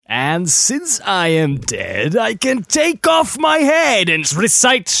and since I am dead, I can take off my head and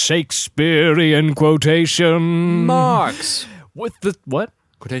recite Shakespearean quotation Marks. with the what?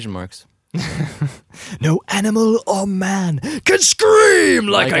 Quotation marks. No animal or man can scream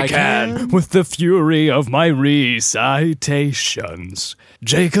like I can with the fury of my recitations.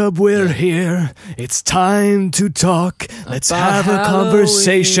 Jacob, we're here. It's time to talk. Let's About have a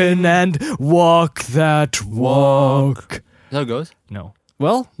conversation Halloween. and walk that walk. Is that how it goes? No.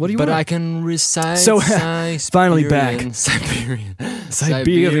 Well, what do you But want? I can recite So, finally back. Siberian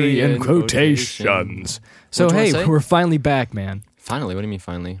quotations. So, What do you hey, wanna say? we're finally back, man. Finally, what do you mean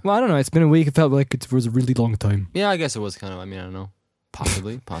finally? Well, I don't know. It's been a week. It felt like it was a really long time. Yeah, I guess it was kind of, I don't know.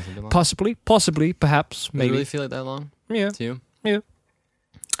 Possibly long. Possibly, perhaps, Does it maybe. really feel like that long Yeah. to you? Yeah.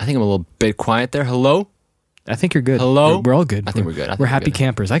 I think I'm a little bit quiet there. Hello? I think you're good. Hello? We're all good. I think we're good. I think We're we're happy good.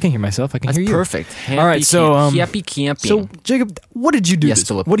 campers. I can hear myself. I can That's hear you. perfect. Happy All right, so, happy camping. So, Jacob, what did you do? Yes, this?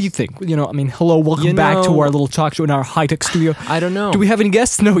 Philip. What do you think? Hello, welcome You back to know- our little talk show in our high-tech studio. I don't know. Do we have any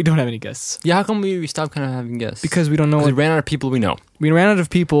guests? No, we don't have any guests. Yeah, how come we stopped kind of having guests? Because we don't know. we ran out of people we know We ran out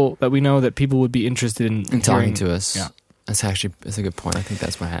of people that we know that people would be interested in talking hearing. to us. Yeah. That's a good point. I think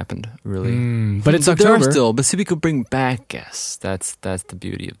that's what happened, really. But it's There are October. still, but see, we could bring back guests. That's the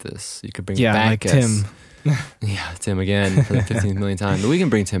beauty of this. You could bring Yeah, back like guests. Tim. Yeah, Tim again for the 15th millionth time. But we can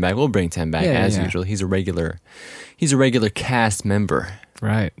bring Tim back. We'll bring Tim back Yeah, as yeah. usual. He's a regular cast member,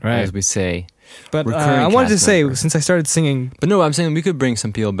 Right. as we say. But recurring I wanted to cast say, member. since I started singing, But no, I'm saying we could bring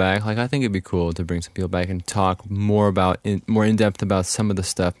some people back. Like I think it'd be cool to bring some people back and talk more in depth about some of the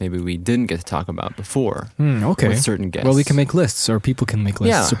stuff maybe we didn't get to talk about before okay. with certain guests. Well, we can make lists, or people can make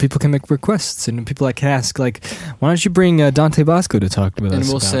lists, Yeah. or people can make requests, and people like ask, like, why don't you bring Dante Bosco to talk with and us?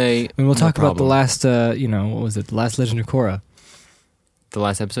 we'll about? say And we'll no talk about the problem. last, what was it? The last Legend of Korra. The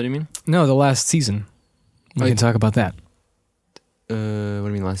last episode. You mean? No, the last season. We Oh, can talk about that What do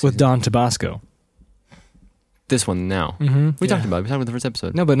you mean last with season? Don Tabasco. This one now. Mm-hmm. We talked about it. We talked about the first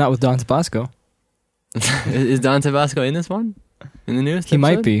episode. No, but not with Don Tabasco. Is Don Tabasco in this one? In the newest He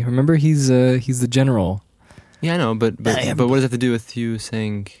might episode? be. Remember, he's the general. Yeah, I know, but what does that have to do with you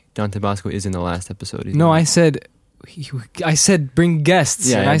saying Don Tabasco is in the last episode? He's No, in- I said bring guests.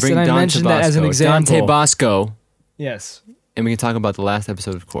 Yeah, and I bring said I Don mentioned that as an Tabasco. example. Don Tabasco, Yes. and we can talk about the last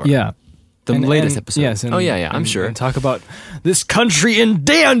episode of Korra. Yeah. The And- latest and- episode. Yes. I'm and- sure. And talk about this country in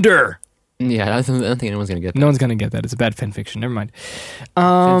dander. Yeah, I don't think anyone's going to get that. No one's gonna get that. It's a bad fan fiction. Never mind.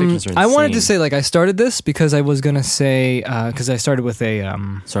 fictions are I wanted to insane. say, like, I started this because I was gonna say, because I started with a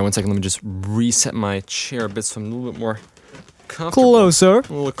Sorry, 1 second. Let me just reset my chair a bit so I'm a little bit more comfortable. closer. A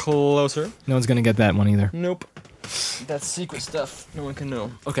little closer. No one's gonna get that one either. Nope. That's secret stuff. No one can know.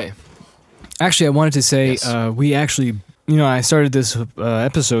 Okay. Actually, I wanted to say, Yes. we actually, I started this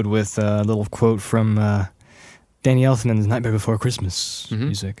episode with a little quote from Danny Elfman's "Nightmare Before Christmas" Mhm.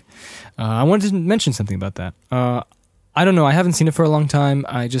 music. I wanted to mention something about that. I don't know. I haven't seen it for a long time.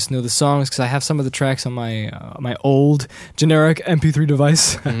 I just know the songs because I have some of the tracks on my old generic MP3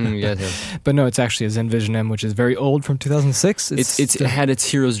 device. Yeah, But no, it's actually a Zenvision M, which is very old from 2006. it had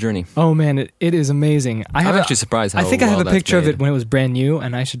its hero's journey. Oh man, it is amazing. I'm actually surprised how I think I have well a picture of that's it when it was brand new,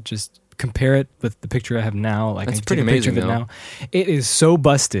 and I should just compare it with the picture I have now. Like, That's I take pretty a picture amazing, of it now. It is so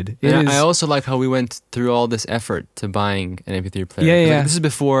busted. It And is, I also like how we went through all this effort to buying an MP3 player. Yeah, 'Cause, yeah.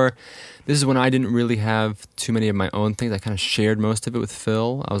 This is when I didn't really have too many of my own things. I kind of shared most of it with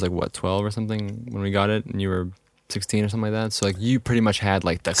Phil. I was like, 12 or something when we got it, and you were 16 or something like that. So like you pretty much had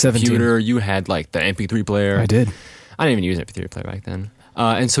like the 17. computer, you had like the MP3 player. I did. I didn't even use an MP3 player back then.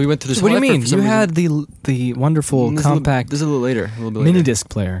 And so we went through this What do whole you effort mean? for some You reason. had the wonderful This is a little- compact This is a little later. A little bit mini later. disc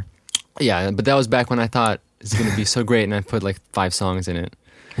player. Yeah, but that was back when I thought it's going to be so great, and I put like 5 songs in it.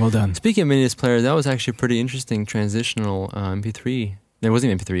 Well done. Speaking of mini disc player, that was actually a pretty interesting transitional MP3. There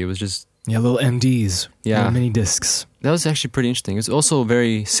wasn't even MP3, it was just, Yeah, little MDs. Yeah. Little mini discs. that was actually pretty interesting. It's also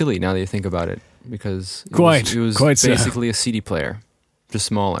very silly now that you think about it, because it Quite so. basically a CD player, just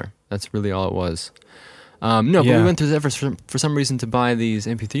smaller. That's really all it was. But Yeah. we went through the efforts for some reason to buy these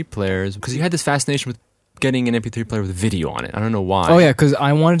MP3 players, because you had this fascination with getting an MP3 player with video on it. I don't know why. Oh yeah, because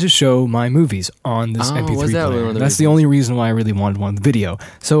I wanted to show my movies on this Oh, MP3 was that player. one of the That's the reasons? only reason why I really wanted one with video.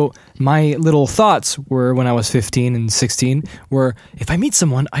 So my little thoughts were, when I was 15 and 16, were, if I meet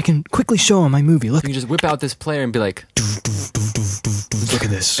someone, I can quickly show them my movie. Look, You can just whip out this player and be like, look at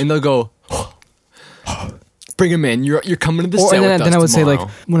this. and they'll go, bring him in. You're coming to the set And with us then I would say, tomorrow. like,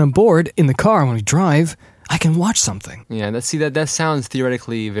 when I'm bored in the car, when we drive, I can watch something. Yeah, that sounds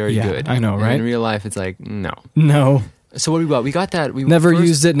theoretically very Yeah, good. I know, And right? in real life, it's like, no. No. So what we got? We got that. We Never first-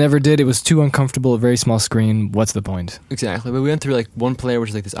 used it, never did. It was too uncomfortable, a very small screen. What's the point? Exactly. But we went through like one player, which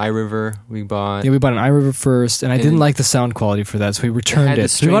is like this iRiver we bought. Yeah, we bought an iRiver first, and I didn't And like the sound quality for that, so we returned had it.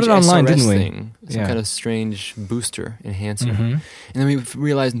 this So we bought it strange online, SRS didn't we? thing. Some Yeah. kind of strange booster enhancer. Mm-hmm. And then we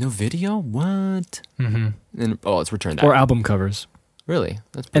realized no video. What? Mm-hmm. And let's return that. Or album covers. Really?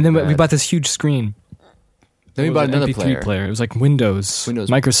 That's And then pretty we bad. bought this huge screen. Then we It was bought an another MP3 player. It was like Windows, Windows.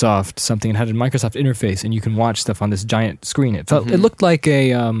 Microsoft something. It had a Microsoft interface, and you can watch stuff on this giant screen. It felt, Mhm. it looked like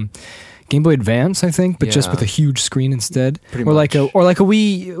a Game Boy Advance, I think, but just Yeah. with a huge screen instead, Pretty or like much. a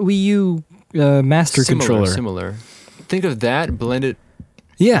Wii U Master controller. Similar. Think of that blended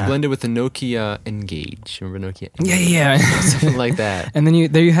Yeah, with the Nokia Engage. Remember Nokia? yeah, yeah. Something like that. And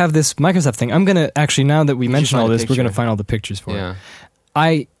then there you have this Microsoft thing. I'm gonna actually, now that we should mention all find a this, we're gonna picture. find all the pictures for it. Yeah.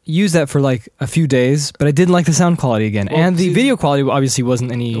 I used that for like a few days, but I didn't like the sound quality again. Well, And the see- video quality obviously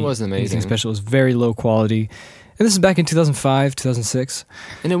wasn't It wasn't anything amazing. special. It was very low quality. And this is back in 2005, 2006.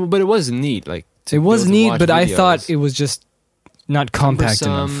 But it was neat. Like to It be was able to neat, watch but I videos. thought it was just not compact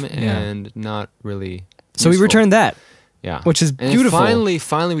Cumbersome enough. Yeah. and not really. So we useful. returned that, Yeah. which is And beautiful.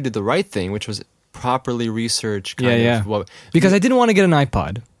 Finally, we did the right thing, which was properly research. Kind Yeah. of what, because I didn't want to get an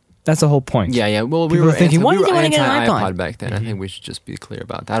iPod. That's the whole point. Yeah. Well, we People were are thinking, why we did you were wanna get an iPod? anti-iPod back then. I Mhm. think we should just be clear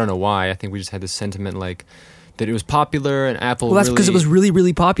about that. I don't know why. I think we just had this sentiment like that it was popular and Apple. Well, that's because it was really,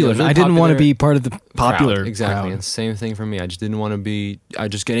 really popular. It was really I didn't want to popular be part of the popular crowd. Exactly. crowd. And same thing for me. I just didn't want to be. I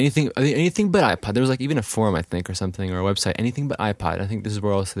just get anything but iPod. There was like even a forum, I think, or something, or a website. Anything but iPod. I think this is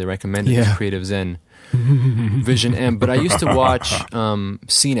where also they recommended Yeah. Creative Zen, Vision M. But I used to watch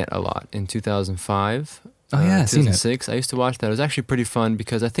CNET a lot in 2005. Oh, yeah, CNET. 2006. I used to watch that. It was actually pretty fun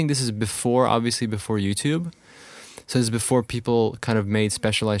because I think this is obviously before YouTube. So this is before people kind of made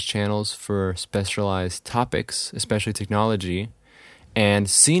specialized channels for specialized topics, especially technology. And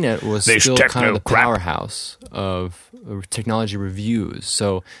CNET was This still kind of the techno crap. powerhouse of technology reviews.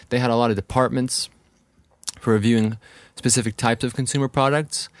 So they had a lot of departments for reviewing specific types of consumer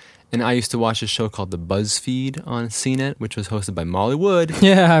products. And I used to watch a show called The BuzzFeed on CNET, which was hosted by Molly Wood.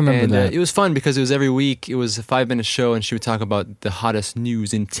 Yeah, I remember And that. it was fun because it was every week. It was a 5-minute show, and she would talk about the hottest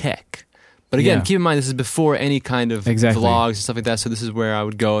news in tech. But again, Yeah. keep in mind this is before any kind of Exactly. vlogs and stuff like that. So this is where I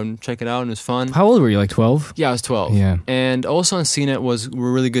would go and check it out, and it was fun. How old were you? Like 12? Yeah, I was 12. Yeah. And also on CNET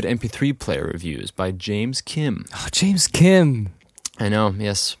were really good MP3 player reviews by James Kim. Oh, James Kim. I know.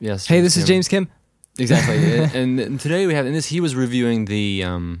 Yes. Hey, this is James Kim. Exactly. and today we have he was reviewing the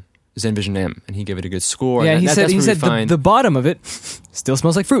ZenVision M, and he gave it a good score. Yeah, and he that's said where we the find- the bottom of it still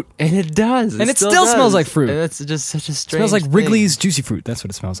smells like fruit. and it does, And it still smells like fruit. And that's just such a It strange. smells like thing. Wrigley's Juicy Fruit. That's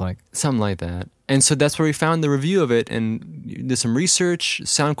what it smells like. Something like that. And so that's where we found the review of it, and did some research.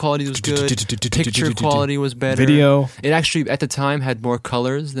 Sound quality was good. Picture quality was better. Video. It actually, at the time, had more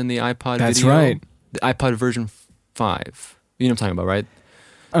colors than the iPod That's video. right. The iPod version 5. You know what I'm talking about, right?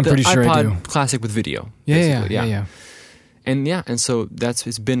 I'm the pretty sure iPod I do. Classic with video. Yeah. basically, And so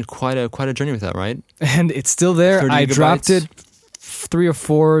it's been quite a journey with that, right? And it's still there. 30 I dropped gigabytes. it 3 or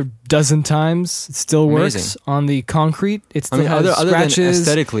 4 dozen times. It still works Amazing. on the concrete. It I still mean, has other than scratches.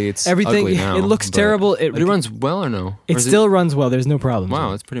 aesthetically, it's everything. ugly now, It looks but- terrible. But it runs well or no? It Or is still runs well. There's no problem.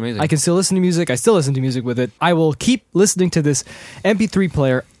 Wow, that's pretty amazing. I can still listen to music. I still listen to music with it. I will keep listening to this MP3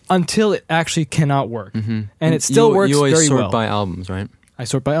 player until it actually cannot work. Mhm. And it still works You always very sort well. by albums, right? I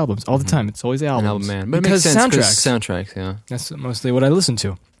sort by albums all the time. It's always albums. An album man. But because it makes sense. soundtracks. Soundtracks, yeah. That's mostly what I listen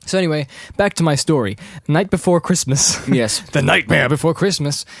to. So anyway, back to my story. Night before Christmas. Yes. The nightmare before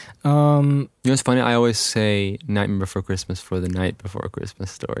Christmas. You know what's funny? I always say Nightmare Before Christmas for the Night Before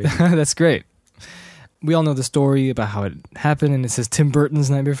Christmas story. That's great. We all know the story about how it happened, and it says Tim Burton's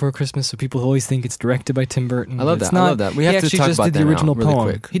Night Before Christmas, so people always think it's directed by Tim Burton. I love but it's that. I not. love that. We He have to actually talk just about did the that now, original really poem.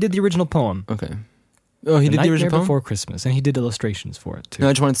 quick. He did the original poem. Okay. Oh, he did the original Nightmare poem? Before Christmas, and he did illustrations for it too. No,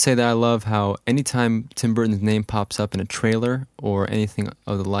 I just wanted to say that I love how anytime Tim Burton's name pops up in a trailer or anything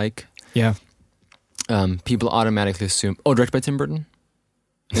of the like, Yeah. people automatically assume, oh, directed by Tim Burton?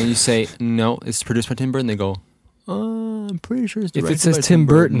 And then you say, no, it's produced by Tim Burton. They go, oh, I'm pretty sure it's If directed it says by Tim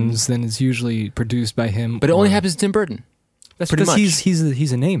Burton. Burton's, then it's usually produced by him. But it only or- happens to Tim Burton. That's pretty because much.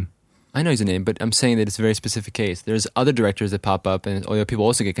 he's a name. I know he's a name, but I'm saying that it's a very specific case. There's other directors that pop up and people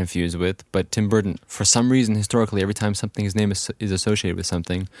also get confused with, but Tim Burton, for some reason, historically, every time his name is associated with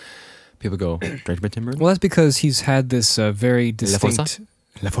something, people go, directed by Tim Burton? Well, that's because he's had this very distinct.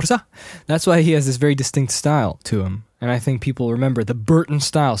 La Forza. That's why he has this very distinct style to him, and I think people remember the Burton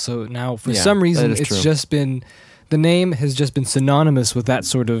style. So now, for Yeah, some reason, that is it's true. just been the name has just been synonymous with that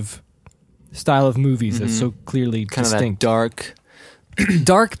sort of style of movies that's Mhm. so clearly Kind of that distinct, dark,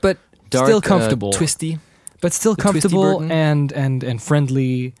 dark, but still comfortable, twisty. but still the twisty comfortable Burton. and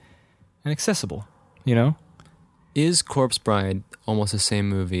friendly and accessible. You know. Is Corpse Bride almost the same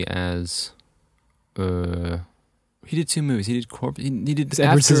movie as? He did 2 movies. He did Corpse. He did It's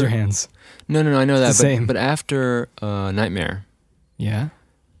Edward Scissorhands. No, I know that. It's the same. But after Nightmare, Yeah.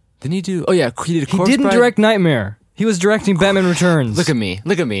 didn't he do? Oh yeah, he did. He Corpse didn't Bride? direct Nightmare. He was directing Batman Returns. Look at me.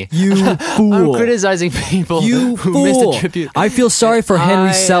 You fool. I'm criticizing people You who missed fool. the tribute. I feel sorry for Henry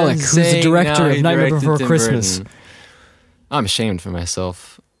I Selick, am who's the saying director now of he Nightmare directed Before Tim Christmas. Burton. I'm ashamed for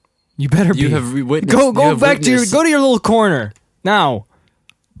myself. You better be. You have witnessed. Go back to your little corner now.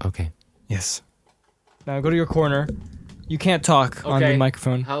 Okay. Yes. Now go to your corner. You can't talk on the Okay.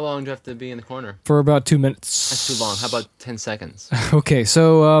 microphone How long do you have to be in the corner? for about 2 minutes. That's too long. How about 10 seconds? Okay,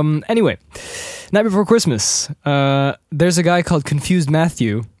 so anyway, Night Before Christmas. There's a guy called Confused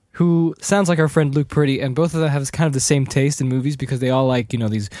Matthew who sounds like our friend Luke Purdy, and both of them have kind of the same taste in movies because they all like,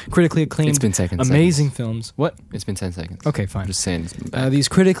 these critically acclaimed, It's been seconds. amazing films. What? It's been 10 seconds. Okay, I'm fine. just saying. It's been bad. These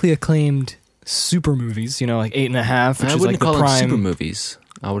critically acclaimed super movies, like 8.5, which I is wouldn't like the call them prime. super movies.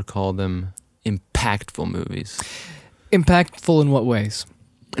 I would call them impactful movies. Impactful in what ways?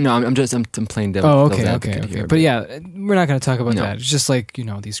 No, I'm playing Oh, devil's okay. advocate here. But yeah, we're not going to talk about No. that. It's just like,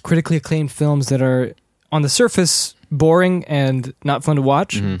 these critically acclaimed films that are on the surface boring and not fun to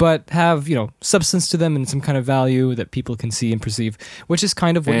watch, Mhm. but have, substance to them and some kind of value that people can see and perceive, which is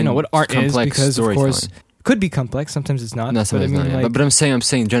kind of what, And what art is, complex because of course storytelling. could be complex, sometimes it's not. No, but I sometimes mean, not. Yeah. like, But I'm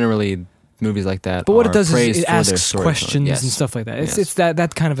saying generally movies like that. but what are it does is praised it for their asks storytelling. questions Yes. and stuff like that. It's Yes. it's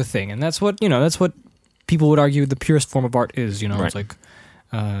that kind of a thing, and that's what people would argue the purest form of art is. Right. It's like.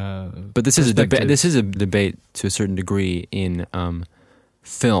 But this is a debate. perspective. This is a debate to a certain degree in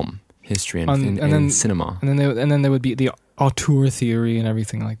film history and And in then- cinema. And then there would be the auteur theory and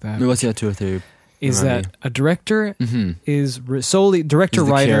everything like that. What's the auteur theory? Is Remind that a director Mm-hmm. is solely director Is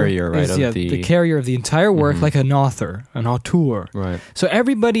the writer carrier, right, is of the the- carrier of the entire work, Mhm. like an author, an auteur. Right. So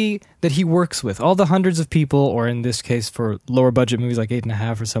everybody that he works with, all the hundreds of people, or in this case for lower budget movies like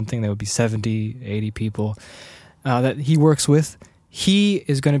 8.5 or something, that would be 70, 80 people that he works with, he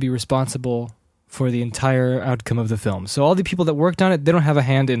is going to be responsible for the entire outcome of the film. So all the people that worked on it, they don't have a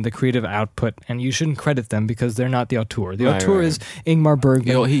hand in the creative output, and you shouldn't credit them because they're not the auteur. The Right, auteur right. is Ingmar Bergman,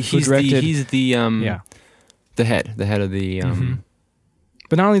 You know, who directed. he's the Yeah. the head of the Mhm.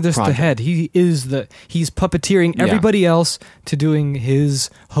 But not only just the project. head, he's puppeteering Yeah. everybody else to doing his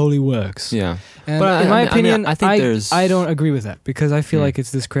holy works. yeah. And But in my I mean, opinion, I think there's- I don't agree with that because I feel Hmm. like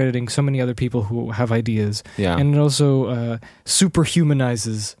it's discrediting so many other people who have ideas, Yeah. and it also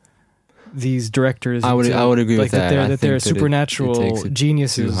superhumanizes these directors. I would agree like with that. I They're, think they're that it supernatural takes it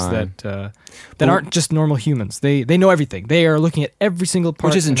geniuses too high. that Well- aren't just normal humans. They know everything. They are looking at every single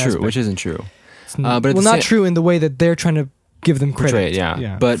part. Which isn't and true. aspect. Which isn't true. It's but at well, the not same- true in the way that they're trying to give them credit. Portray it,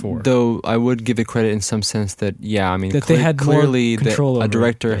 yeah. But for. though I would give it credit in some sense that I mean That they had more clearly control a over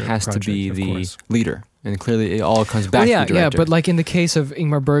director their has to be project, of the course. leader, and clearly it all comes back Well, yeah, to the director. but like in the case of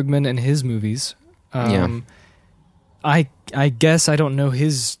Ingmar Bergman and his movies, I guess I don't know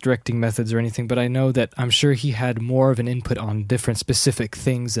his directing methods or anything, but I know that I'm sure he had more of an input on different specific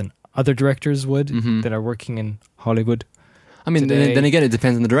things than other directors would Mhm. that are working in Hollywood. I mean, today- then again, it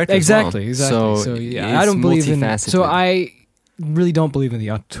depends on the director. Exactly, as well. exactly. So yeah, it's I don't believe in. multifaceted. So I really don't believe in the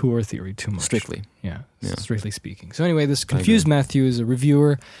auteur theory too much. strictly. Yeah, Yeah. strictly speaking. So anyway, this agree. Confused Matthew is a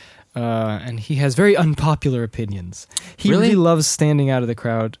reviewer, and he has very unpopular opinions. He Really? really loves standing out of the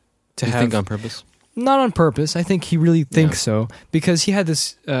crowd to You have. think on purpose? Not on purpose. I think he really thinks Yeah. so because he had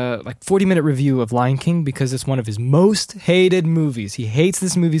this 40-minute review of Lion King because it's one of his most hated movies. He hates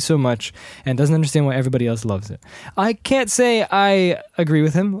this movie so much and doesn't understand why everybody else loves it. I can't say I agree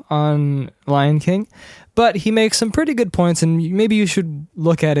with him on Lion King, but he makes some pretty good points, and maybe you should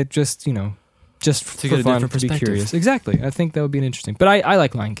look at it just for get a fun, different to be perspective. curious. Exactly. I think that would be an interesting. But I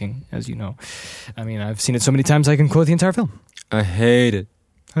like Lion King, as you know. I mean, I've seen it so many times I can quote the entire film. I hate it.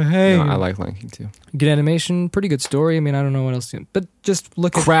 Hey, No, I like Lion King too. good animation, pretty good story. I mean, I don't know what else to, but just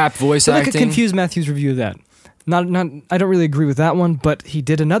look at Crap voice look at acting. Confused Matthew's review of that. Not I don't really agree with that one, but he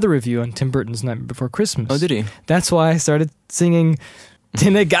did another review on Tim Burton's Nightmare Before Christmas. Oh, did he? That's why I started singing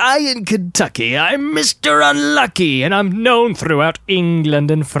 "In a Guy in Kentucky, I'm Mr. Unlucky, and I'm known throughout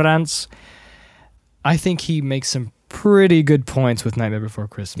England and France." I think he makes some pretty good points with Nightmare Before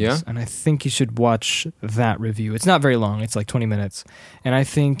Christmas. Yeah? And I think you should watch that review. It's not very long. It's like 20 minutes. And I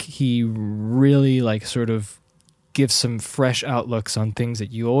think he really sort of gives some fresh outlooks on things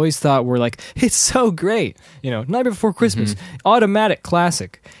that you always thought were it's so great. Nightmare Before Christmas, automatic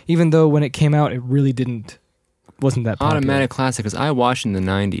classic. Even though when it came out, it really wasn't that popular. Automatic classic, because I watched in the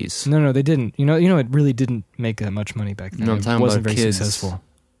 90s. No, they didn't. It really didn't make that much money back then. No, I'm It talking wasn't about very kids successful.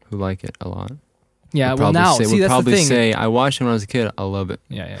 who like it a lot. Yeah, Would well probably now, say, see would that's probably the thing. say, I watched it when I was a kid, I love it.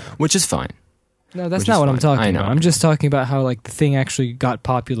 Yeah. Which is fine. No, that's which not is what I'm fine. talking I know. about. I'm just talking about how like the thing actually got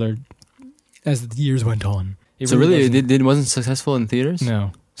popular as the years went on. So really, wasn't- it wasn't successful in theaters?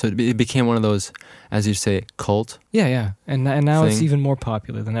 No. So it became one of those, as you say, cult? Yeah. And now it's Thing. even more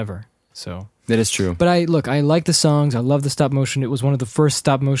popular than ever. So, That is true. but I like the songs. I love the stop motion. It was one of the first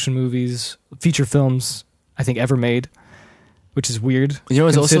stop motion movies, feature films I think ever made, which is weird. You know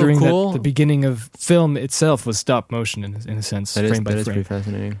what's also considering cool? that the beginning of film itself was stop motion in a sense, That is frame by frame. pretty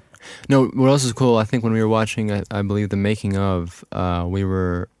fascinating. No, what else is cool, I think when we were watching, I believe, the making of, we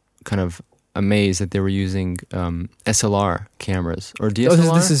were kind of amazed that they were using SLR cameras. Or DSLR?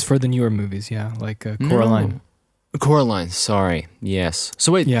 Oh, this is for the newer movies, yeah, like Coraline. No. Coraline, sorry. Yes.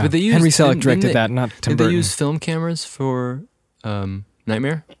 So wait, Yeah, but they used, Henry Selick didn't directed they, that, not Tim Did Burton. they use film cameras for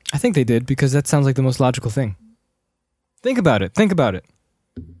Nightmare? I think they did, because that sounds like the most logical thing. Think about it.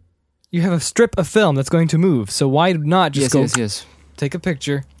 You have a strip of film that's going to move, so why not just yes. take a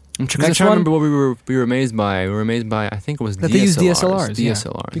picture? I'm trying Next to one. remember what we were amazed by. We were amazed by, I think it was That DSLRs. they use DSLRs, yeah.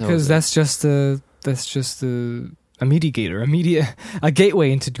 DSLRs. Because that's just a mediator, a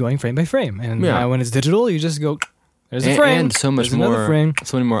gateway into going frame by frame. And Yeah. when it's digital, you just go, there's a frame, and so much there's another more, frame.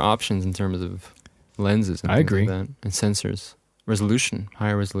 so many more options in terms of lenses. And I things agree. like that. And sensors, resolution,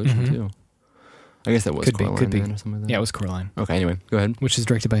 higher resolution Mhm. too. I guess that was Could be, Coraline could be. then or something like that. Yeah, it was Coraline, Okay. Anyway, go ahead. which is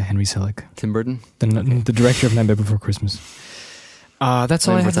directed by Henry Selick, Tim Burton. the director of Nightmare Before Christmas. That's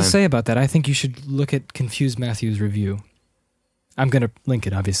all I Nightmare have to Time. say about that. I think you should look at Confused Matthew's review. I'm going to link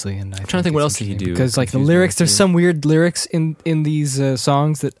it, obviously. And I'm trying to think what else did he do. Because like the Confused lyrics, there's Matthew. some weird lyrics in these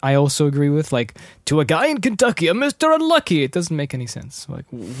songs that I also agree with. Like, to a guy in Kentucky, a Mr. Unlucky. It doesn't make any sense. Like,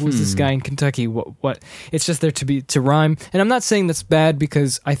 who's this guy in Kentucky? What? It's just there to rhyme. And I'm not saying that's bad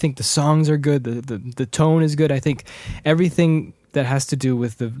because I think the songs are good. The tone is good. I think everything that has to do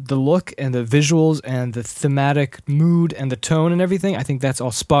with the look and the visuals and the thematic mood and the tone and everything, I think that's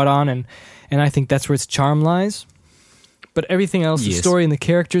all spot on. And I think that's where its charm lies. But everything else, the Yes. story and the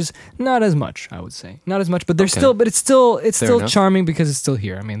characters, not as much, I would say. Not as much, but Okay. it's still enough. charming because it's still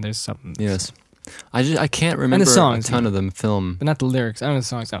here. I mean, there's something. Yes. I can't remember songs, a ton of them film. But not the lyrics. I don't know the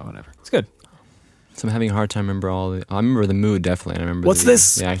songs. Oh, whatever. It's good. So I'm having a hard time remember all the. I remember the mood definitely. And I remember What's the,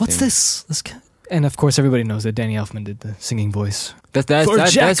 this? the acting. What's this? And of course, everybody knows that Danny Elfman did the singing voice. That's For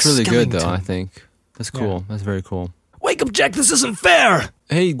Jack that's really good though. Skellington. I think that's cool. That's very cool. Wake up, Jack! This isn't fair.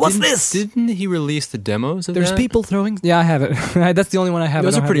 Hey, What's didn't- this? Didn't he release the demos of There's that? people throwing. Yeah, I have it. That's the only one I have.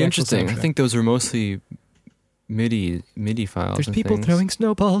 Those I are don't have pretty the actual interesting. I soundtrack. think those are mostly MIDI files. There's and people things. throwing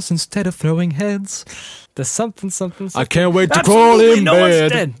snowballs instead of throwing heads. There's something. I can't wait to Absolutely crawl in no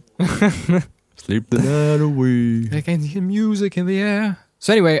one's bed. dead. Sleep the night away. I can hear music in the air.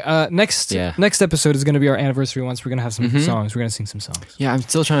 So anyway, next episode is going to be our anniversary ones. We're going to have some Mhm. songs. We're going to sing some songs. Yeah, I'm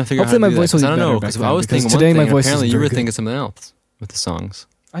still trying to figure Hopefully out how to my do voice that, will 'cause be I don't better know back because then, I was because thinking today one my thing. voice is Apparently, you very were good. thinking something else with the songs.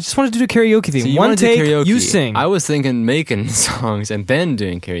 I just wanted to do karaoke So thing. you One wanna do take, karaoke. you sing. I was thinking making songs and then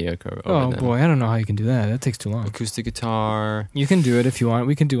doing karaoke. Over Oh them. boy, I don't know how you can do that. That takes too long. Acoustic guitar. You can do it if you want.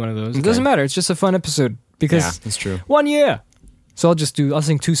 We can do one of those. It Okay. doesn't matter. It's just a fun episode Yeah, because that's true. 1 year. So I'll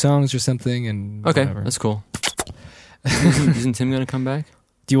sing 2 songs or something and Okay, whatever. that's cool. Isn't Tim gonna come back?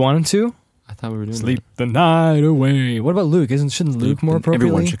 Do you want him to? I thought we were doing Sleep the night away. What about Luke? Shouldn't that. Luke more And appropriately?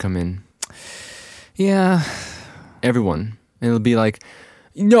 Everyone should come in. Yeah. Everyone, and it'll be like,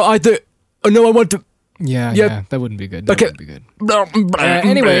 no, I want to. Yeah, Yep. yeah. That wouldn't be good. That Okay. wouldn't be good.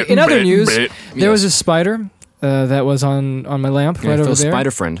 Anyway, in other news, there was a spider that was on my lamp right over Phil's there. spider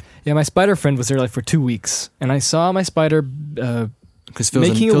friend, Yeah, my spider friend was there like for 2 weeks, and I saw my spider, because Phil's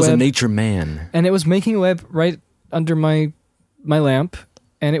Making a a web. nature man. and it was making a web right under my lamp,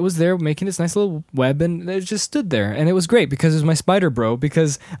 and it was there making its nice little web, and it just stood there, and it was great because it was my spider bro.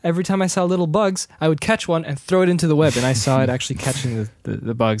 Because every time I saw little bugs, I would catch one and throw it into the web, and I saw it actually catching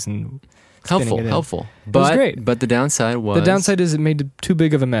the bugs and spinning it in. Helpful. was But great. But the downside was The downside is it made too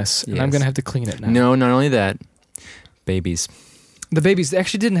big of a mess, and I'm Yes. gonna have to clean it now. No, not only that, babies. The babies they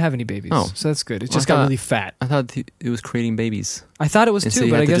actually didn't have any babies, Oh. so that's good. It Well, just I got thought- really fat. I thought it was creating babies. I thought it was And so too,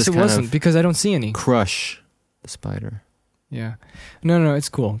 you but had I to guess just it kind wasn't of because I don't see any. Crush the spider. Yeah, no, it's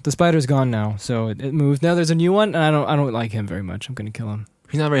cool. The spider's gone now, so it moved. Now there's a new one, and I don't like him very much. I'm gonna kill him.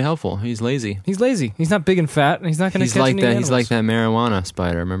 He's not very helpful. He's lazy. He's lazy. He's not big and fat, and he's not gonna He's catch like any that. animals. He's like that marijuana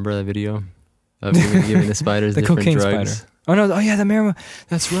spider. Remember that video of giving the spiders The different cocaine drugs? spider. Oh no! Oh yeah, the marijuana.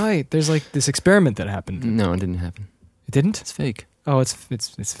 That's right. There's like this experiment that happened. No, it didn't happen. It didn't. It's fake. Oh, it's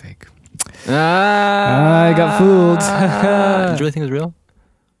fake. I got fooled. Did you really think it was real?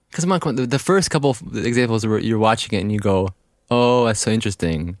 Because the first couple of examples where you're watching it and you go, "Oh, that's so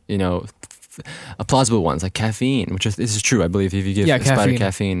interesting." You know, plausible ones like caffeine, which is this is true. I believe if you give Yeah, a spider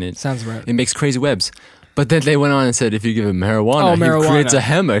caffeine. caffeine, Sounds right. it makes crazy webs. But then they went on and said, if you give him marijuana, marijuana. he creates a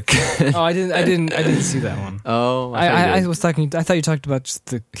hammock. Oh, I didn't see that one. Oh, I thought you talked about just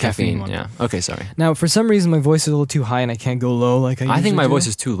the caffeine one. Yeah. Okay, sorry. Now, for some reason, my voice is a little too high, and I can't go low like I usually think my do. voice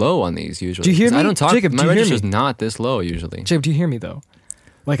is too low on these usually. Do you hear 'Cause me? I don't talk. Jacob, my do you hear register's me? not this low usually. Jacob, do you hear me though?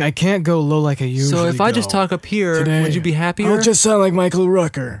 Like I can't go low like I usually. So if I just go. talk up here, Today, would you be happier? I'll just sound like Michael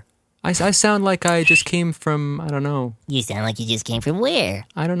Rucker. I sound like I just came from, I don't know. You sound like you just came from where?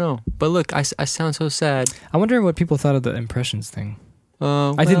 I don't know. But look, I sound so sad. I wonder what people thought of the impressions thing.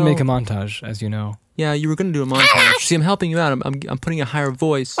 I did make a montage, as you know. Yeah, you were going to do a montage. See, I'm helping you out. I'm putting a higher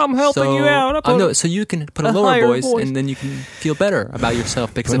voice. I'm helping you out. No, so you can put a lower voice, and then you can feel better about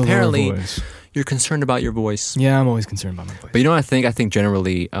yourself because apparently you're concerned about your voice. Yeah, I'm always concerned about my voice. But you know what I think? I think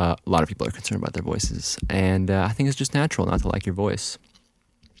generally a lot of people are concerned about their voices, and I think it's just natural not to like your voice.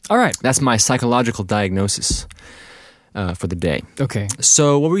 All right. That's my psychological diagnosis for the day. Okay.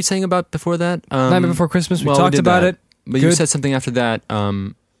 So what were you saying about before that? Nightmare Before Christmas. We well, talked did about that. it. But you said something after that. Okay,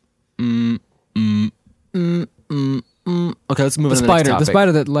 let's move on to the next topic. The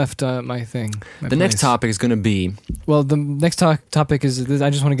spider that left my thing. The next topic is going to be... Well, the next topic is this. I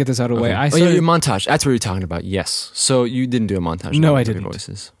just want to get this out of the way. Your montage. That's what you're talking about. Yes. So you didn't do a montage. No, I of your didn't.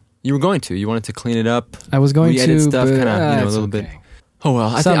 Voices. You were going to. You wanted to clean it up. I was going re-edit to stuff, but, kind of, a little okay. bit. Oh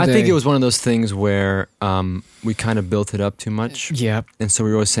well, I think it was one of those things where we kind of built it up too much. Yeah. And so we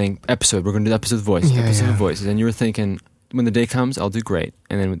were always saying, episode, we're going to do episode voices, voices. And you were thinking, when the day comes, I'll do great.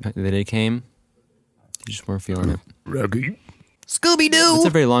 And then when the day came, you just weren't feeling it. Ruggy. Scooby-Doo! It's a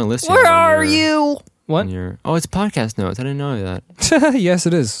very long list. Where are you? What? It's podcast notes. I didn't know that. Yes,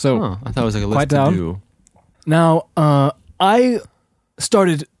 it is. So I thought it was like a list quite to down. do. Now, I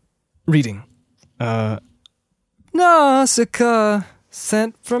started reading Nausicaa,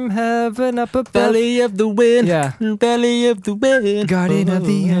 sent from heaven up above. Belly of the wind. Yeah. Belly of the wind. Guardian of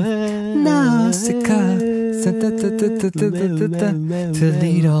the earth, Nausicaa, sent to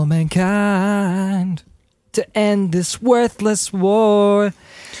lead all mankind to end this worthless war.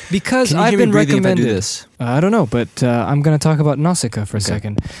 Because Can you I've hear me been breathing if I do recommended. this? I don't know, but I'm going to talk about Nausicaa for a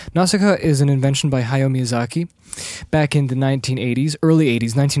second. Nausicaa is an invention by Hayao Miyazaki back in the 1980s, early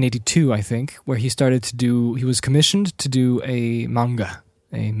 80s, 1982, I think, where he was commissioned to do a manga,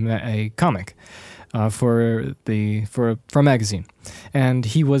 a comic for a magazine. And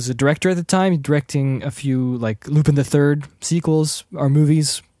he was a director at the time, directing a few like Lupin the Third sequels or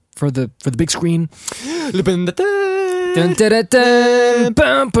movies for the big screen. Lupin the Third. Dun, dun, dun, dun,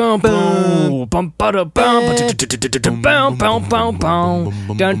 bum, bum, bum, bum, ba-da, bum, bum, bum, bum, bum,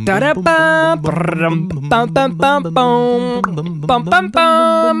 dun, da, da, bum, brum, bum, bum, bum, bum, bum, bum,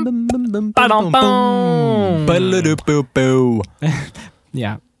 bum, ba-dum, bum. Ba-la-da-boo-boo.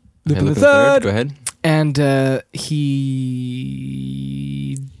 Yeah, Lupin Lupin the the Third, Go ahead. and he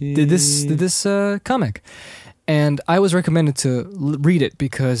did this comic, and I was recommended to read it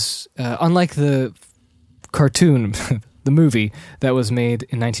because unlike the cartoon, the movie that was made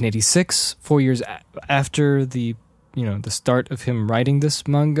in 1986, 4 years after the start of him writing this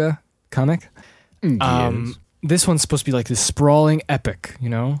manga comic. This one's supposed to be like this sprawling epic,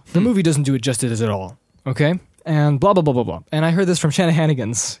 The movie doesn't do it justice at all, okay? And blah, blah, blah, blah, blah. And I heard this from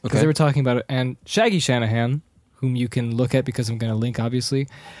Shanahanigans, because they were talking about it. And Shaggy Shanahan, whom you can look at because I'm going to link, obviously,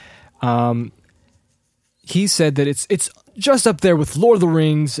 he said that it's just up there with Lord of the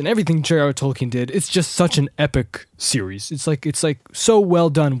Rings and everything J.R.R. Tolkien did. It's just such an epic series. It's like so well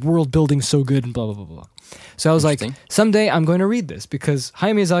done, world building so good, and blah blah blah blah. So I was like, someday I'm going to read this because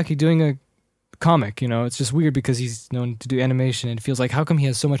Hayao Miyazaki doing a comic, it's just weird because he's known to do animation, and it feels like how come he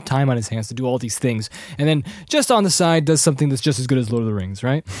has so much time on his hands to do all these things, and then just on the side does something that's just as good as Lord of the Rings,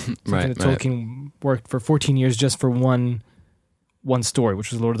 right? Something that Tolkien worked for 14 years just for one story,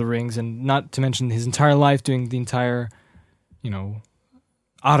 which was Lord of the Rings, and not to mention his entire life doing the entire,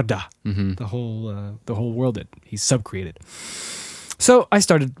 Arda, the whole world that he subcreated. So I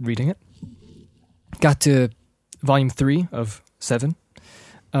started reading it. Got to volume 3 of 7.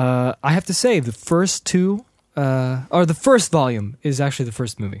 I have to say the first two, or the first volume is actually the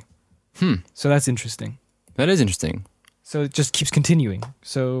first movie. So that's interesting. That is interesting. So it just keeps continuing.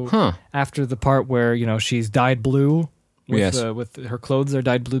 So after the part where she's dyed blue. With her clothes are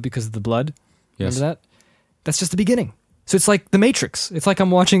dyed blue because of the blood. Yes. Remember that? That's just the beginning. So it's like The Matrix. It's like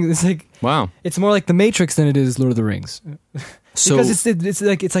I'm watching. It's like wow. It's more like The Matrix than it is Lord of the Rings. So because it's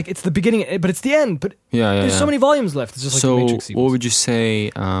the beginning, but it's the end. But there's so many volumes left. It's just like The Matrix. So what would you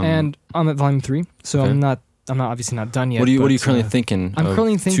say? And I'm at volume 3, so I'm obviously not done yet. What are you currently thinking? I'm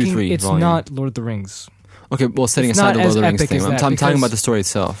currently thinking 2-3 it's volume? not Lord of the Rings. Okay, well, setting It's aside not the Lord of the as Rings epic thing, as I'm that, talking because- about the story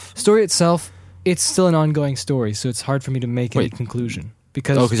itself. Story itself, it's still an ongoing story, so it's hard for me to make any Wait. conclusion.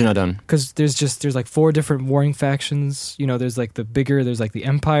 because you're not done. because there's like 4 different warring factions. You know, there's like there's like the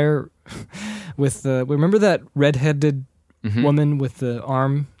Empire with the remember that redheaded Mhm. woman with the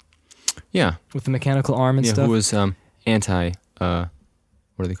arm Yeah. with the mechanical arm and Yeah. stuff. Who was anti? What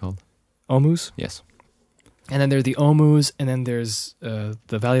are they called? Omus. Yes. And then there are the Omus, and then there's the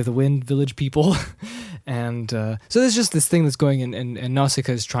Valley of the Wind village people. And so there's just this thing that's going in, and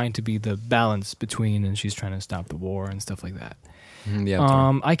Nausicaa is trying to be the balance between, and she's trying to stop the war and stuff like that.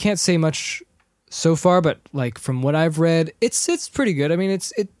 Yeah. I can't say much so far, but like from what I've read, it's pretty good. I mean,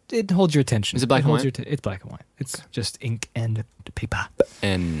 it holds your attention. Is it black and white? It's black and white. It's just ink and paper.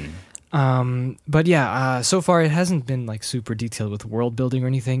 And But yeah, so far it hasn't been like super detailed with world building or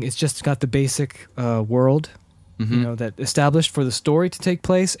anything. It's just got the basic world, mhm. you know, that established for the story to take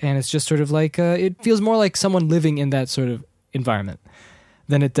place, and it's just sort of like it feels more like someone living in that sort of environment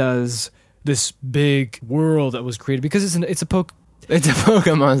than it does this big world that was created, because it's it's a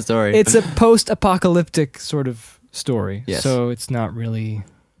Pokemon story. it's a post-apocalyptic sort of story. Yes. So it's not really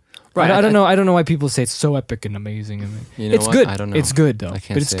Right, I don't know. I don't know why people say it's so epic and amazing. I mean, You know it's what? good. I don't know. It's good though. I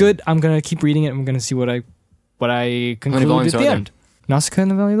can't But it's say. good. I'm gonna keep reading it. I'm gonna see what I conclude volumes at are the there? end. Nausicaa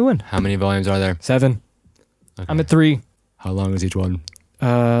and the Valley of the Wind. How many volumes are there? 7. Okay. I'm at 3. How long is each one?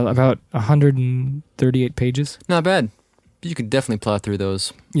 About 138 pages. Not bad. You could definitely plow through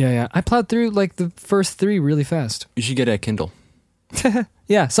those. Yeah. I plowed through like the first 3 really fast. You should get a Kindle.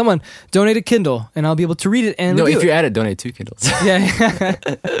 Yeah, someone donate a Kindle, and I'll be able to read it and No, review if it. you're at it, donate 2 Kindles. Yeah.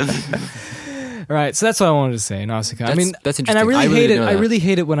 All right, so that's what I wanted to say, Nausicaa. I mean, that's and interesting. I really hate didn't it. know I that. really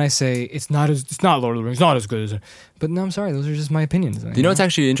hate it when I say it's not Lord of the Rings, not as good as it. But no, I'm sorry, those are just my opinions. You know what's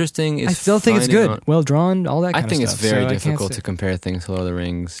actually interesting? Is I still think it's finding good, out- well drawn, all that. I Kind think of it's stuff. very So I can't difficult say- to compare things to Lord of the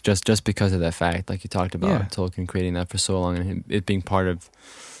Rings, just because of that fact, like you talked about, Yeah. Tolkien creating that for so long and it being part of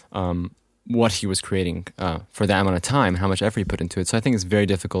what he was creating for that amount of time, how much effort he put into it. So I think it's very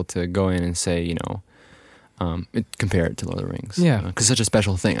difficult to go in and say, compare it to Lord of the Rings. Yeah. Because it's such a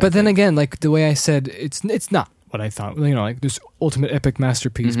special thing. But then again, like the way I said, it's not what I thought. You know, like this ultimate epic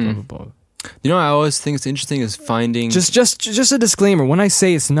masterpiece. Mhm. Blah blah blah. You know what I always think is interesting is finding... Just a disclaimer. When I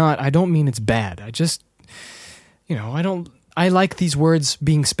say it's not, I don't mean it's bad. I just, I like these words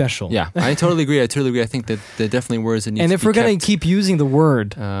being special. Yeah, I totally agree. I think that there are definitely words that need And to if be we're gonna kept, keep using the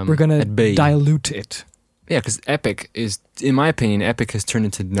word, we're gonna at bay. dilute it. Yeah, because epic is, in my opinion, epic has turned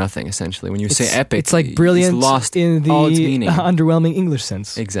into nothing, essentially. When you say epic, it's like brilliant it's lost in the all its meaning. underwhelming English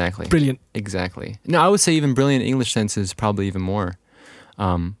sense. Exactly. Brilliant. Exactly. No, I would say even brilliant English sense is probably even more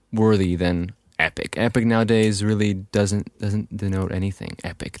worthy than epic. Epic nowadays really doesn't denote anything.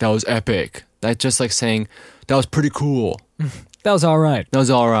 Epic. That was epic. That's just like saying that was pretty cool. That was all right. That was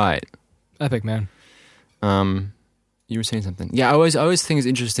all right. Epic, man. You were saying something. Yeah, I always think it's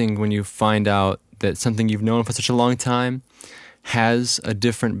interesting when you find out that something you've known for such a long time has a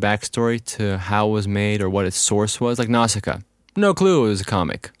different backstory to how it was made or what its source was. Like Nausicaa. No clue it was a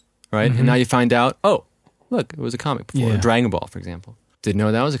comic, right? Mhm. And now you find out, oh, look, it was a comic before. Yeah. Dragon Ball, for example. Didn't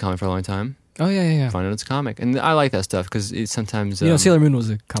know that was a comic for a long time. Oh yeah. Find out it's a comic. And I like that stuff because it sometimes Sailor Moon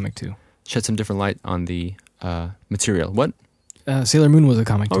was a comic too. shed some different light on the material. What? Sailor Moon was a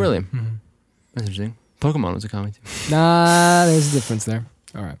comic Oh, too. really? Mhm. That's interesting. Pokemon was a comic too. Nah, there's a difference there.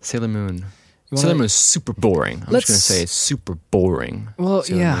 All right. Sailor Moon. You Sailor wanna- Moon is super boring. I'm just going to say it's super boring. Well,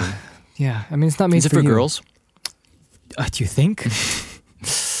 Sailor yeah. Moon. Yeah. I mean, it's not made Is it for you. girls? Do you think?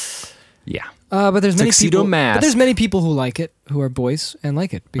 Yeah. But there's many Tuxedo people. Mask. But there's many people who like it, who are boys and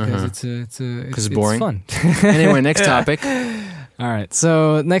like it because Uh-huh. it's boring? fun. Anyway, next topic. All right.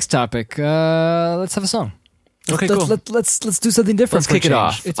 So next topic. Let's have a song. Okay, cool. Let's do something different. Let's for a kick it change.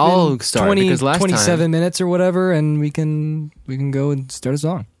 off. It's I'll been start, because last 27 time- minutes or whatever, and we can go and start a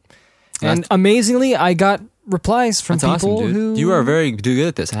song. And Last- amazingly, I got replies from That's people awesome, dude. who You are very good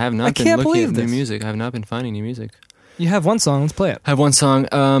at this. I have not I been can't looking believe at new this. music. I have not been finding new music. You have one song. Let's play it. I have one song.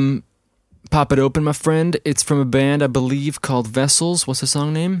 Pop It Open, my friend. It's from a band, I believe, called Vessels. What's the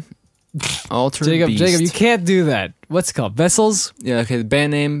song name? Alter Beast. Jacob, you can't do that. What's it called? Vessels? Yeah, okay. The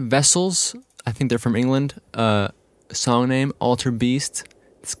band name, Vessels. I think they're from England. Song name, Alter Beast.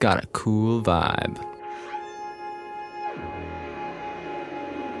 It's got a cool vibe.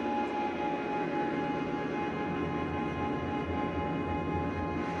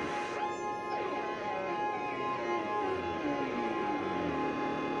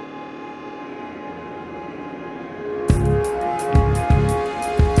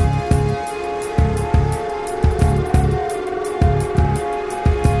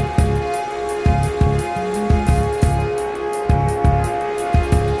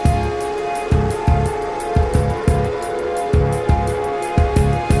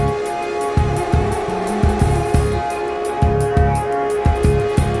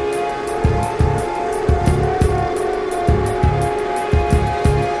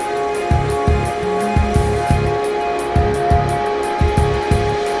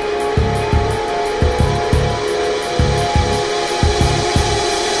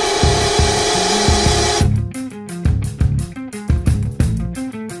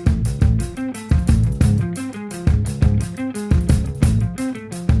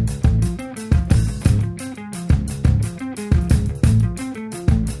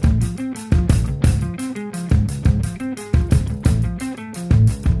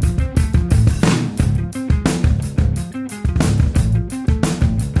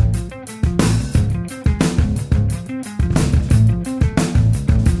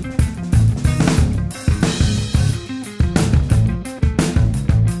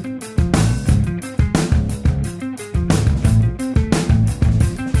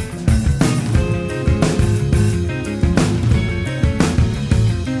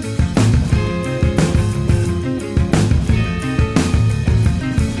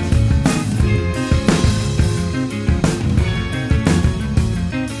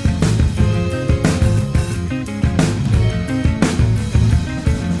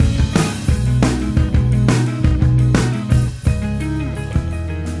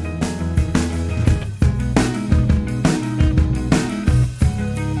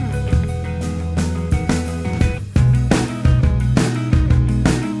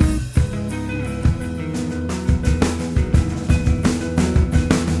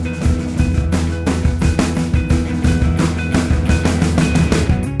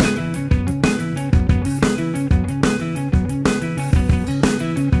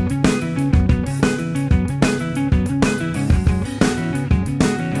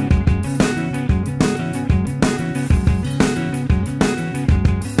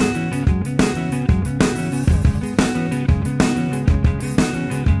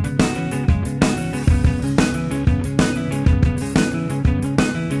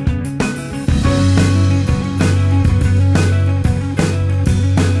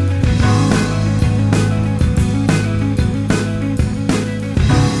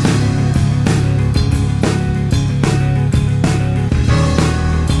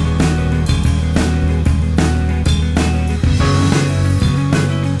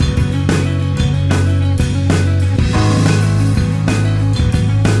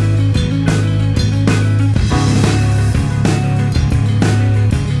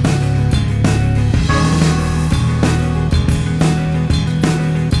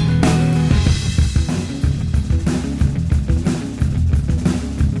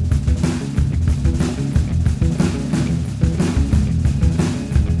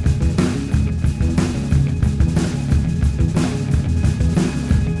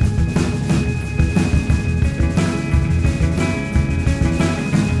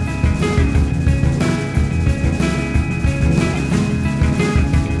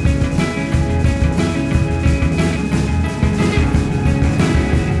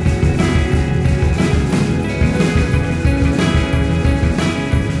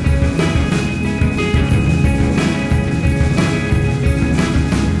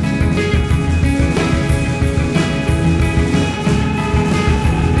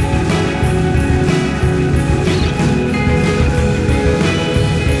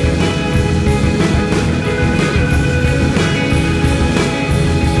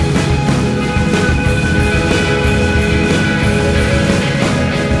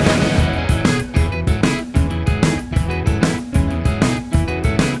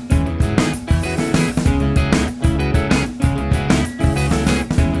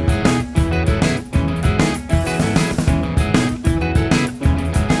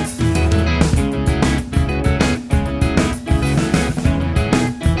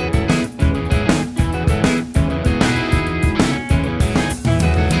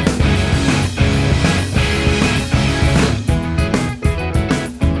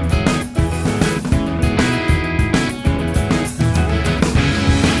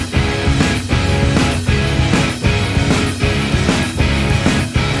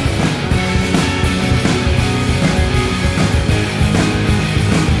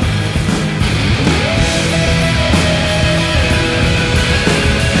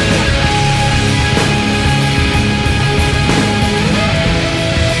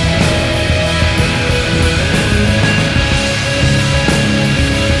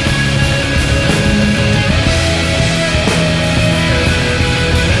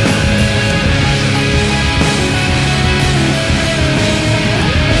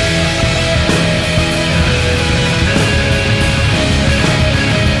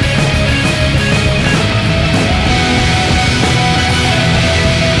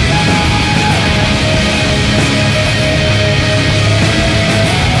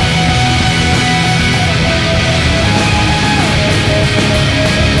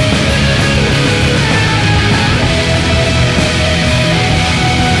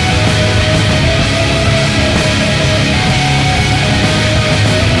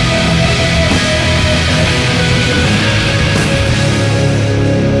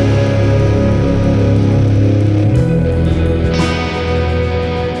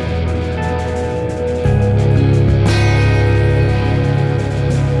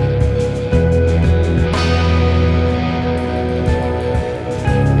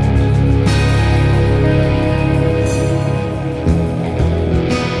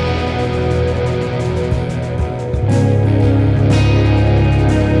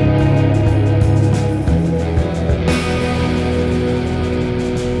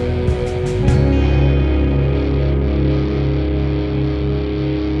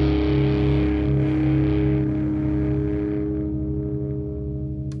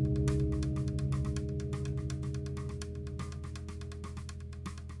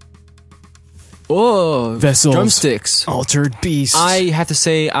 Oh, Vessels. drumsticks. Altered Beast. I have to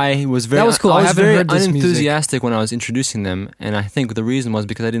say, I was very That was cool. I I was haven't very heard this music. unenthusiastic when I was introducing them, and I think the reason was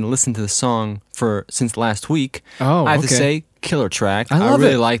because I didn't listen to the song since last week. Oh, I have to okay. say, killer track. I love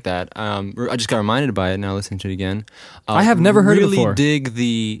really it. like that. I just got reminded by it now listening to it again. I have never heard it really before. dig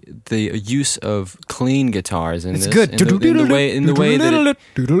the use of clean guitars in It's this. good. In the way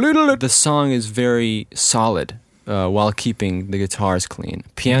that the song is very solid. While keeping the guitars clean.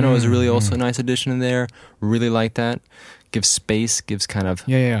 Piano is really also a nice addition in there. Really like that. Gives space, gives kind of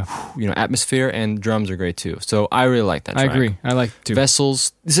Yeah. atmosphere, and drums are great too. So I really like that I track. agree. I like to.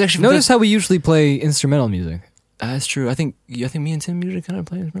 Vessels. This is actually Notice how we usually play instrumental music. that's true. I think me and Tim usually kind of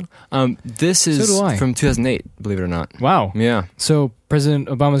play instrumental. This is So do I. from 2008. Believe it or not. Wow. Yeah. So President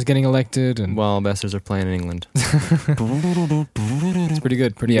Obama's getting elected, and While Bastards are playing in England. it's pretty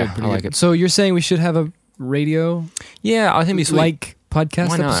good. Pretty Yeah, good. Pretty I like good. it. So you're saying we should have a radio Yeah, I think it'd be sweet. like podcast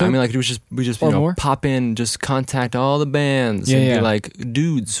Why not? episode? I mean, like we just Or more? pop in, just contact all the bands Yeah, and yeah. be like,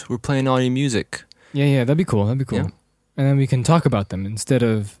 dudes, we're playing all your music. yeah, that'd be cool. That'd be cool. Yeah. And then we can talk about them instead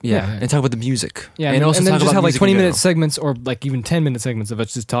of And talk about the music. yeah, and also and then talk just about have like music in 20-minute general. segments or like even 10-minute segments of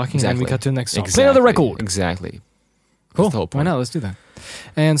us just talking, and then we Exactly. cut to the next song. Play another record. Exactly. Cool. That's the whole Why point. not? Let's do that.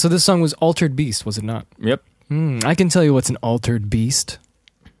 And so this song was Altered Beast, was it not? Yep. I can tell you what's an altered beast.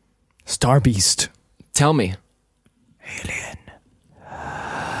 Star Beast. Tell me. Alien.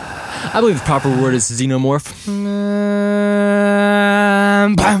 I believe the proper word is xenomorph.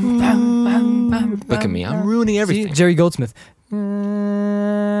 Look at me. I'm ruining everything. See, Jerry Goldsmith.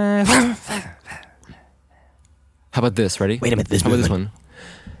 How about this? Ready? Wait a minute, this How about this movement. one?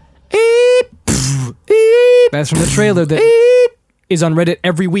 That's from the trailer that is on Reddit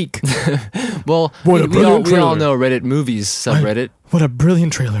every week. Well, What a we all brilliant know Reddit movies subreddit. What a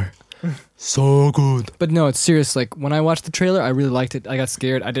brilliant trailer. So good. But no, it's serious. Like when I watched the trailer, I really liked it. I got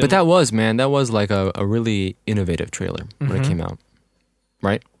scared. I didn't. But that was like a really innovative trailer when it came out.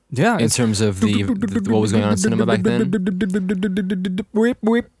 Right? yeah, In terms of the what was going on in cinema back then. Whip,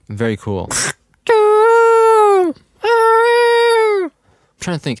 whip. Very cool. I'm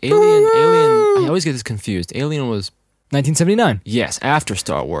trying to think. Alien. I always get this confused. Alien was 1979. yes after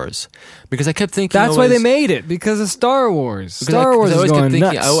Star Wars, because I kept thinking That's why they always- made it, because of Star Wars. because Star Wars I is always going kept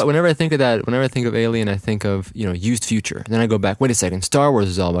thinking. nuts. Whenever I think of that, whenever I think of Alien, I think of used future. Then I go back. Wait a second. Star Wars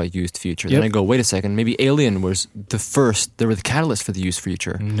is all about used future. Then Yep. I go. Wait a second. Maybe Alien was the first. They were the catalyst for the used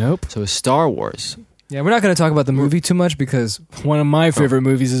future. Nope. So it's Star Wars. Yeah, we're not going to talk about the movie too much because one of my favorite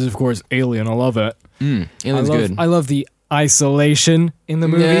movies is, of course, Alien. I love it. Alien's good. I love the isolation in the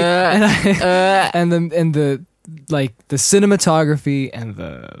movie, and the like the cinematography and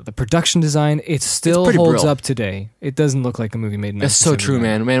the production design. It still pretty holds brill. up today. It doesn't look like a movie made in That's so true,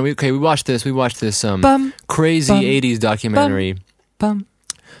 1979. man. We watched this. We watched this Bum, crazy bum, 80s documentary bum,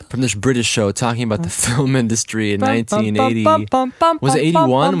 from this British show talking about the film industry in bum, 1980. bum, bum, bum, Was it bum,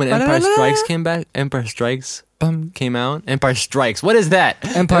 81 bum, when bum, Empire ba-da-da-da. Strikes came back? Empire Strikes Bum. came out? Empire Strikes. What is that?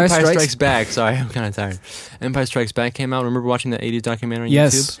 Empire Strikes- Back. Sorry, I'm kind of tired. Empire Strikes Back came out. Remember watching that 80s documentary on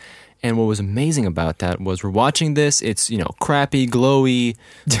Yes. YouTube? And what was amazing about that was we're watching this. It's, crappy, glowy,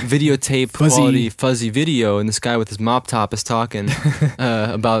 videotape Fuzzy. quality, fuzzy video. And this guy with his mop top is talking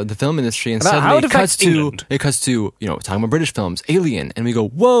about the film industry. And About how suddenly it affects England. it cuts to, talking about British films, Alien. And we go,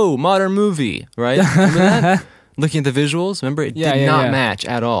 whoa, modern movie, right? Remember that? Looking at the visuals, remember? It Yeah, did yeah, not yeah. match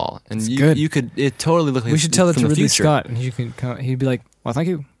at all. And good. it totally looked like We should tell it from to the Ridley future. Scott, and he'd be like, "Well, thank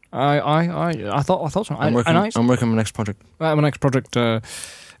you. I thought so. I'm working I on my next project. my next project,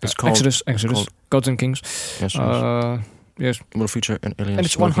 It's called Exodus, called- Gods and Kings. Yes, Yes, will feature an alien. and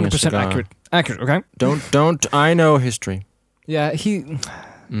it's smoking a 100% cigar. accurate. Accurate, okay? Don't. I know history. Yeah,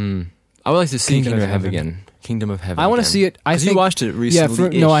 I would like to see Kingdom Kingdom of of Heaven Heaven. again. Kingdom of Heaven. I want to again. see it. I 'Cause think you watched it Yeah,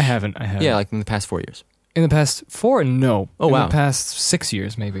 recently. no, I haven't. Yeah, like in the past 4 years. In the past 4, no. Oh, in wow. the past 6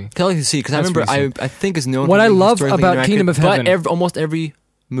 years, maybe. I'd like to see because I That's remember recent. I think it's known. What for I being love historically about inaccurate, Kingdom of Heaven- but almost every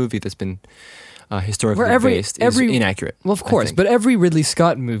movie that's been historically Where based is inaccurate. Well, of I course, think. but every Ridley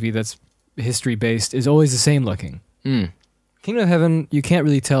Scott movie that's history based is always the same looking. Kingdom of Heaven, you can't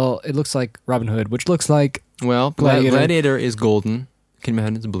really tell. It looks like Robin Hood, which looks like Well, Gladiator. Gladiator is golden. Kingdom of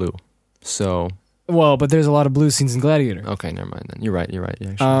Heaven is blue. So but there's a lot of blue scenes in Gladiator. okay, never mind then. You're right. Yeah,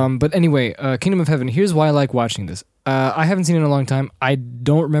 actually. But anyway, Kingdom of Heaven. Here's why I like watching this. I haven't seen it in a long time. I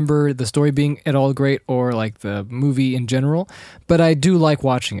don't remember the story being at all great or like the movie in general, but I do like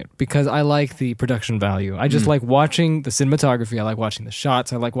watching it because I like the production value. I just like watching the cinematography. I like watching the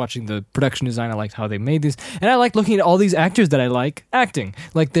shots. I like watching the production design. I like how they made this, and I like looking at all these actors that I like acting.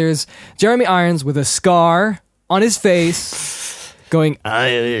 Like there's Jeremy Irons with a scar on his face, going.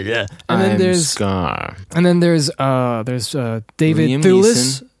 And then I'm there's Scar. David Liam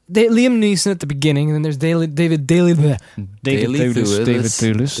Thewlis. Liam Neeson at the beginning, and then there's David Thewlis.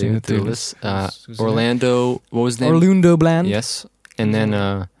 Orlando, what was his name? Orlando Bland. Yes. And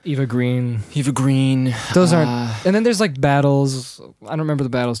then Eva Green. Those aren't. And then there's like battles. I don't remember the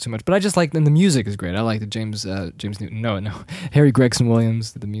battles too much, but I just like, and the music is great. I like the James Newton. No, Harry Gregson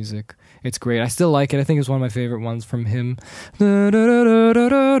Williams did the music. It's great. I still like it. I think it's one of my favorite ones from him. So going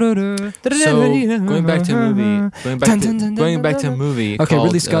back to a movie Okay, called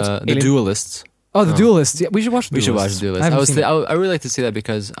Ridley Scott's The Alien. Duelists. Oh, The Duelists. Yeah, we should watch The We should Duelists. watch The I haven't Duelists. seen it. I really like to see that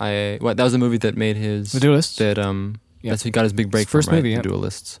because that was the movie that made his The Duelists. that Yeah. that's he got his big break His first from, right? movie, yeah. The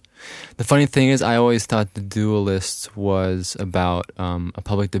Duelists. The funny thing is, I always thought The Duelists was about a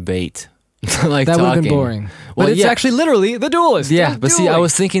public debate. Like That would have been talking. boring. Well, But it's yeah. actually literally The Duelist. Yeah, It's but see, I dueling.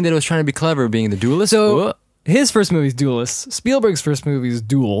 was thinking that it was trying to be clever, being The Duelist. So Whoa. his first movie is Duelists. Spielberg's first movie is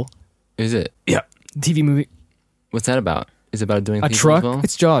Duel. Is it? Yeah. TV movie. What's that about? Is it about doing A people truck. as well?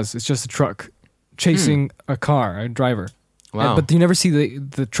 It's Jaws. It's just a truck chasing a car, a driver. Wow. But you never see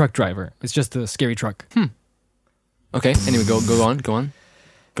the truck driver. It's just the scary truck. Okay. Anyway, go on.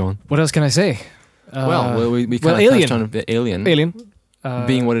 What else can I say? We kind of Alien. touched on a bit Alien. Alien.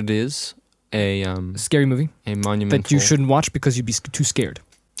 Being what it is, a Scary movie monumental. that you shouldn't watch because you'd be too scared.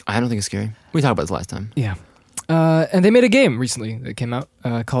 I don't think it's scary. We talked about this last time. Yeah. And they made a game recently that came out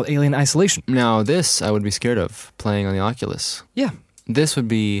called Alien Isolation. Now this I would be scared of playing on the Oculus. Yeah. This would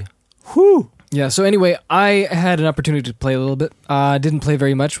be Yeah, so anyway, I had an opportunity to play a little bit. Didn't play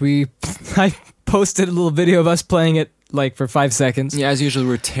very much. I posted a little video of us playing it like for 5 seconds. as usual.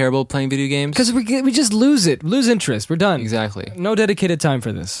 We're terrible playing video games Because we just lose interest. We're done. exactly. No dedicated time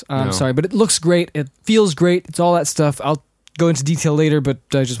for this. I'm No. sorry, but it looks great. It feels great. It's all that stuff. I'll go into detail later, but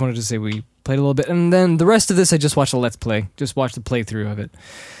I just wanted to say we played a little bit. And then the rest of this, I just watched a Let's Play. Just watched the playthrough of it.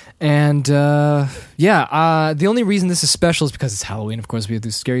 And the only reason this is special is because it's Halloween. Of course, we have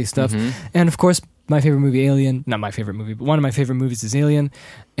this scary stuff. Mhm. And of course, my favorite movie, Alien. Not my favorite movie, but one of my favorite movies is Alien.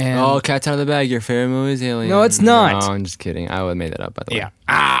 And Oh, cat's out of the bag. Your favorite movie is Alien. No, it's not. No, I'm just kidding. I would have made that up, by the way. yeah.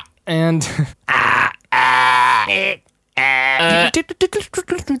 And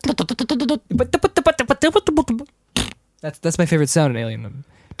that's my favorite sound in Alien.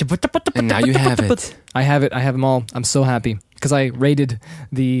 And now you have it. I have it. I have them all. I'm so happy because I rated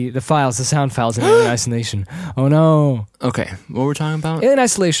the files, the sound files in Alien Isolation. Oh no, Okay, what we're talking about? Alien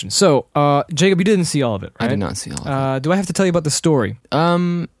Isolation. So, Jacob, you didn't see all of it, right? I did not see all of it. Do I have to tell you about the story?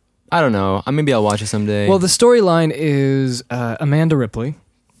 I don't know. Maybe I'll watch it someday. Well, the storyline is Amanda Ripley,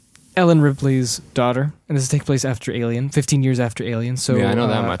 Ellen Ripley's daughter, and this takes place after Alien, 15 years after Alien. So yeah, I know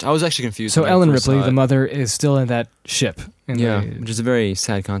that much. I was actually confused. So when I Ellen first Ripley, saw the it. mother, is still in that ship. Yeah, which is a very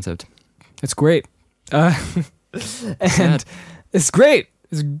sad concept. It's great. And Sad. it's great.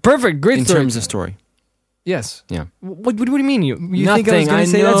 It's perfect. Great In story. terms of story. Yes. Yeah. What do you mean? You think I was Nothing, going I to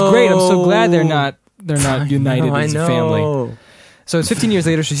say that's great? I'm so glad they're know. not united as a family. So it's 15 years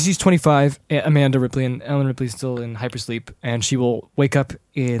later. She's 25. Amanda Ripley and Ellen Ripley still in hypersleep, and she will wake up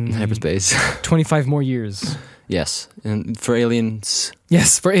in Hyperspace. 25 more years. Yes, and for aliens,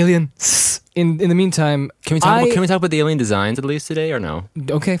 Yes, for Alien. In the meantime, can we talk about the alien designs at least today, or no?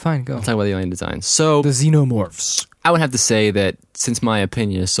 Okay, fine, go. Let's talk about the alien designs. So The xenomorphs. I would have to say that since my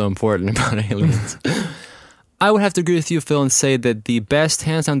opinion is so important about aliens, I would have to agree with you, Phil, and say that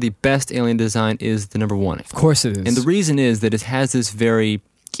hands down, the best alien design is the number one. Of course it is. And the reason is that it has this very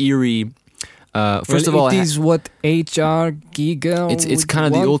eerie. First of all, it is what H.R. Giger. it's kind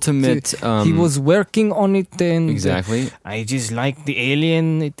of the ultimate. He was working on it, and exactly. I just like the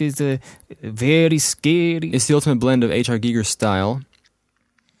Alien. It is very scary. It's the ultimate blend of H.R. Giger's style,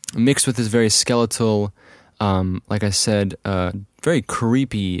 mixed with this very skeletal, like I said, very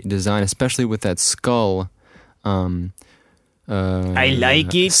creepy design, especially with that skull. I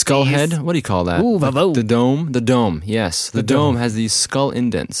like it. Skull head? What do you call that? Ooh, bravo. The dome? The dome, yes. The dome has these skull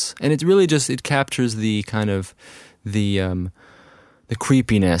indents. And it really just, it captures the kind of, the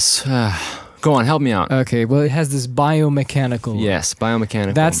creepiness. Go on, help me out. Okay, well, it has this biomechanical. Yes,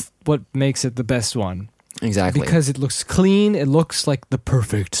 biomechanical. That's what makes it the best one. exactly. Because it looks clean. It looks like the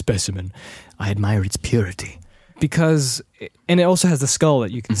perfect specimen. I admire its purity. And it also has the skull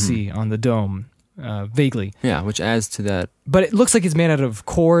that you can see on the dome. Vaguely, yeah, which adds to that. but it looks like it's made out of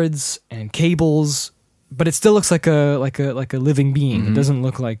cords and cables. But it still looks like a living being. It doesn't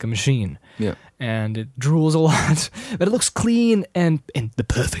look like a machine. Yeah. And it drools a lot, but it looks clean and the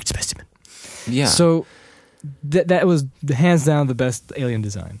perfect specimen. Yeah. So that was hands down the best alien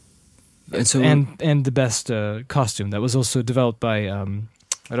design, and so and the best costume. That was also developed by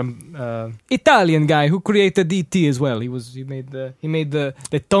Italian guy who created E.T. as well. He made the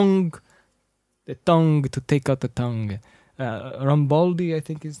tongue. The tongue to take out the tongue. Rambaldi, I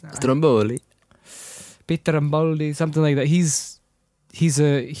think is Stromboli. Peter Rambaldi, something like that. He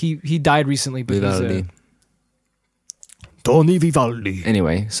died recently, but Vivaldi. Tony Vivaldi.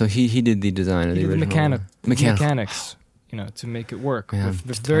 Anyway, so he did the design of He the did the original. mechanics, to make it work Yeah, with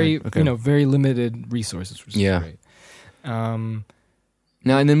it's very, time. Okay. very limited resources, which is Yeah. great.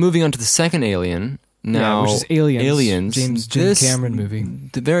 Now, and then moving on to the second Alien. Now, which is Aliens. Aliens. Jim This- Cameron movie.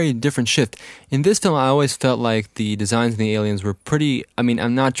 The very different shift. In this film, I always felt like the designs in the aliens were pretty. I mean,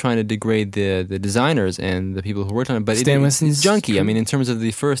 I'm not trying to degrade the designers and the people who worked on it, but Stan Winston's it's junky. I mean, in terms of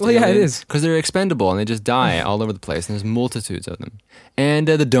the first Well, yeah, it is. because they're expendable and they just die all over the place, and there's multitudes of them. And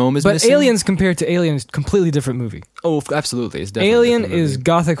the dome is But missing. Aliens compared to Aliens, completely different movie. Oh, absolutely. It's definitely a Alien different movie. is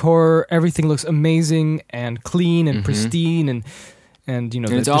gothic horror. Everything looks amazing and clean and Mhm. pristine, and And the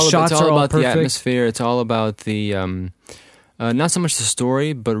it's shots are all about the perfect. atmosphere. It's all about the not so much the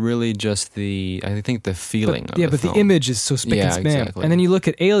story, but really just I think the feeling. But, of yeah, the but film. the image is so spick Yeah, and span. exactly. And then you look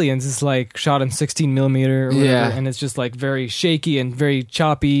at Aliens, it's like shot in 16 millimeter, or whatever, Yeah. and it's just like very shaky and very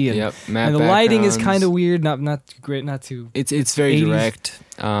choppy, and, Yep, matte and the lighting is backgrounds. kind of weird, not too great, not too. It's very 80s. direct.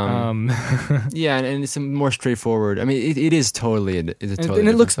 Yeah, and it's more straightforward. I mean, it is totally. It's a and, totally and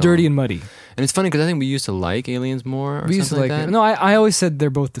it looks different film. dirty and muddy. And it's funny because I think we used to like Aliens more. Or We used to something like that. it. No, I always said they're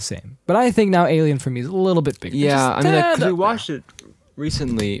both the same, but I think now Alien for me is a little bit bigger. Yeah, Just I mean, tad because we up watched it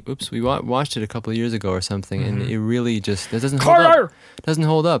recently. Oops, we watched it a couple of years ago or something, and it really just it doesn't hold up. Carter, Doesn't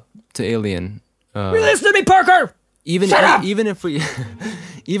hold up to Alien. listen to me, Parker. Even if we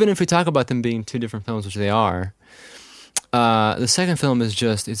even if we talk about them being two different films, which they are, the second film is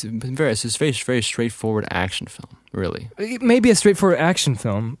just it's very very straightforward action film, really. It may be a straightforward action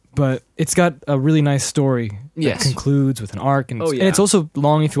film, but it's got a really nice story that Yes. concludes with an arc, and, Oh, and yeah. it's also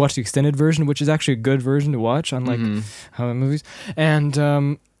long if you watch the extended version, which is actually a good version to watch, unlike Mhm. how movies. And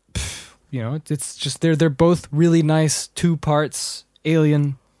it's just they're both really nice 2 parts.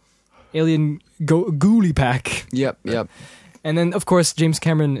 Alien Ghoulie pack, Yep. and then of course James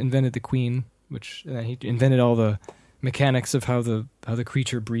Cameron invented the Queen, which he invented all the mechanics of how the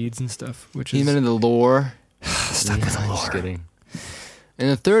creature breeds and stuff. Which He is invented the lore. stop with the I'm lore. Just kidding. In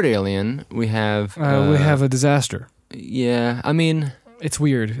the third Alien, we have We have a disaster. yeah. I mean, It's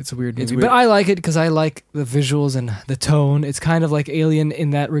weird. It's a weird movie. It's weird. But I like it because I like the visuals and the tone. It's kind of like Alien in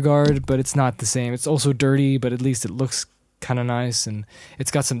that regard, but it's not the same. It's also dirty, but at least it looks kind of nice, and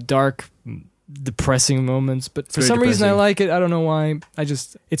it's got some dark, depressing moments. But for very some reason, I depressing. like it. I don't know why.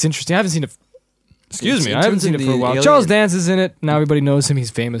 It's interesting. I haven't seen it. Excuse me, In I haven't terms seen of it for a the while. Alien- Charles Dance is in it. Now everybody knows him.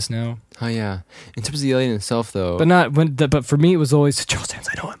 He's famous now. oh yeah. In terms of the Alien itself, though, But not when. But for me, it was always Charles Dance.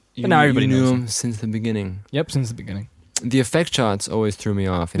 I know him. you, But now everybody you knew knows him since the beginning. Yep, since the beginning. The effect shots always threw me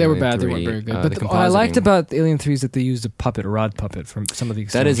off. In They were Alien bad. They 3. weren't very good. The But what I liked compositing. about Alien 3 is that they used a rod puppet from some of the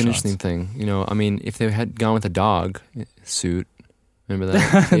that is an external shots. interesting thing. I mean, if they had gone with a dog suit, remember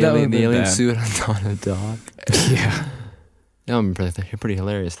that? That the would've alien, the been alien bad. suit on a dog. Yeah. That would be pretty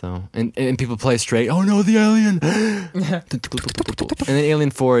hilarious, though. And people play straight. Oh no, the alien! And then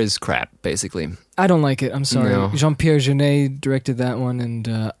Alien 4 is crap, basically. I don't like it. I'm sorry. No. Jean-Pierre Jeunet directed that one, and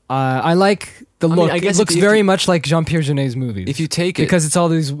I like the I mean, look. I guess it looks if very you- much like Jean-Pierre Jeunet's movies. If you take it, because it's all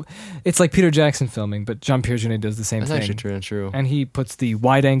these, it's like Peter Jackson filming, but Jean-Pierre Jeunet does the same that's thing. actually true. And he puts the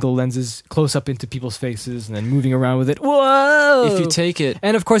wide-angle lenses close up into people's faces and then moving around with it. Whoa! If you take it,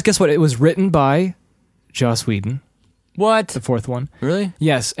 and of course, guess what? It was written by Joss Whedon, what? the fourth one. Really?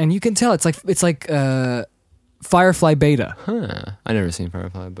 Yes, and you can tell it's like Firefly Beta. Huh. I never seen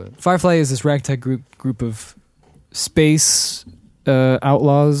Firefly, but Firefly is this ragtag group of space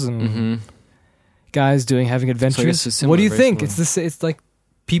outlaws and guys having adventures. it's What do you similar, very think? It's like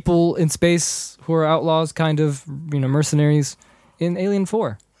people in space who are outlaws, kind of mercenaries in Alien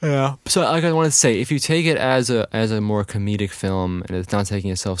 4. yeah. So, like I wanted to say, if you take it as a more comedic film and it's not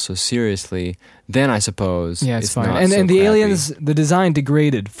taking itself so seriously, then I suppose Yeah, it's fine. not And so and the crappy. aliens, the design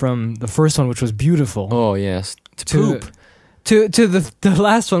degraded from the first one, which was beautiful, Oh yes, to to poop. to the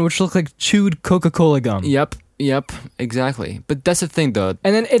last one, which looked like chewed Coca-Cola gum. Yep, exactly. But that's the thing, though.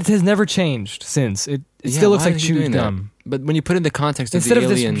 And then it has never changed since. It Yeah, still looks why like is he doing chewed that? gum. But when you put it in the context Instead of of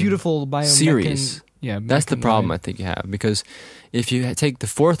the this Alien beautiful biomech series, that's the mech problem I and think you have. Because if you take the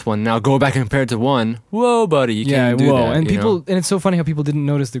fourth one, now go back and compare it to one, whoa, buddy, you can't do that. and you people, know? and it's so funny how people didn't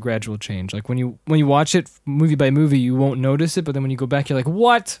notice the gradual change. Like when you watch it movie by movie, you won't notice it, but then when you go back, you're like,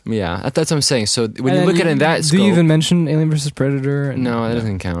 what? Yeah, that's what I'm saying. So when And you then look at it in that do scope, you even mention Alien vs Predator? And- no, that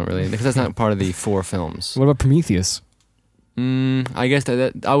doesn't count really, because that's not part of the 4 films. What about Prometheus? I guess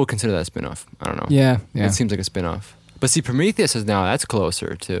that I would consider that a spin-off. I don't know. Yeah. It seems like a spin-off. But see, Prometheus is now that's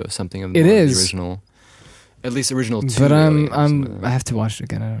closer to something of It the is. original. At least original 2. But Alien, I have to watch it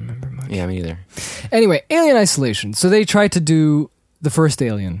again. I don't remember much. yeah, me neither. Anyway, Alien Isolation. So they tried to do the first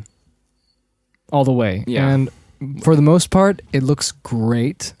Alien all the way. Yeah. And for the most part, it looks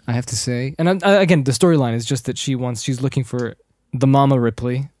great, I have to say. And again, the storyline is just that she's looking for the Mama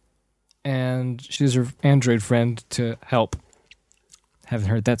Ripley, and she's her android friend to help. Haven't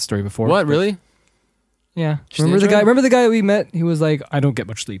heard that story before. What, really? Yeah. She's an Remember the guy? android? Remember the guy we met? He was like, I don't get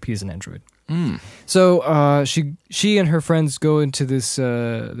much sleep. He's an android. So she and her friends go into this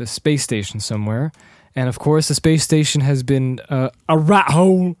space station somewhere, and of course the space station has been a rat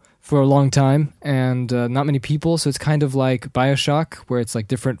hole for a long time, and not many people. So it's kind of like BioShock, where it's like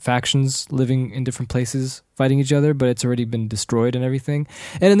different factions living in different places fighting each other, but it's already been destroyed and everything.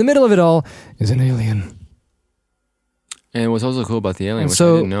 And in the middle of it all is an alien. And what's also cool about the alien, And which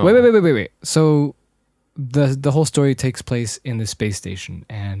so I didn't know. wait. So the whole story takes place in the space station,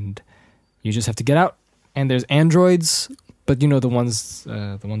 and you just have to get out. And there's androids, but you know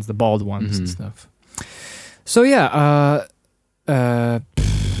the bald ones and stuff. So yeah,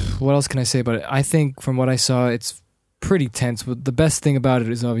 what else can I say about it? I think from what I saw, it's pretty tense. But the best thing about it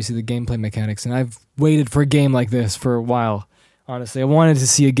is obviously the gameplay mechanics, and I've waited for a game like this for a while. Honestly, I wanted to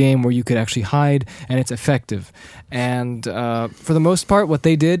see a game where you could actually hide and it's effective. And for the most part, what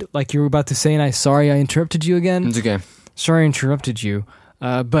they did, like you were about to say, and sorry I interrupted you again. It's okay. Sorry I interrupted you.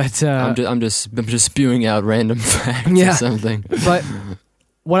 But I'm just spewing out random facts Yeah. or something. but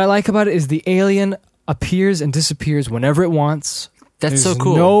what I like about it is the alien appears and disappears whenever it wants. That's There's so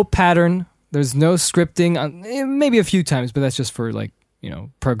cool. no pattern. There's no scripting. Maybe a few times, but that's just for like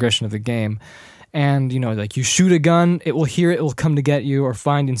progression of the game. And like you shoot a gun, it will hear it, it will come to get you or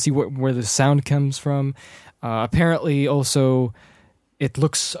find and see where the sound comes from. Apparently, also, it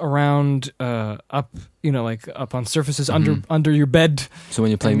looks around up, like up on surfaces under your bed. So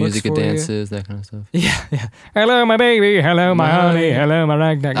when you play and music, it looks for you. dances, that kind of stuff. Yeah. Hello, my baby. Hello, my honey. Hello, my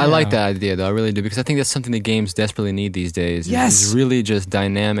ragdoll. I like that idea, though. I really do, because I think that's something that games desperately need these days. Yes. It's really just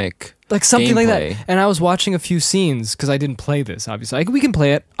dynamic. Like something like gameplay. that. And I was watching a few scenes because I didn't play this, obviously. We can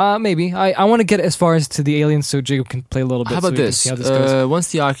play it. Maybe. I want to get as far as to the aliens so Jacob can play a little bit. How about so we can this? see how this goes.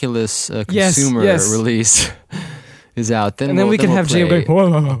 Once the Oculus Yes, consumer yes. release is out, then And then we can we'll have play. Jacob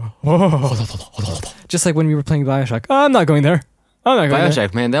going, whoa. Just like when we were playing Bioshock. Oh, I'm not going there. I'm not going there.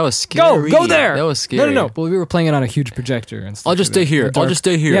 Bioshock, man, that was scary. Go there. That was scary. No. But we were playing it on a huge projector and stuff. I'll just like stay here. that. I'll just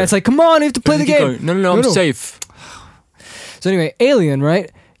stay here. Yeah, it's like, come on, you have to play the Keep game. going. No, I'm safe. So anyway, Alien,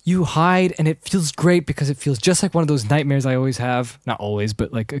 right? You hide, and it feels great because it feels just like one of those nightmares I always have. Not always,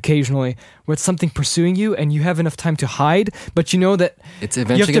 but like occasionally, where it's something pursuing you, and you have enough time to hide, but you know that It's you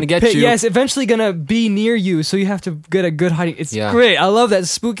eventually have going to get you. Yes, eventually gonna be near you, so you have to get a good hiding. It's great. I love that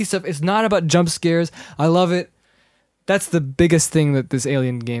spooky stuff. It's not about jump scares. I love it. That's the biggest thing that this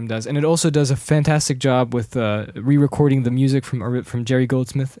Alien game does, and it also does a fantastic job with re-recording the music from Jerry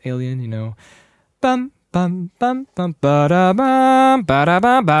Goldsmith, Alien. Bum. Bum bum bum ba da bum ba da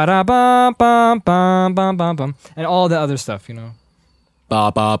bum bum bum bum and all the other stuff,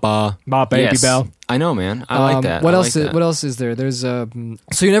 Ba ba ba. Ba baby Yes. bell. I know, man. I like that. What I else? Like that. What else is there? There's so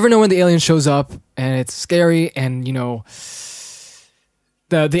you never know when the alien shows up, and it's scary. And the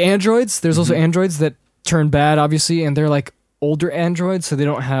androids. There's also androids that turn bad, obviously, and they're like older androids, so they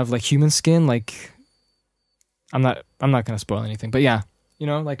don't have like human skin. Like, I'm not gonna spoil anything, but yeah.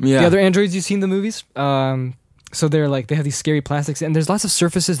 The other androids you see in the movies. So they're like, they have these scary plastics, and there's lots of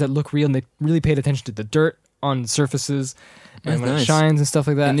surfaces that look real, and they really paid attention to the dirt on surfaces and That's when nice. it shines and stuff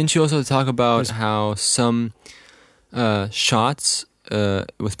like that. And didn't you also talk about how some shots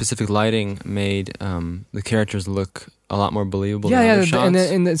with specific lighting made the characters look a lot more believable than other shots? and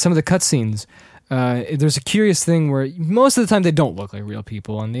then in some of the cutscenes, there's a curious thing where most of the time they don't look like real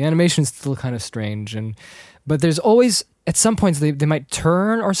people, and the animation is still kind of strange. But there's always, at some points, they might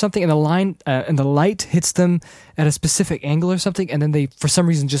turn or something, and the light hits them at a specific angle or something, and then they, for some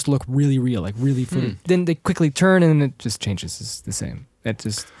reason, just look really real, like really. Then they quickly turn, and it just changes. It's the same.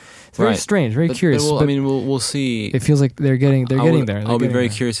 It's very strange, very curious. But we'll see. It feels like they're getting there. I'll be very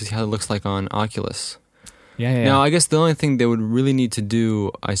curious to see how it looks like on Oculus. Yeah. Now, I guess the only thing they would really need to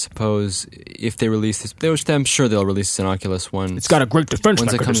do, I suppose, if they release this, which I'm sure they'll release an Oculus once. It's got a great defense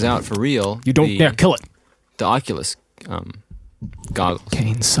once it mechanism. comes out for real. You don't dare kill it. The Oculus goggles.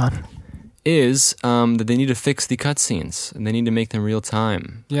 Kane's son. Is that they need to fix the cutscenes and they need to make them real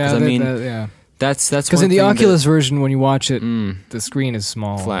time. Yeah, that's because in the Oculus version, when you watch it, the screen is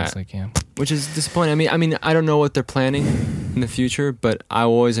small, flat. It's like, which is disappointing. I mean, I don't know what they're planning in the future, but I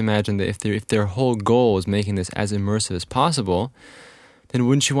always imagine that if their whole goal is making this as immersive as possible, then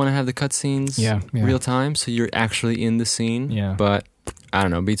wouldn't you want to have the cutscenes Yeah. real time so you're actually in the scene? Yeah. But I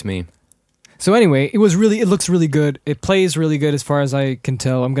don't know, beats me. So anyway, it looks really good. It plays really good as far as I can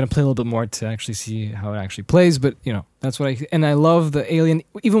tell. I'm going to play a little bit more to actually see how it actually plays, but that's what and I love the Alien.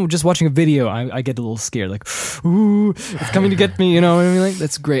 Even just watching a video, I get a little scared, like, ooh, it's coming to get me, you know what I mean? Like,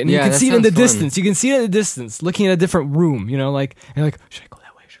 that's great. And you can see it in the distance. You can see it in the distance, looking at a different room, and you're like, should I go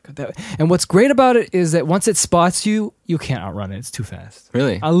that way? Should I go that way? And what's great about it is that once it spots you, you can't outrun it. It's too fast.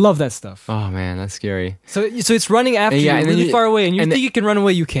 Really? I love that stuff. Oh man, that's scary. So it's running after you really far away, and you think you can run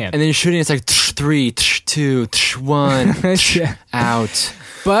away, you can't. And then you're shooting, it's like 3, 2, 1, out.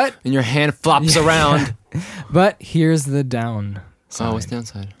 But and your hand flops around. But here's the down side. Oh, what's the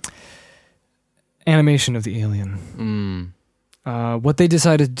downside? Animation of the alien. What they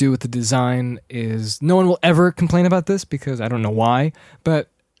decided to do with the design is no one will ever complain about this because I don't know why, but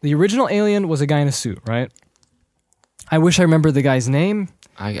the original alien was a guy in a suit, right? I wish I remember the guy's name.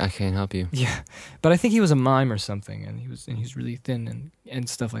 I can't help you. Yeah, but I think he was a mime or something, and he's really thin and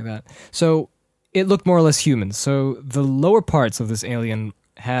stuff like that. So it looked more or less human. So the lower parts of this alien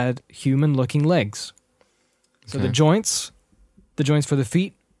had human-looking legs. So the joints for the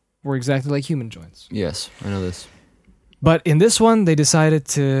feet were exactly like human joints. Yes, I know this. But in this one, they decided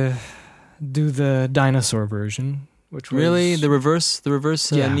to do the dinosaur version, which was really the reverse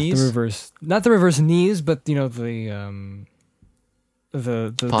knees. The reverse, not the reverse knees, but the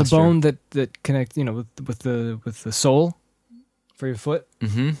bone that connect with the sole for your foot.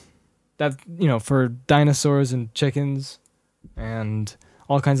 Mm-hmm. That for dinosaurs and chickens and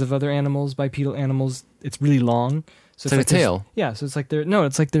all kinds of other animals, bipedal animals, it's really long. So it's like a tail. Yeah, so it's like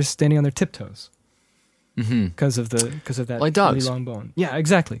they're standing on their tiptoes. Mm-hmm. Because of that like dogs. really long bone. Yeah,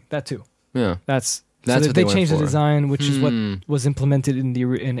 exactly. That too. Yeah. That's so what they changed went the for. design, which is what was implemented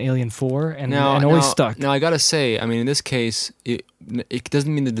in Alien 4 and always stuck. Now I gotta say, I mean, in this case, it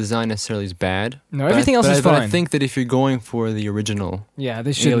doesn't mean the design necessarily is bad. No, everything else is But fine. I think that if you're going for the original,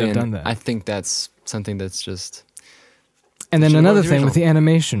 they shouldn't Alien, have done that. I think that's something that's just. And then Should've another gone with the thing with the original.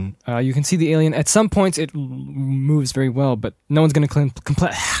 animation, you can see the alien. At some points, it moves very well, but no one's going to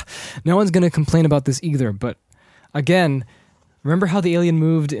no one's going to complain about this either. But again, remember how the alien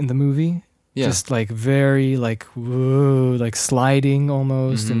moved in the movie? Yeah. Just like very like whoa, like sliding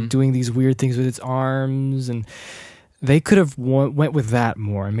almost, and doing these weird things with its arms. And they could have went with that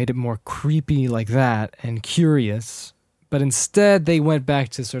more and made it more creepy like that and curious. But instead, they went back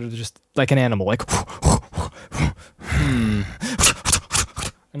to sort of just like an animal, like.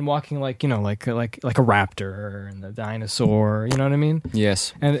 And walking like like a raptor and a dinosaur, you know what I mean?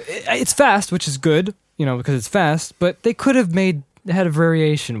 Yes. And it's fast, which is good, because it's fast. But they could have had a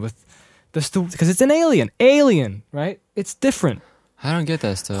variation with because it's an alien, right? It's different, I don't get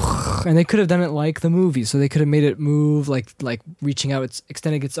that stuff. and they could have done it like the movie. So they could have made it move like reaching out,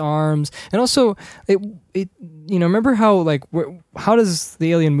 extending its arms, and also it remember how how does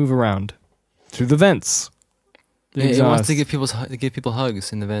the alien move around? Through the vents. It wants to give people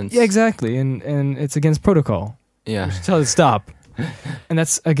hugs in the vents. Yeah, exactly, and it's against protocol. Yeah. Tell it to stop. And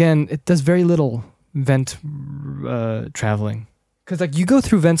that's, again, it does very little vent traveling. Because you go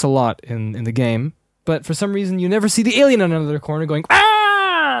through vents a lot in the game, but for some reason you never see the alien on another corner going,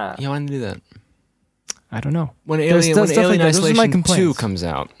 ah! Yeah, I want to do that. I don't know. When There's Alien stuff like that. Those are my Isolation 2 complaints. comes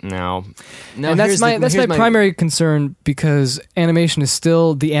out now And that's my primary concern, because animation is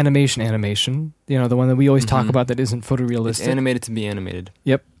still the animation. The one that we always talk about that isn't It's photorealistic. animated to be animated.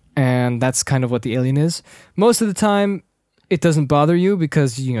 Yep. And that's kind of what the alien is. Most of the time, it doesn't bother you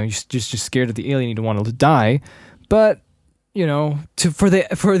because, you're just scared of the alien. You don't want it to die. But, for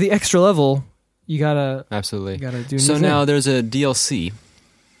the extra level, you gotta Absolutely. do. So new now thing. there's a DLC.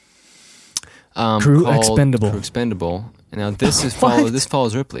 Crew called Expendable. Crew Expendable. And now this What?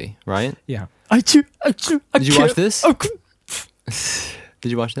 follows Ripley, right? Yeah. Did you watch this?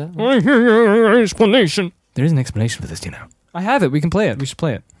 Did you watch that? I hear your explanation. There is an explanation for this, I have it. We can play it. We should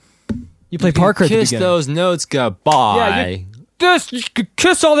play it. You play Parker at the Kiss beginning. those notes goodbye. Yeah, you could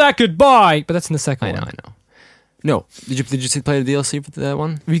kiss all that goodbye. But that's in the second I one. know. No, did you play the DLC for that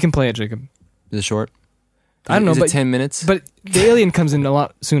one? We can play it, Jacob. Is it short? I don't know, Is but it 10 minutes? But the alien comes in a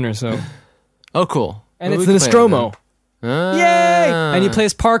lot sooner, so. Oh, cool. And Well, it's we the can play it Nostromo. then. Yay! Ah. And you play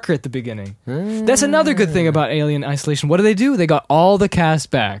as Parker at the beginning. That's another good thing about Alien Isolation. What do? They got all the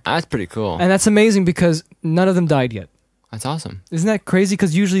cast back. That's pretty cool. And that's amazing because none of them died yet. That's awesome. Isn't that crazy?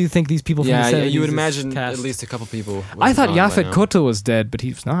 Because usually you think these people from the 70s You would is imagine cast. at least a couple people. would I have thought gone by Yaphet now. Kotto was dead, but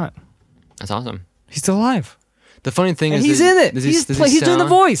he's not. That's awesome. He's still alive. The funny thing And is he's that- in it. does He's does doing the sound-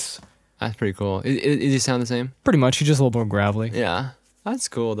 voice. That's pretty cool. Does he sound the same? Pretty much. He's just a little more gravelly. Yeah. That's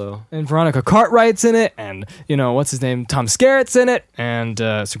cool, though. And Veronica Cartwright's in it, and what's his name? Tom Skerritt's in it, and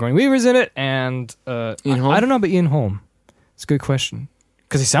Sigourney Weaver's in it, and Ian Holm? I don't know about Ian Holm. It's a good question.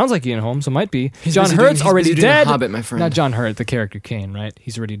 because he sounds like Ian Holm, so it might be. He's John busy Hurt's doing- already he's busy doing dead. Hobbit, my friend. Not John Hurt, the character Kane, right?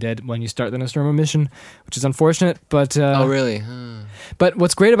 He's already dead when you start the Nostromo mission, which is unfortunate. But Oh, really? but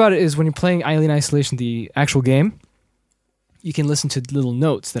what's great about it is when you're playing Alien Isolation, the actual game, you can listen to little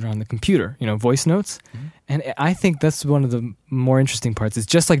notes that are on the computer, voice notes. Mm-hmm. And I think that's one of the more interesting parts. It's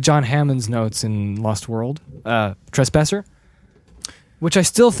just like John Hammond's notes in Lost World, Trespasser, which I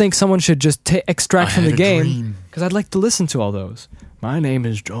still think someone should just extract from the game, because I'd like to listen to all those. My name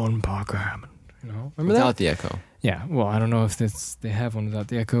is John Parker Hammond. Remember Without that? the echo. Yeah, well, I don't know if they have one without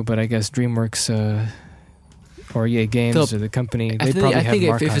the echo, but I guess DreamWorks or EA Games Philip, or the company, I they think, probably I have think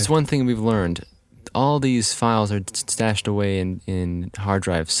them if it's archived. one thing we've learned, all these files are stashed away in hard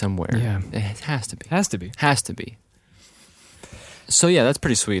drives somewhere. Yeah. It has to be. Has to be. Has to be. So yeah, that's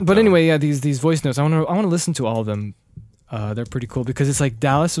pretty sweet. But though. anyway, yeah, these voice notes, I want to listen to all of them. They're pretty cool because it's like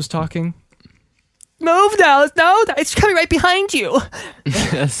Dallas was talking. Move, Dallas! No, it's coming right behind you.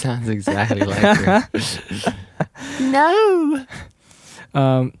 that sounds exactly like her. No.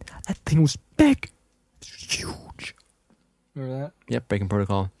 That thing was big, huge. Remember that? Yep, Breaking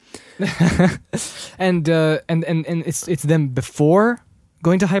Protocol. And it's them before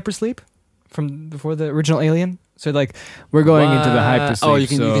going to hypersleep from before the original Alien. So like we're going into the hypersleep. Oh, you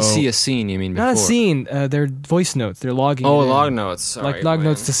can so- see a scene. You mean before? not a scene. They're voice notes. They're logging. Oh, it in. log notes. Sorry, like log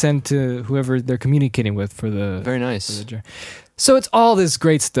William. notes to send to whoever they're communicating with for the. Very for nice. the journey. So it's all this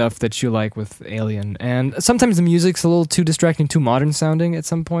great stuff that you like with Alien, and sometimes the music's a little too distracting, too modern sounding at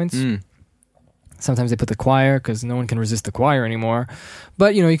some points. Mm. Sometimes they put the choir because no one can resist the choir anymore.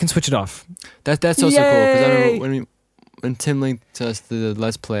 But you can switch it off. That's also cool because I Yay! remember when Tim linked to us the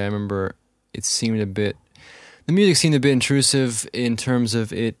Let's Play. I remember it seemed a bit. The music seemed a bit intrusive in terms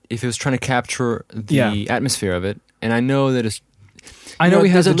of it. If it was trying to capture the atmosphere of it, and I know that it's. I know we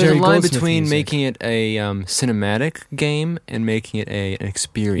have there's the a Jerry line Goldsmith between music. making it a cinematic game and making it an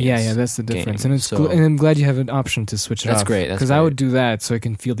experience. Yeah, that's the difference, game. and So- and I'm glad you have an option to switch it That's off. great, that's Because I great. would do that so I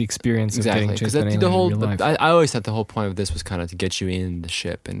can feel the experience Exactly, of getting because chased by an the alien whole. in real life. I always thought the whole point of this was kind of to get you in the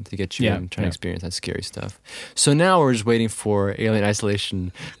ship and to get you in trying to experience that scary stuff. So now we're just waiting for Alien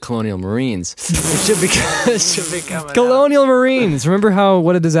Isolation Colonial Marines. It should be coming out. Colonial Marines. Remember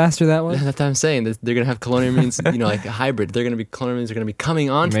what a disaster that was? That's what I'm saying. That they're gonna have Colonial Marines, like a hybrid. Colonial Marines are gonna be coming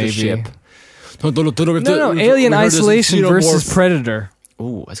onto Maybe. the ship. No, Alien Isolation versus Predator.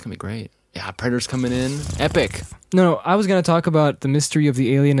 Ooh, that's gonna be great. Yeah, Predator's coming in. Epic. No, I was going to talk about the mystery of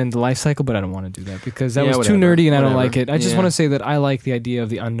the alien and the life cycle, but I don't want to do that because that Yeah, was too whatever, nerdy and I don't whatever. like it. I just Yeah. want to say that I like the idea of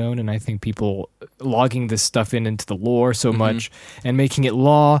the unknown, and I think people logging this stuff into the lore so much and making it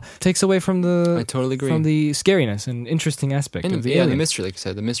law takes away from I totally agree. from the scariness and interesting aspect and of the the alien. mystery, like I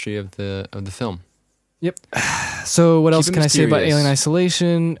said, the mystery of the film. So what Keep else it can I say about mysterious. Alien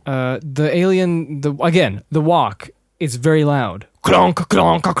Isolation? The alien, the walk is very loud. Clonk,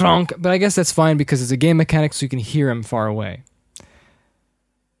 clonk, clonk. But I guess that's fine because it's a game mechanic, so you can hear him far away.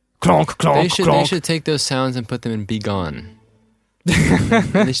 Clonk, clonk, They should clonk. they should take those sounds and put them in Be Gone. They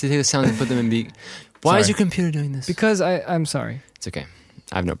should take the sounds and put them in Be. Why is Sorry. your computer doing this? Because I'm sorry. It's okay.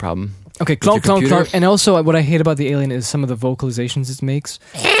 I have no problem. Okay, your clonk, clonk, computer? clonk. And also, what I hate about the alien is some of the vocalizations it makes.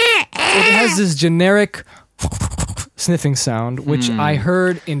 It has this generic sniffing sound, which I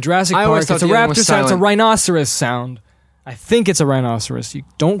heard in Jurassic I Park. always It's thought a the alien raptor was sound. It's a silent. rhinoceros sound. I think it's a rhinoceros. You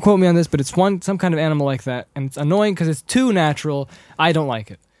don't quote me on this, but it's some kind of animal like that, and it's annoying because it's too natural. I don't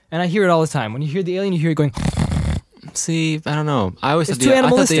like it, and I hear it all the time. When you hear the alien, you hear it going. See, I don't know. I always It's thought too I thought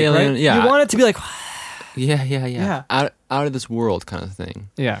animalistic, the alien. right? Yeah, You want it to be like. yeah. Yeah. Out of this world kind of thing.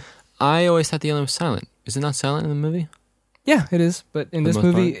 Yeah. I always thought the alien was silent. Is it not silent in the movie? Yeah, it is. But in For this the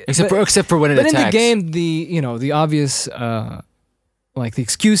most movie, part? except for when it But in attacks. the game, the obvious, like the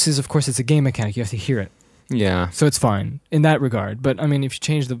excuse is, of course, it's a game mechanic. You have to hear it, Yeah, so it's fine in that regard. But I mean, if you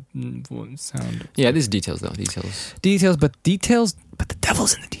change the sound yeah. These details though. details, but the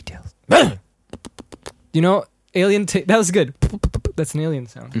devil's in the details. Alien. That was good. That's an alien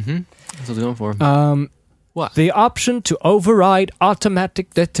sound. Mm-hmm. That's what I was going for. What? The option to override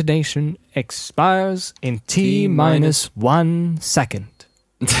automatic detonation expires in T minus 1 second.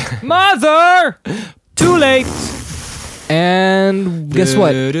 Mother! Too late! And guess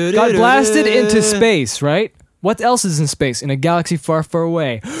what? Got blasted into space, right? What else is in space? In a galaxy far, far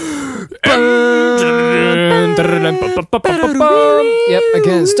away. Yep,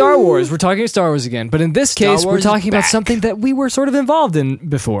 again, Star Wars. We're talking Star Wars again. But in this case, we're Wars is talking about back. something that we were sort of involved in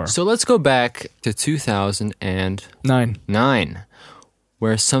before. So let's go back to 2009, 9.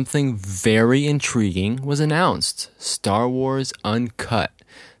 where something very intriguing was announced: Star Wars Uncut.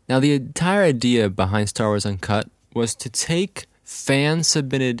 Now, the entire idea behind Star Wars Uncut was to take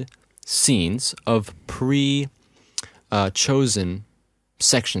fan-submitted scenes of chosen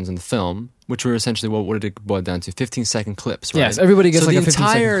sections in the film, which were essentially what did it boil down to? 15-second clips, right? Yes, everybody gets so like the a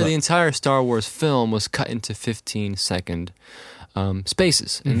 15-second clip. the entire Star Wars film was cut into 15-second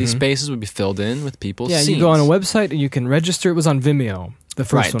spaces, and these spaces would be filled in with people's Yeah, scenes. you go on a website and you can register. It was on Vimeo. The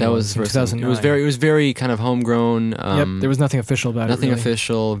first Right, one that was in the first thing. 2009. It was very kind of homegrown. Yep, there was nothing official about Nothing it. Really.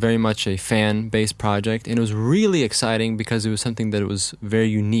 official, very much a fan-based project, and it was really exciting because it was something that was very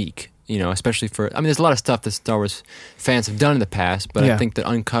unique. You know, especially for there's a lot of stuff that Star Wars fans have done in the past, but Yeah. I think that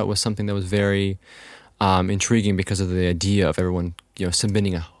Uncut was something that was very intriguing because of the idea of everyone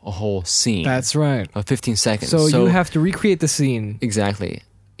submitting a whole scene. That's right. Of 15 seconds. So you have to recreate the scene. Exactly.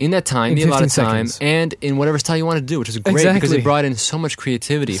 In that time, In you need a lot of 15 time, seconds. and in whatever style you want to do, which is great because Exactly. they brought in so much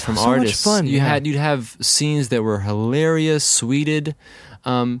creativity from So much artists. fun, yeah. You'd have scenes that were hilarious, sweeted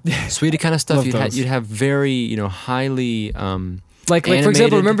kind of stuff. Love those. You'd have very highly Like for animated.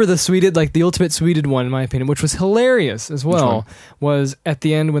 example, remember the Sweded, like the ultimate Sweded one, in my opinion, which was hilarious as well. Was at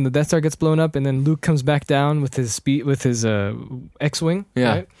the end when the Death Star gets blown up, and then Luke comes back down with his X-wing, Yeah.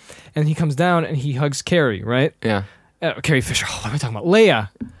 right? And he comes down and he hugs Carrie, right? yeah. Carrie Fisher. Oh, what am I talking about? Leia.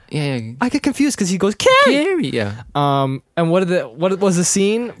 Yeah. I get confused because he goes Carrie. Scary, yeah. And what was the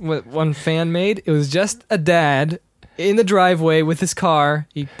scene? What one fan made? It was just a dad in the driveway with his car.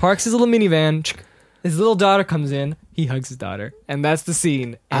 He parks his little minivan. His little daughter comes in. He hugs his daughter, and that's the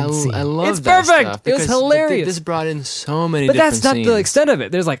scene. I love it's that perfect. stuff It was because hilarious. This brought in so many But different that's not scenes. the extent of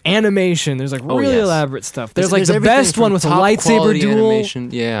it. There's like animation. There's like really yes. elaborate stuff. There's like the everything best from one with a top lightsaber quality duel. Animation.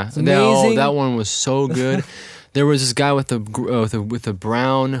 Yeah, amazing. that one was so good. There was this guy with a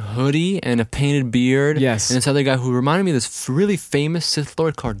brown hoodie and a painted beard. Yes. And this other guy who reminded me of this really famous Sith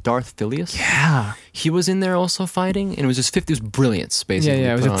Lord called Darth Phileas. Yeah. He was in there also fighting, and it was just 50. It was brilliance, basically.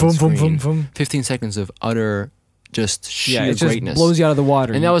 Yeah. It was put like on boom, boom, screen. boom, boom. 15 seconds of utter just sheer Yeah, it just greatness. blows you out of the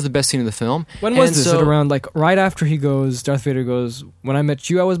water. And that was the best scene of the film. When was And this? so- At around like right after he goes, Darth Vader goes, "When I met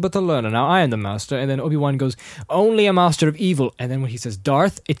you, I was but a learner. Now I am the master." And then Obi-Wan goes, "Only a master of evil." And then when he says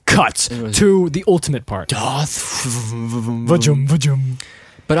Darth, it cuts It was- to the ultimate part. Darth. Vajum, vajum.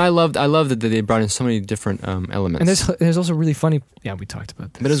 But I loved that they brought in so many different elements. And there's also really funny. Yeah, we talked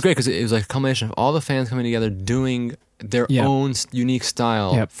about this. But it was great because it was like a combination of all the fans coming together doing their Yeah. own unique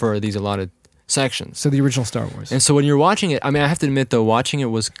style Yep. for these allotted sections. So the original Star Wars. And so when you're watching it, I have to admit though, watching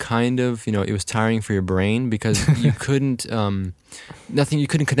it was kind of, it was tiring for your brain because you couldn't, you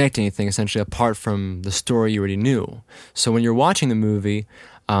couldn't connect anything essentially apart from the story you already knew. So when you're watching the movie,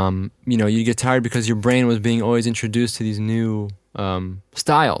 you get tired because your brain was being always introduced to these new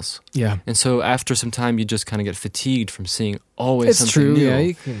styles. Yeah, And so after some time, you just kind of get fatigued from seeing always it's something true.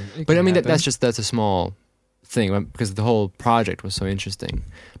 new. Yeah, But I mean, that's a small thing because the whole project was so interesting.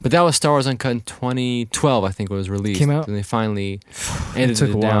 But that was StarArs Uncut in 2012, I think it was released. Came out? And they finally it edited took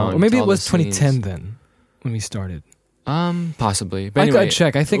a it while. down. Or maybe to it all was the scenes. 2010 then when we started. Possibly. But I anyway, gotta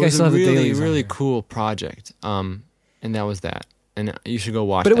check. I think it I was still a have the really, dailies on really here. cool project. And that was that. And you should go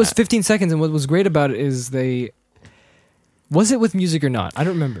watch But it was that. 15 seconds, and what was great about it is was it with music or not? I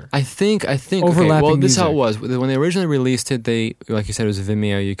don't remember. I think. Okay, Overlapping well, this is how it music. was. When they originally released it, they, like you said, it was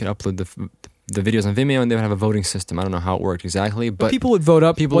Vimeo. You could upload the videos on Vimeo, and they would have a voting system. I don't know how it worked exactly, But but people would vote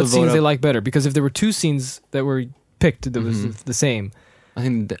up people what would vote scenes they up. like better, because if there were two scenes that were picked that was the same. I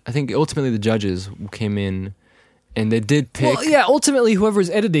think ultimately the judges came in, and they did pick. Well, yeah, ultimately whoever's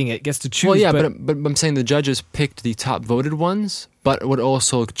editing it gets to choose. Well, yeah, but but I'm saying the judges picked the top voted ones, but would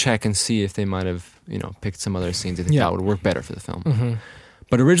also check and see if they might have picked some other scenes they think Yeah. that would work better for the film. Mhm.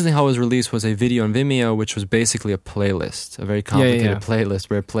 But originally, how it was released was a video on Vimeo, which was basically a playlist, a very complicated yeah. playlist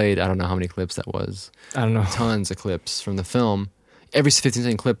where it played. I don't know how many clips that was. I don't know. Tons of clips from the film. Every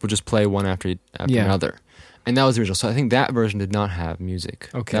 15-second clip would just play one after Yeah. another. And that was the original. So I think that version did not have music.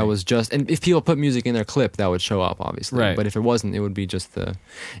 Okay. That was just, and if people put music in their clip, that would show up, obviously. Right. But if it wasn't, it would be just the.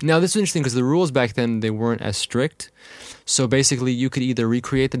 Now, this is interesting because the rules back then, they weren't as strict. So basically, you could either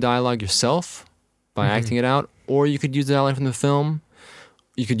recreate the dialogue yourself by acting it out, or you could use the dialogue from the film.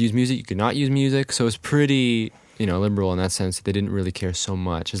 You could use music, you could not use music. So it's pretty, liberal in that sense. They didn't really care so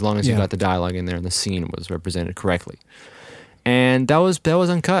much as long as you Yeah. got the dialogue in there and the scene was represented correctly. And that was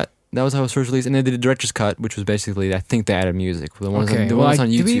uncut. That was how it was first released. And they did a director's cut, which was basically, I think they added music. The ones Okay. on, the Well, ones on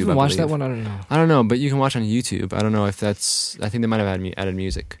YouTube. did we even I watch that believe. one? I don't know. I don't know, but you can watch on YouTube. I don't know if that's. I think they might have added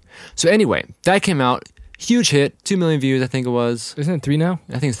music. So anyway, that came out. Huge hit. 2 million views, I think it was. Isn't it 3 now?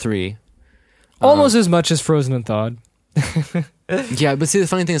 I think it's 3. Almost as much as Frozen and Thawed. Yeah, but see, the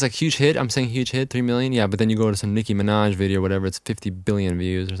funny thing is, like, huge hit. I'm saying huge hit, 3 million. Yeah, but then you go to some Nicki Minaj video or whatever, it's 50 billion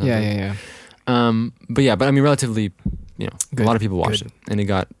views or something. Yeah. But I mean, relatively, Good. a lot of people watched Good. it, and it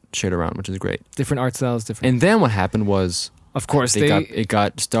got shared around, which is great. Different art styles, different. And then what happened was Of course, it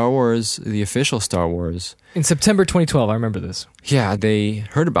got Star Wars, the official Star Wars. in September 2012. I remember this. Yeah, they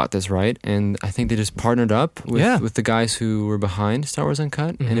heard about this, right? And I think they just partnered up with the guys who were behind Star Wars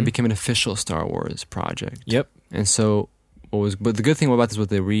Uncut, and it became an official Star Wars project. Yep. And so, but the good thing about this was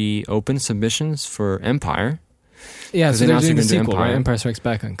they reopened submissions for Empire. Yeah, so they they're announced doing the they're gonna do sequel, Empire. right? Empire Strikes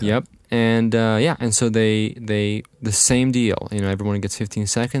Back Uncut. Yep. And and so they the same deal. You know, everyone gets 15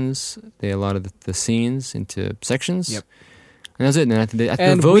 seconds. They allotted the scenes into sections. Yep. And that's it. And the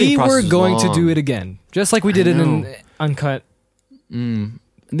And voting we process were was going to long. do it again, just like we did I it in know. Uncut.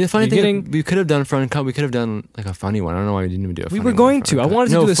 The funny thing Beginning- we could have done for Uncut, we could have done like a funny one. I don't know why we didn't even do a funny We one. were going for to. I Uncut. wanted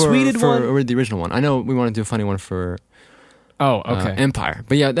to No, do a for, sweeted for, one. Or the original one. I know we wanted to do a funny one for Oh, okay. Empire.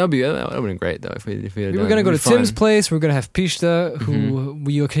 But yeah, that would have been great though if we had We done were going to it. go It'd to be Tim's fun. place. We were going to have Pishta, who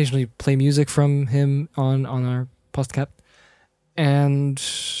we occasionally play music from him on our podcast, and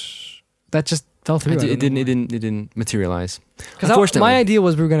that just fell through. It didn't materialize. Because Unfortunately, my idea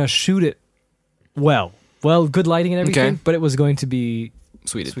was we were going to shoot it well, good lighting and everything, Okay. but it was going to be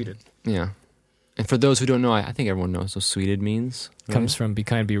sweeted. Yeah. And for those who don't know, I think everyone knows what sweeted means. Right? Comes from Be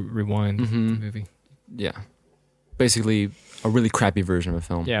Kind, Be Rewind Mhm. movie. Yeah. Basically, a really crappy version of a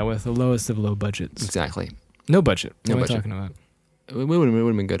film. Yeah, with the lowest of low budgets. Exactly. No budget. No What am I budget. talking about? It would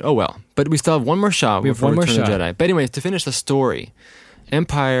have been good. Oh well. But we still have one more shot. We have before one more Return of the shot. Jedi. But anyway, to finish the story,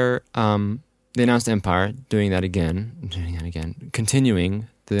 Empire. They announced Empire doing that again, continuing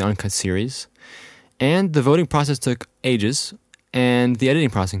the Uncut series, and the voting process took ages, and the editing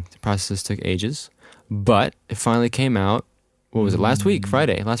process took ages, but it finally came out. What was it? Last week,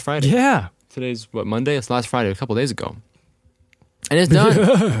 last Friday. Yeah. Today's what, Monday? It's last Friday, a couple days ago, and it's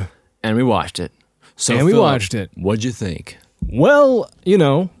done. And we watched it. So And we Philip, watched it. What'd you think? Well,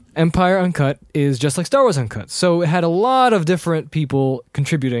 Empire Uncut is just like Star Wars Uncut. So it had a lot of different people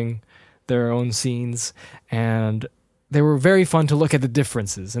contributing their own scenes, and they were very fun to look at the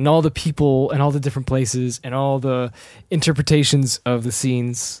differences and all the people and all the different places and all the interpretations of the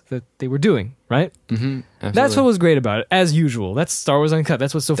scenes that they were doing, right? Mm-hmm. That's what was great about it, as usual. That's Star Wars Uncut.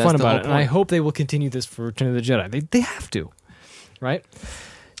 That's what's so That's fun the about whole it. And I point. hope they will continue this for Return of the Jedi. They have to, right?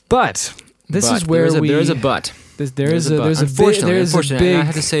 But this is where there is a but. there's a Unfortunately, big I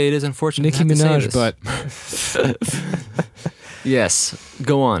have to say it is unfortunate. Nicki I have to say Minaj, this. but Yes,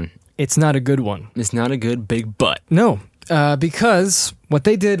 go on. it's not a good one. It's not a good big but. No, because what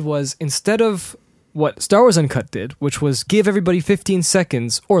they did was, instead of what Star Wars Uncut did, which was give everybody 15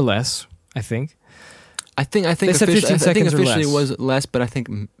 seconds or less, I think. I think They said 15 seconds or officially less. it was less, but I think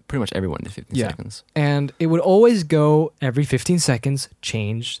pretty much everyone did 15 Yeah. seconds. And it would always go every 15 seconds,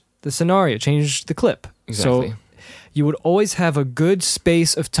 change the scenario, change the clip. Exactly. So you would always have a good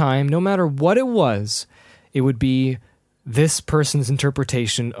space of time, no matter what it was, it would be this person's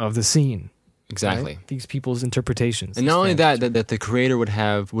interpretation of the scene. Exactly. Right? These people's interpretations. And not only that the creator would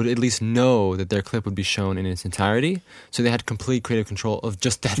at least know that their clip would be shown in its entirety. So they had complete creative control of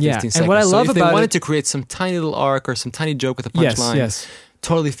just that 15 Yeah, seconds. and what I love so if they about wanted it- to create some tiny little arc or some tiny joke with a Yes, punchline, yes.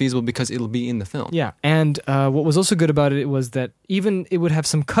 totally feasible because it'll be in the film. Yeah, and what was also good about it was that even it would have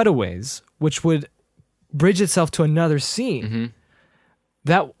some cutaways, which would bridge itself to another scene. Mm-hmm.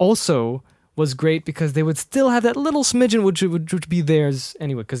 That also was great because they would still have that little smidgen which would be theirs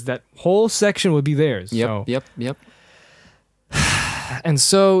anyway, because that whole section would be theirs. Yep, So, yep. And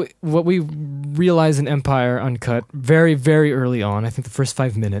so what we realized in Empire Uncut very, very early on, I think the first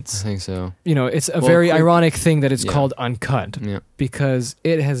 5 I minutes, think so. it's a Well, very quick- ironic thing that it's Yeah. called Uncut. Yeah. Because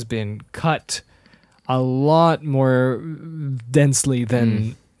it has been cut a lot more densely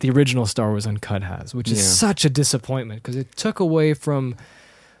than the original Star Wars Uncut has, which is Yeah. such a disappointment because it took away from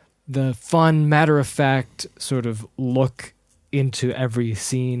the fun, matter-of-fact sort of look into every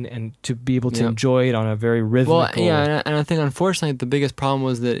scene and to be able to Yep. enjoy it on a very rhythmical... Well, yeah, and I think unfortunately the biggest problem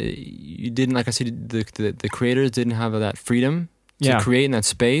was that you didn't, like I said, the creators didn't have that freedom to Yeah. create in that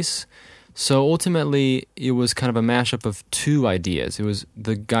space. So ultimately, it was kind of a mashup of two ideas. It was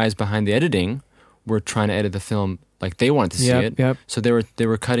the guys behind the editing were trying to edit the film like they wanted to see it. Yep. So they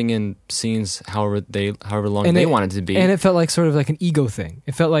were cutting in scenes however long And they it- wanted it to be. And it felt like sort of like an ego thing.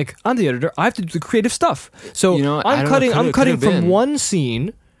 It felt like, I'm the editor, I have to do the creative stuff. So You know, I I'm don't know, cutting could've from been. one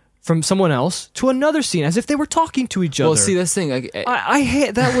scene from someone else to another scene as if they were talking to each other. well, see, that's the thing. Like, I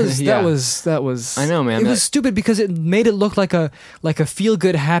hate that was Yeah. that was I know, man, It that- was stupid because it made it look like a feel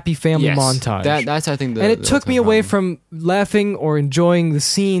good happy family yes, montage. That's I think and it the took me ultimate away problem. from laughing or enjoying the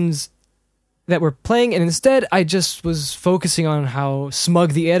scenes that were playing, and instead I just was focusing on how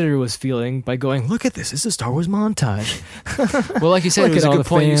smug the editor was feeling by going, look at this is a Star Wars montage. Well, like you said, Look it was at a all good the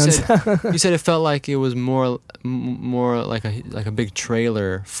point. fans. You said it felt like it was more like a big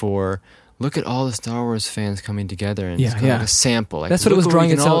trailer for look at all the Star Wars fans coming together and Yeah, it's kind of yeah. like a sample. Like, That's what it look was drawing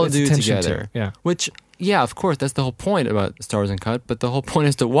we can all its do attention together. to. Yeah. Which, yeah, of course, that's the whole point about Star Wars Uncut. But the whole point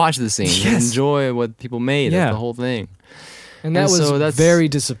is to watch the scene and Yes. enjoy what people made. Yeah. That's the whole thing. And that And was so that's- very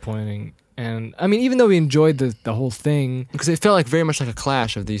disappointing. And I mean, even though we enjoyed the whole thing, Because it felt like very much like a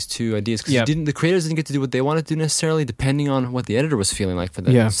clash of these two ideas. Because Yep. the creators didn't get to do what they wanted to do necessarily, depending on what the editor was feeling like for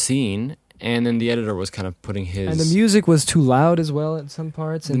that Yeah. scene. And then the editor was kind of putting his. and the music was too loud as well at some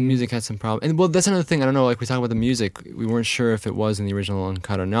parts. The And music had some problems. And well, that's another thing. I don't know. Like we talked about the music, we weren't sure if it was in the original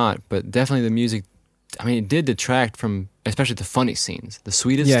Uncut or not. But definitely the music. I mean, it did detract from, especially the funny scenes, the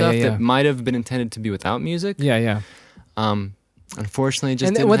sweetest Yeah, stuff yeah, yeah. that might have been intended to be without music. yeah. Unfortunately, it just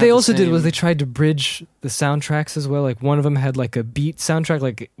And didn't what have they the also did was same- they tried to bridge the soundtracks as well. Like one of them had like a beat soundtrack,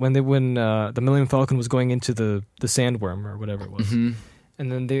 like when the Millennium Falcon was going into the sandworm or whatever it was. Mhm.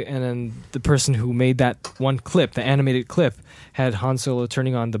 And then the person who made that one clip, the animated clip, had Han Solo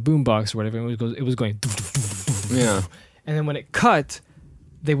turning on the boombox or whatever, and it was going. Yeah. And then when it cut,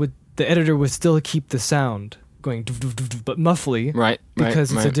 the editor would still keep the sound going, but muffly, Right.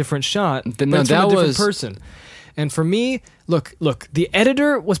 because it's a right. different shot. Then- But no, it's from that a different was- person. And for me, look, the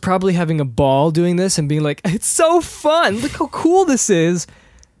editor was probably having a ball doing this and being like, "It's so fun! Look how cool this is!"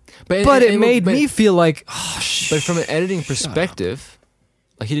 But it made me feel like, oh, But from an editing perspective,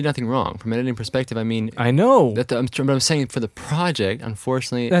 like he did nothing wrong. From an editing perspective, I mean, I know. but I'm saying for the project,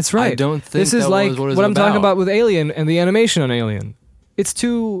 unfortunately, That's right. I don't think this is that like was what it was what I'm talking about with Alien and the animation on Alien.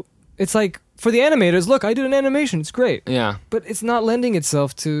 It's like for the animators, look, I did an animation, it's great. Yeah. But it's not lending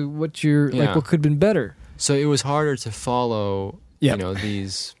itself to what Yeah. what could have been better. So it was harder to follow, Yeah. you know,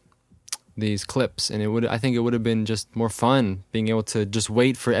 these clips, and I think it would have been just more fun being able to just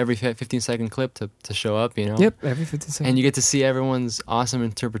wait for every 15-second clip to show up, you know. Yep, every 15 seconds. And you get to see everyone's awesome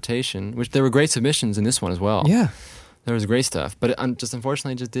interpretation, which there were great submissions in this one as well. yeah. There was great stuff, but just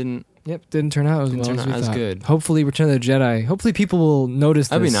unfortunately, it just didn't. Yep, didn't turn out as Didn't well turn as we out as thought. good. Hopefully, Return of the Jedi. Hopefully, people will notice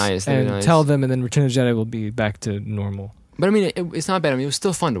That'd be this nice, that'd and be nice. tell them, and then Return of the Jedi will be back to normal. But I mean, it's not bad. I mean, it was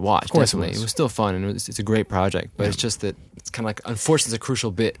still fun to watch. course it Definitely, was. it was still fun, and it's a great project. But Yeah. it's just that it's kind of like, unfortunately, it's a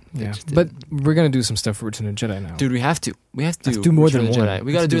crucial bit. that Yeah, just didn't- but we're gonna do some stuff for Return of the Jedi now. dude, we have to. We have to Let's do more Return than of the one. Jedi.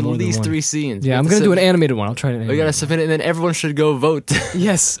 We Let's got to do do more at than least one. 3 scenes. Yeah, I'm gonna do an animated one. I'll try it. We got to submit it, and then everyone should go vote.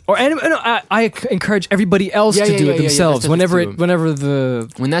 Yes, or I encourage everybody else Yeah, to yeah, do yeah, it yeah, themselves yeah, let's whenever the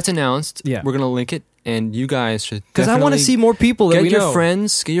When that's announced, Yeah. we're gonna link it, and you guys should. because I want to definitely see more people that Get we your know.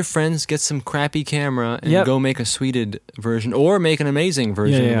 friends, get some crappy camera, and Yep. go make a sweeted version, or make an amazing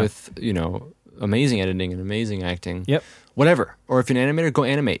version Yeah, yeah. with amazing editing and amazing acting. Yep. Whatever. Or if you're an animator, go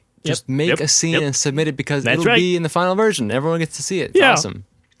animate. Just make Yep. a scene Yep. and submit it because That's it'll right. be in the final version. Everyone gets to see it. It's Yeah. awesome.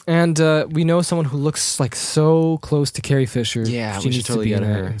 And we know someone who looks like so close to Carrie Fisher. Yeah, she we should needs totally to be get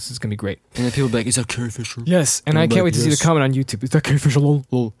in her. that. This is gonna be great. And then people will be like, "Is that Carrie Fisher?" Yes, and I'm I can't like, wait to see the yes. comment on YouTube. Is that Carrie Fisher? Lol.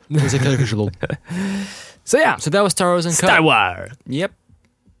 Lol. Is that Carrie Fisher? Lol. So yeah, So that was Star Wars Uncut. Star Wars. Yep.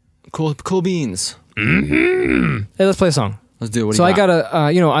 Cool beans. hey, let's play a song. Let's do it. What do So you I got a,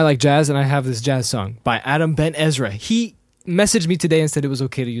 I like jazz, and I have this jazz song by Adam Ben Ezra. He messaged me today and said it was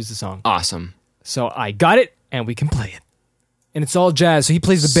okay to use the song. Awesome. So I got it, and we can play it. And it's all jazz, so he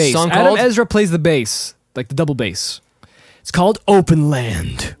plays the bass. Song Adam called? Ezra plays the bass, like the double bass. It's called Open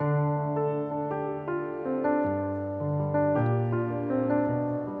Land.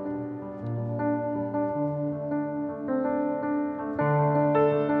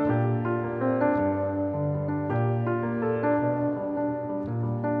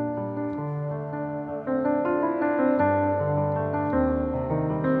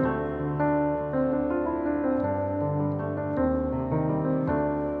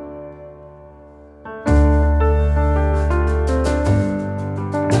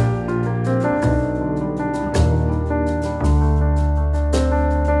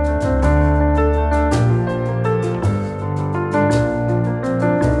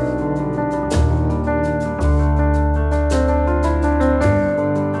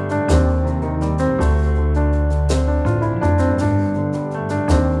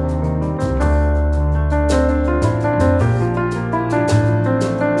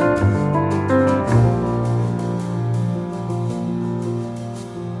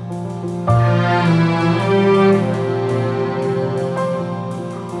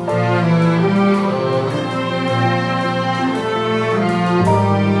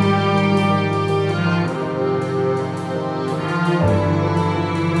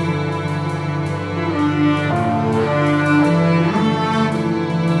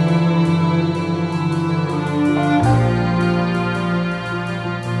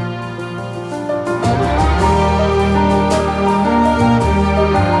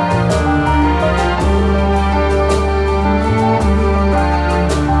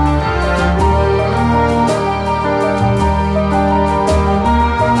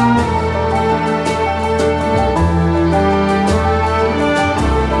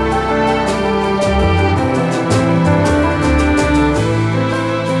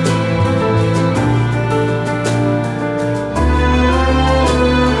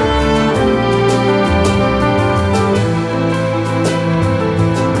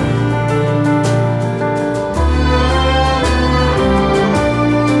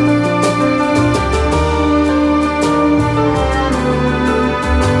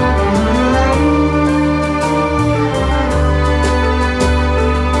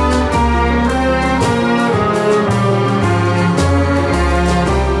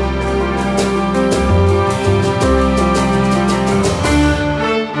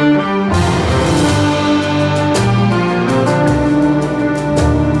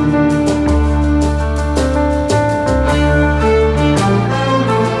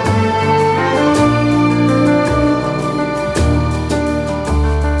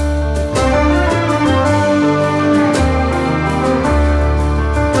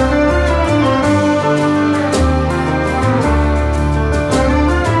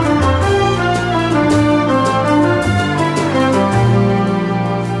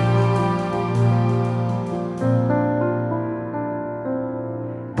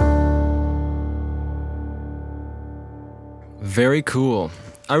 Very cool.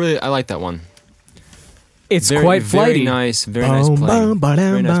 I like that one. It's Very, quite flighty. Very nice playing. Very nice playing.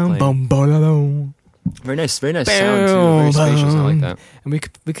 Very nice sound too. Very spacious. I like that. And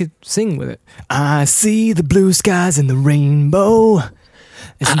we could sing with it. I see the blue skies and the rainbow.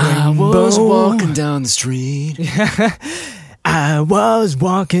 It's I rainbow. was walking down the street I was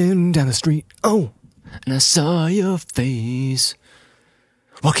walking down the street. Oh, and I saw your face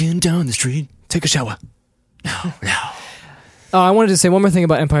walking down the street. take a shower. No. I wanted to say one more thing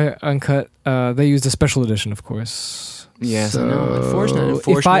about Empire Uncut. They used a special edition, of course. Yes, So I know.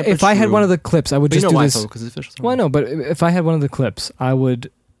 Unfortunate. If I had one of the clips, I would but you just know do why? this. Because it's official. Well, no, but if I had one of the clips, I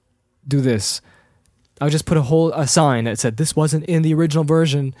would do this. I would just put a sign that said, "This wasn't in the original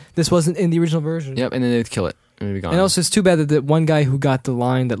version. This wasn't in the original version." Yep, and then they'd kill it. And it'd be gone. And also, it's too bad that the one guy who got the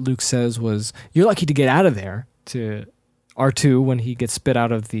line that Luke says was, "You're lucky to get out of there," to R2 when he gets spit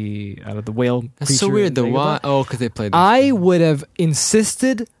out of the whale. That's so creature weird. in The why? Dagobah. Oh, because they played. I would have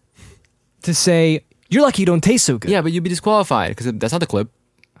insisted to say, "You're lucky you don't taste so good." Yeah, but you'd be disqualified because that's not the clip.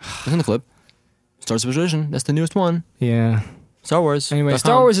 That's not the clip. Star Wars Edition. That's the newest one. Yeah. Star Wars. Anyway,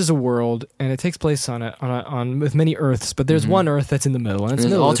 Star Wars is a world, and it takes place on with many Earths, but there's one Earth that's in the middle, and it's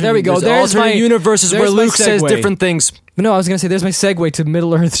Middle Earth. There we go. There's my universes there's where my Luke says segue. different things. No, I was gonna say there's my segue to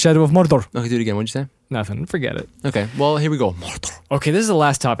Middle Earth: Shadow of Mordor. Okay, do it again. What'd you say? Nothing. Forget it. Okay, well, here we go. Mordor. Okay, this is the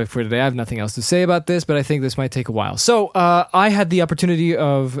last topic for today. I have nothing else to say about this, but I think this might take a while. So, I had the opportunity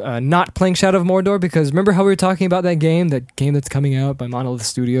of not playing Shadow of Mordor because remember how we were talking about that game that's coming out by Monolith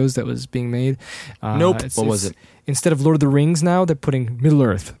Studios that was being made? Nope. What was it? Instead of Lord of the Rings now, they're putting Middle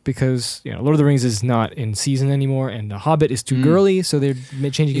Earth because Lord of the Rings is not in season anymore, and The Hobbit is too girly, so they're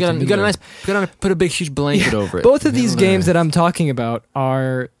changing it to You got Middle a Earth. you gotta put a big huge blanket over it. Both of these Middle games Earth. that I'm talking about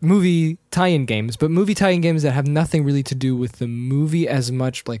are movie tie-in games, but movie tie-in games that have nothing really to do with the movie as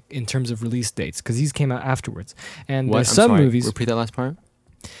much, like in terms of release dates, because these came out afterwards. And What? there's I'm some sorry. movies, Repeat that last part.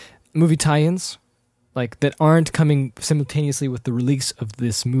 movie tie-ins, like that aren't coming simultaneously with the release of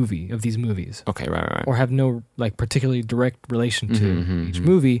these movies, Okay, right. or have no like particularly direct relation to Mhm, each mhm.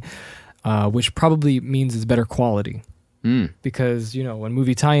 movie, which probably means it's better quality. Mm. Because when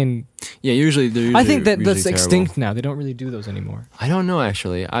movie tie-in, Yeah, usually they're. I think that's usually terrible. extinct now. They don't really do those anymore. I don't know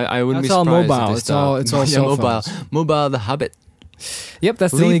actually. I wouldn't That's be all surprised. mobile. If they It's all- stopped. it's all Yeah, cell mobile. phones. Mobile. The Hobbit. Yep,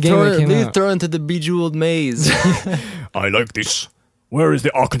 that's the only game that came out. Throw into the bejeweled maze. I like this. Where is the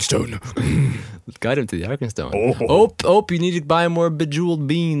Arkenstone? Guide him to the Arkenstone. Oh. You need to buy more bejeweled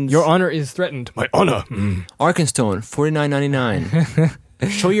beans. Your honor is threatened. My honor. Arkenstone, $49.99.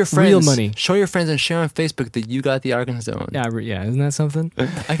 Show your friends. Real money. Show your friends and share on Facebook that you got the Arkenstone. Yeah, isn't that something?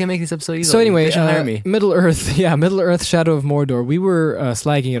 I can make these up so easily. So anyway, They should hire me. Middle Earth, Shadow of Mordor. We were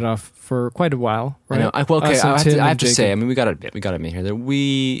slagging it off for quite a while, I right? know. Okay, Us and I have Tim to and say. Jacob. I mean, we got to admit here that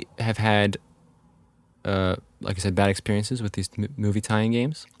we have had, like I said, bad experiences with these movie tie-in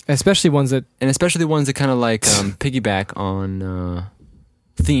games, Especially ones that and especially ones that kind of like piggyback on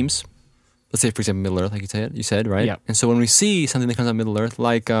themes. Let's say, for example, Middle Earth, like you said, right? Yeah. And so when we see something that comes out Middle Earth,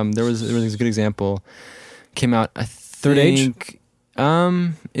 like there was a good example, came out. I Third Age? think,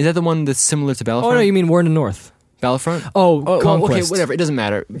 is that the one that's similar to Battlefront? Oh no, you mean War in the North? Battlefront? Oh, Well, Conquest. okay, whatever. It doesn't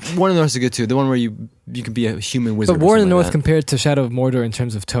matter. War in the North is good too. The one where you can be a human wizard. But or War in the something North like compared to Shadow of Mordor in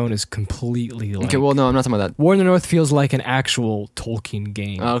terms of tone is completely that. like. Okay, well, no, I'm not talking about that. War in the North feels like an actual Tolkien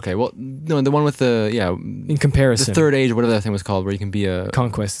game Oh, okay, well, no, the one with the in comparison. the Third Age, whatever that thing was called, where you can be a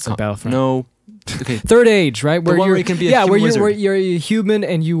Conquest. It's a Battlefront. No, okay, Third Age, right? one where you can be a human wizard. where you're a human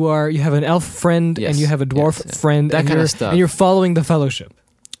and you have an elf friend Yes, and you have a dwarf yes. friend That and kinda you're, stuff. and you're following the Fellowship.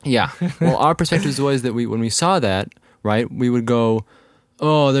 yeah. Well, our perspective is always that when we saw that, right, we would go,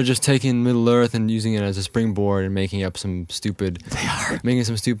 oh, they're just taking Middle Earth and using it as a springboard and making up some stupid, not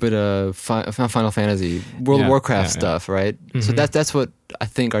Final Fantasy, World of Yeah, Warcraft yeah, yeah. stuff, right? So Mhm. that's what I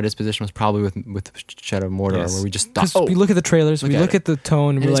think our disposition was probably with Shadow of Mordor, Yes. where we just thought, Because we look at the trailers, look we at look it. at the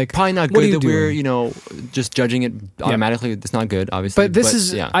tone, and and we're it's like, probably not what are good you that we're doing? just judging it automatically. It's not good, obviously. but this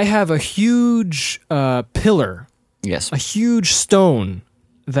is, yeah. I have a huge pillar, Yes. a huge stone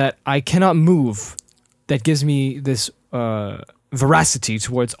that I cannot move that gives me this veracity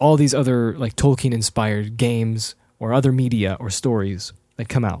towards all these other like Tolkien-inspired games or other media or stories that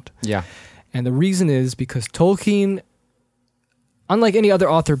come out. Yeah. And the reason is because Tolkien, unlike any other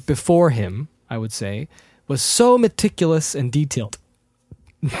author before him, I would say, was so meticulous and detailed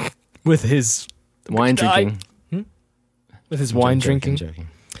with his Wine drinking. with his I'm wine joking, drinking,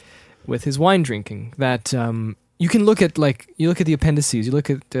 with his wine drinking that you can look at the appendices, you look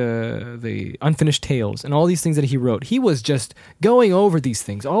at the unfinished tales and all these things that he wrote. He was just going over these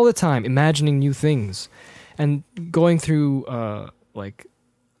things all the time, imagining new things and going through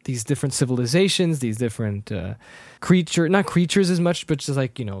these different civilizations, these different not creatures as much, but just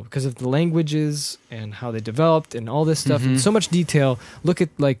like, because of the languages and how they developed and all this stuff. And so much detail. Look at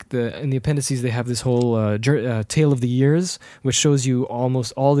like in the appendices, they have this whole tale of the years, which shows you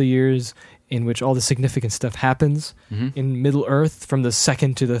almost all the years in which all the significant stuff happens in Middle Earth from the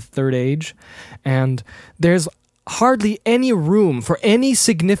second to the third age. And there's hardly any room for any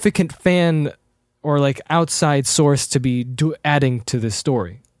significant fan or like outside source to be adding to this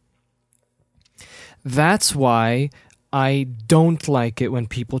story. That's why I don't like it when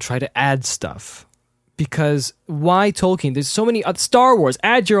people try to add stuff. Because why Tolkien? There's so many Star Wars.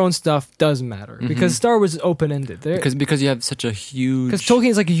 Add your own stuff doesn't matter because Star Wars is open ended. Because you have such a huge because Tolkien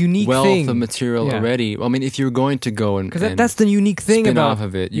is like a unique wealth thing of material already. Well, I mean, if you're going to go and that's the unique thing spin about off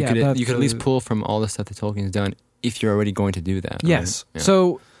of it, you could at least pull from all the stuff that Tolkien's done. If you're already going to do that, yes. Right? Yeah.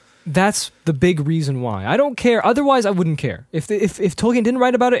 So that's the big reason why I don't care. Otherwise, I wouldn't care if Tolkien didn't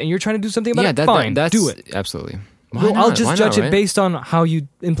write about it and you're trying to do something about it. Fine, that's do it. Absolutely. I'll just judge right? it based on how you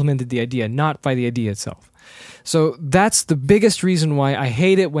implemented the idea, not by the idea itself. So that's the biggest reason why I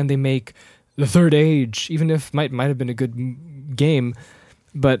hate it when they make the Third Age, even if might have been a good game,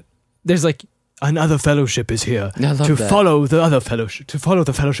 but there's like another fellowship is here to follow the other fellowship, to follow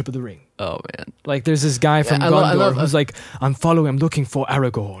the Fellowship of the Ring. Oh man! Like there's this guy from Gondor who's like, I'm looking for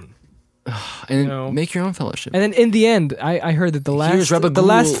Aragorn. And make your own fellowship. And then in the end, I heard that the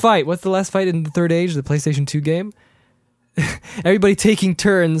last fight. What's the last fight in the Third Age, the PlayStation 2 game? Everybody taking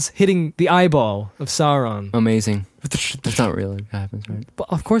turns hitting the eyeball of Sauron. Amazing. That's not really what happens, right? But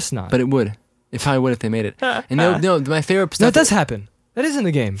of course not. But it would. It probably would if they made it. And my favorite stuff. No, it does happen. That is in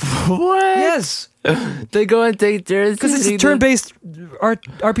the game. What? Yes. They go and take turns because it's a turn-based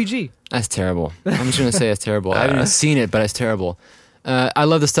RPG. That's terrible. I'm just gonna say it's terrible. I haven't even seen it, but it's terrible. I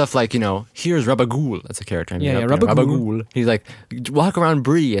love the stuff like, here's Rabagul. That's a character. Rabagul. He's like, walk around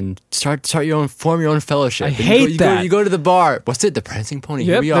Bree and form your own fellowship. I hate that. You go to the bar. What's it? The Prancing Pony.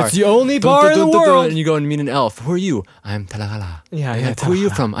 Yep, Here we are. That's the only bar in the world. And you go and meet an elf. Who are you? I'm Talagala. Yeah. Who are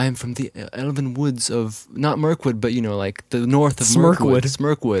you from? I am from the elven woods of, not Mirkwood, but, like the north of Smirkwood.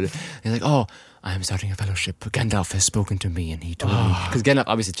 Smirkwood. And he's like, oh, I'm starting a fellowship. Gandalf has spoken to me and he told me. Because Gandalf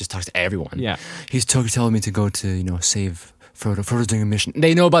obviously just talks to everyone. Yeah. He's telling me to go to, save Frodo's doing a mission.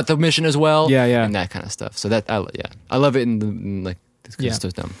 They know about the mission as well. Yeah. And that kind of stuff. So I love it in like this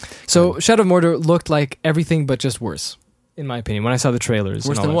stuff dumb. So Shadow of Mordor looked like everything but just worse, in my opinion, when I saw the trailers.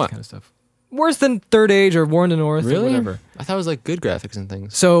 Worse and all than that what? kind of stuff. Worse than Third Age or War in the North or whatever. I thought it was like good graphics and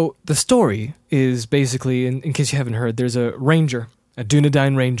things. So the story is basically, in case you haven't heard, there's a ranger, a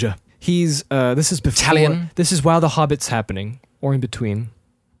Dunedain ranger. He's this is before Talion. This is while the Hobbit's happening, or in between.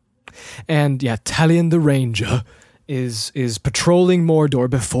 And Talion the ranger is patrolling Mordor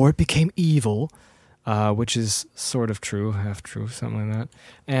before it became evil, which is sort of true, half true, something like that.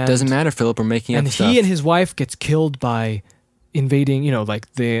 And doesn't matter, Philip. We're making up stuff. And he and his wife gets killed by invading,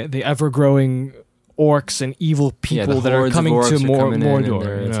 like the ever-growing orcs and evil people that are coming to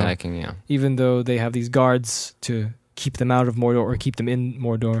Mordor. Attacking, even though they have these guards to keep them out of Mordor or keep them in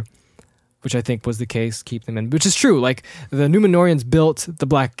Mordor, which I think was the case, keep them in, which is true. Like the Númenóreans built the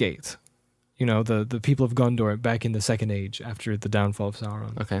Black Gate. The people of Gondor back in the Second Age after the downfall of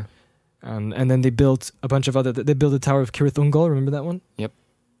Sauron. Okay. And then they built a bunch of other... They built the Tower of Cirith Ungol, remember that one? Yep.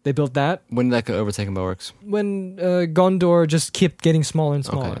 They built that. When did that get overtaken by orcs? When Gondor just kept getting smaller and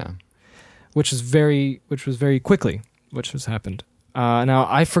smaller. Okay, yeah. Which was very quickly, which has happened. Now,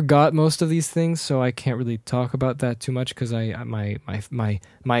 I forgot most of these things, so I can't really talk about that too much because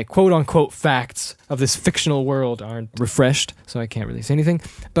my quote-unquote facts of this fictional world aren't refreshed, so I can't really say anything.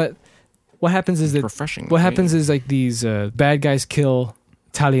 But... What happens is like these bad guys kill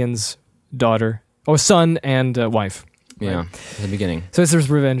Talion's daughter or son and wife. Yeah, right? in the beginning. So it's this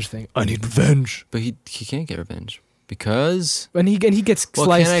revenge thing. I need revenge, but he can't get revenge because he gets sliced.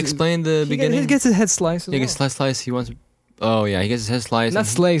 Well, can I explain the beginning? He gets his head sliced. He gets sliced. He wants. Oh yeah, he gets his head sliced. Not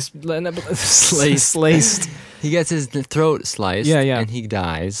sliced. Sliced. He gets his throat sliced. Yeah. And he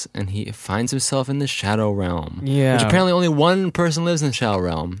dies, and he finds himself in the Shadow Realm. Yeah. Which apparently only one person lives in the Shadow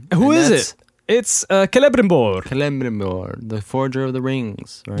Realm. Who is it? It's Celebrimbor. Celebrimbor, the Forger of the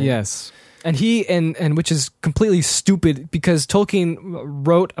Rings, right? Yes. And he and which is completely stupid because Tolkien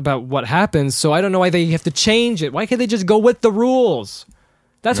wrote about what happens, so I don't know why they have to change it. Why can't they just go with the rules?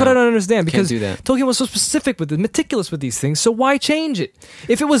 That's what I don't understand, because Tolkien was so specific with it, meticulous with these things, so why change it?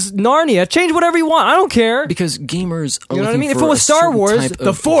 If it was Narnia, change whatever you want. I don't care. Because gamers are you know what I mean? For if it was Star Wars,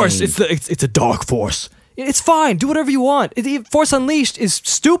 the Force, it's a dark force. It's fine. Do whatever you want. Force Unleashed is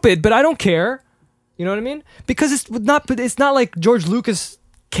stupid, but I don't care. You know what I mean? Because it's not like George Lucas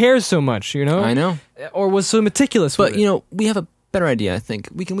cares so much, I know. Or was so meticulous with it. But, we have a better idea. I think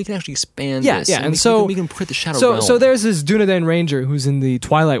we can actually expand Yeah, this. yeah, and we can put the Shadow So Realm. so there's this Dunedain Ranger who's in the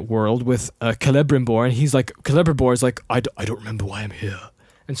Twilight world with Celebrimbor, and he's like, Celebrimbor is like, I don't remember why I'm here.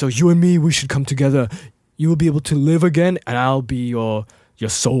 And so you and me, we should come together. You will be able to live again, and I'll be your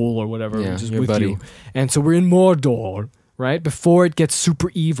soul or whatever, Yeah, which is your with buddy. you. And so we're in Mordor, right? Before it gets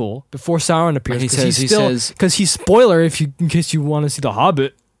super evil, before Sauron appears. And he 'cause says- because he's spoiler in case you want to see The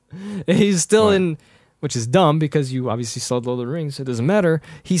Hobbit. He's still Right. in, which is dumb because you obviously saw Lord of the Rings, so it doesn't matter.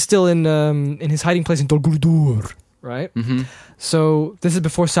 He's still in his hiding place in Dol Guldur, right? Mm-hmm. So this is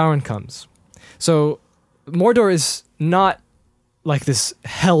before Sauron comes. So Mordor is not like this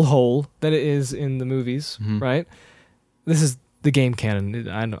hellhole that it is in the movies, Mhm. right? This is the game canon.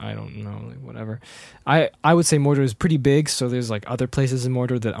 I don't know, like whatever. I would say Mordor is pretty big, so there's like other places in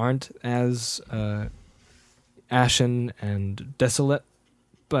Mordor that aren't as ashen and desolate.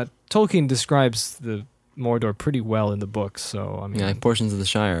 But Tolkien describes the Mordor pretty well in the books, so I mean, Yeah, portions of the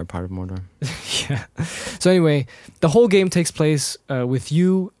Shire are part of Mordor. yeah. So anyway, the whole game takes place with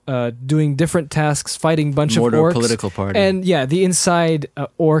you doing different tasks, fighting a bunch Mordor of orcs, political party. and yeah, the inside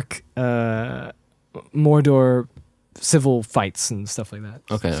orc Mordor civil fights and stuff like that.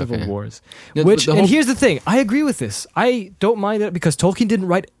 Okay, civil okay. wars. Yeah, Which the and whole- here's the thing, I agree with this. I don't mind it because Tolkien didn't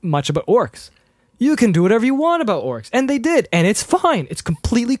write much about orcs. You can do whatever you want about orcs, and they did, and it's fine. It's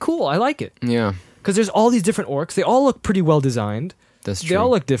completely cool. I like it yeah, because there's all these different orcs. They all look pretty well designed. that's true. They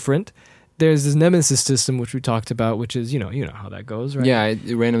all look different. There's this nemesis system which we talked about, which is you know how that goes, right? Yeah,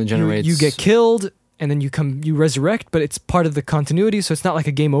 it randomly You, generates. you get killed and then you resurrect, but it's part of the continuity, so it's not like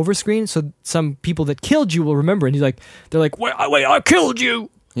a game over screen. So some people that killed you will remember, and they're like, wait, I killed you.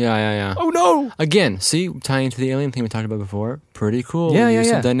 Yeah. Oh no! Again, see, tying into the alien thing we talked about before. Pretty cool. Yeah, There's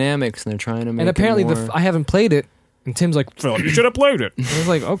yeah. some dynamics, and they're trying to make. And apparently, it more... I haven't played it, and Tim's like, Philip, you should have played it. I was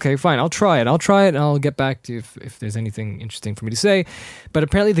like, okay, fine, I'll try it, and I'll get back to you if there's anything interesting for me to say. But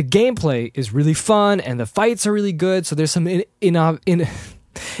apparently, the gameplay is really fun, and the fights are really good. So there's some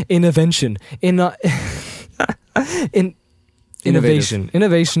innovation,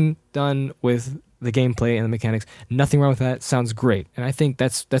 innovation done with the gameplay and the mechanics. Nothing wrong with that. Sounds great, and I think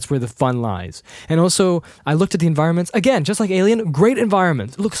that's where the fun lies. And also, I looked at the environments again, just like Alien. Great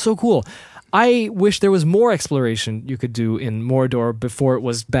environments. It looks so cool. I wish there was more exploration you could do in Mordor before it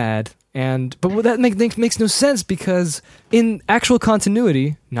was bad. But that makes no sense because in actual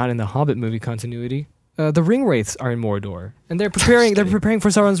continuity, not in the Hobbit movie continuity, the ring wraiths are in Mordor, and they're preparing for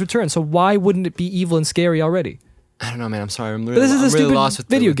Sauron's return. So why wouldn't it be evil and scary already? I don't know, man. I'm sorry. I'm this really, is a I'm really stupid lost with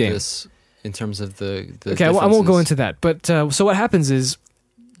video with game. this in terms of the Okay, I won't go differences. into that. But so what happens is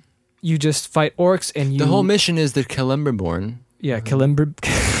you just fight orcs, and you The whole mission is that Celebrimbor. yeah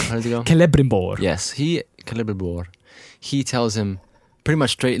How does it go? Celebrimbor. Yes, Celebrimbor. He tells him pretty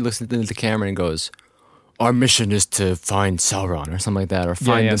much straight. Looks into the camera and goes, "Our mission is to find Sauron or something like that, or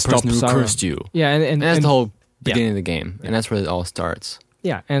find the stop person who Sauron. cursed you." Yeah, and And that's the whole yeah. beginning of the game, and that's where it all starts.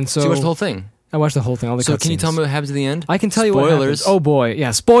 yeah, and So you watched the whole thing. I watched the whole thing. All the So can you cutscenes. tell me what happens at the end? I can tell you what Spoilers. happens. Oh boy,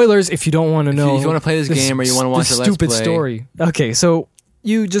 yeah, spoilers if you don't want to know. If you want to play this game or you want to watch the a Let's stupid Play, story. Okay, so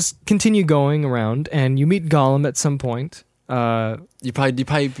you just continue going around, and you meet Gollum at some point. You probably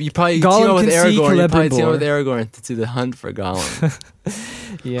team Gollum up with can see Aragorn. You probably team Celebrimbor. up with Aragorn to do the hunt for Gollum.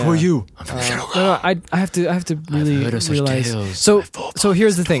 Yeah. Who are you? No, I have to really heard of such realize. tales. So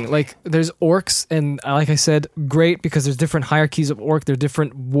here's the thing. Like, there's orcs, and like I said, great because there's different hierarchies of orc. There are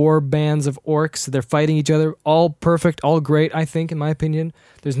different war bands of orcs. They're fighting each other. All perfect, all great. I think, in my opinion,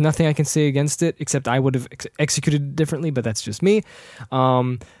 there's nothing I can say against it except I would have executed it differently. But that's just me.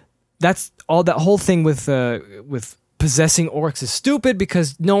 That's all. That whole thing with possessing orcs is stupid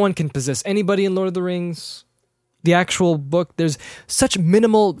because no one can possess anybody in Lord of the Rings. The actual book, there's such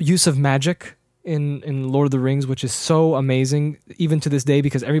minimal use of magic in Lord of the Rings, which is so amazing, even to this day,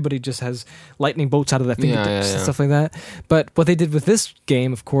 because everybody just has lightning bolts out of their fingertips and stuff like that. But what they did with this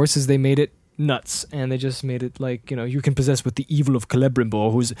game, of course, is they made it nuts, and they just made it like, you can possess with the evil of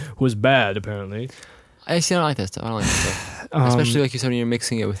Celebrimbor, who's bad apparently. I don't like that stuff. I don't like that stuff. Especially like you said when you're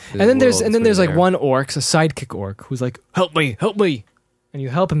mixing it with. And then there's like one orc, a sidekick orc, who's like, help me, and you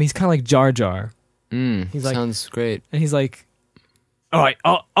help him. He's kind of like Jar Jar. He's like- sounds great. And he's like, "All right,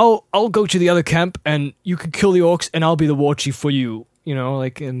 I'll go to the other camp, and you can kill the orcs, and I'll be the war chief for you."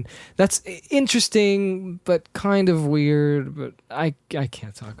 And that's interesting, but kind of weird. But I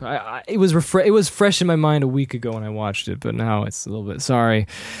can't talk. It was fresh in my mind a week ago when I watched it, but now it's a little bit sorry.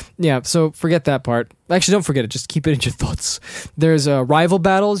 Yeah, so forget that part. Actually, don't forget it. Just keep it in your thoughts. There's rival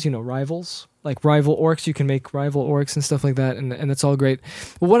battles. Rivals. Like rival orcs, you can make rival orcs and stuff like that, and that's all great.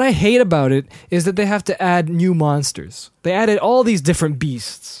 But what I hate about it is that they have to add new monsters. They added all these different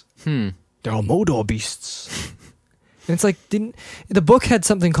beasts. They're all Mordor beasts. And it's like, the book had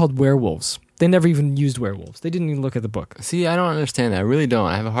something called werewolves. They never even used werewolves. They didn't even look at the book. See, I don't understand that. I really don't.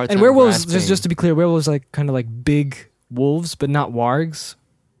 I have a hard time. And werewolves, grasping. just to be clear, werewolves like kind of like big wolves, but not wargs.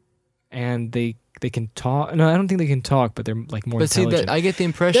 And they can talk. No, I don't think they can talk, but they're like more But see, intelligent. I get the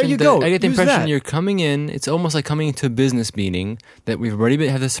impression. There you go. I get the Use impression that. you're coming in. It's almost like coming into a business meeting that we've already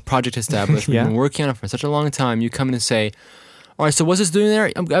have this project established. We've Yeah. been working on it for such a long time. You come in and say, "All right, so what's this doing there?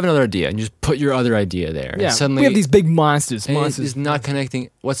 I have another idea," and you just put your other idea there. yeah, And suddenly we have these big monsters. and Monsters. it's not connecting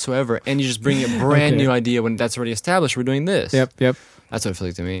whatsoever, and you just bring a brand Okay. new idea when that's already established. We're doing this. Yep. That's what it feels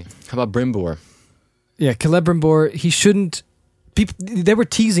like to me. How about Brimbor? Yeah, Celebrimbor, he shouldn't. People, they were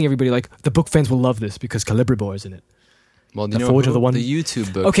teasing everybody like the book fans will love this because Celebrimbor is in it. Well, do The you know Forge of who? the One- The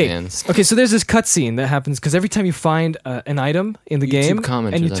YouTube book Okay, fans. okay. So there's this cutscene that happens because every time you find an item in the YouTube game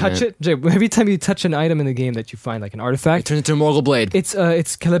commenters, and you I touch meant. it, Jay, every time you touch an item in the game that you find like an It artifact, turns into a Morgul blade. it's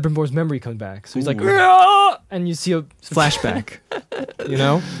Celebrimbor's memory comes back. So he's like, Ooh. "Ah!" and you see a flashback, you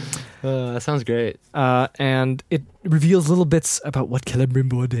know, That sounds great. and it reveals little bits about what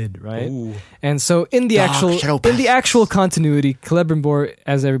Celebrimbor did, right? Ooh. And so in the Dark actual shadow in the passes. actual continuity, Celebrimbor,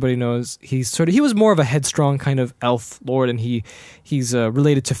 as everybody knows, he was more of a headstrong kind of elf lord, and he's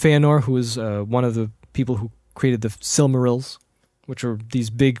related to Feanor, who is one of the people who created the Silmarils, which are these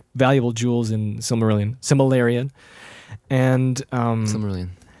big valuable jewels in Silmarillion. And Silmarillion.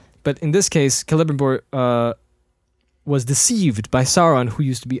 but in this case, Celebrimbor was deceived by Sauron, who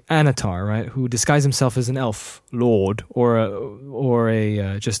used to be Anatar, right? Who disguised himself as an elf lord or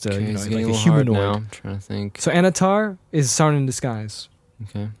a just a Okay, you know, it's like getting a a little hard humanoid. now. I'm trying to think. So Anatar is Sauron in disguise.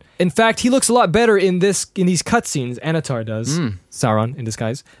 Okay. In fact, he looks a lot better in these cutscenes. Anatar does Mm. Sauron in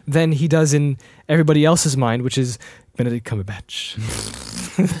disguise than he does in everybody else's mind, which is Benedict Cumberbatch.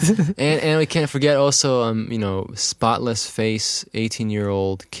 And we can't forget also, spotless face,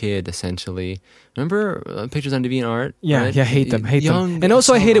 18-year-old kid essentially. Remember pictures on DeviantArt? Yeah, right? yeah, hate them. Young And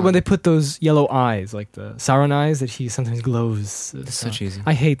also, I hate it when Sauron. they put those yellow eyes, like the Sauron eyes that he sometimes glows. That's so cheesy.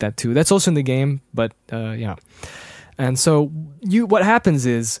 I hate that too. That's also in the game, but yeah. And so what happens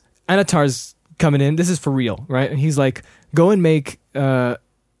is Anatar's coming in. This is for real, right? And he's like, "Go and make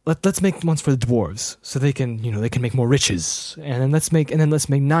let's make ones for the dwarves, so they can make more riches, and then let's make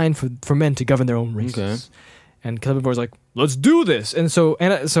 9 for men to govern their own races." Okay. And Celebrimbor's like, "Let's do this." And so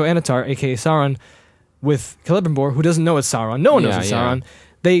Anatar, aka Sauron, with Celebrimbor, who doesn't know it's Sauron, no one knows Yeah, it's yeah. Sauron.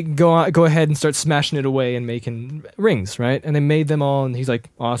 They go ahead and start smashing it away and making rings, right? And they made them all, and he's like,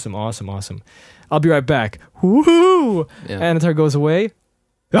 "Awesome, awesome, awesome. I'll be right back." Woohoo! Yeah. Anatar goes away.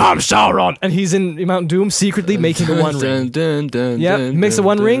 "I'm Sauron!" And he's in Mount Doom secretly making the one ring. Dun, dun, Yeah, dun, he makes the dun,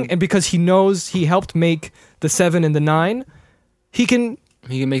 one dun. ring, and because he knows he helped make the 7 and the 9, he can.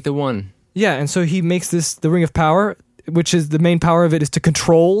 He can make the one. Yeah, and so he makes the Ring of Power, which is the main power of it is to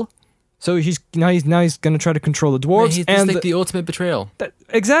control. So he's going to try to control the dwarves He's and like the ultimate betrayal.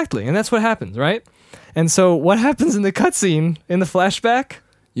 exactly, and that's what happens, right? And so what happens in the cutscene in the flashback?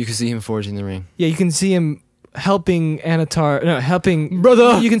 You can see him forging the ring. Yeah, you can see him helping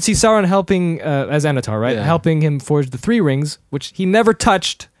brother. You can see Sauron helping as Anatar, right? Yeah. Helping him forge the 3 rings, which he never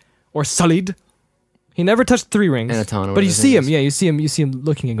touched or sullied. He never touched 3 rings. Anaton, or but you whatever see it him, is. yeah, you see him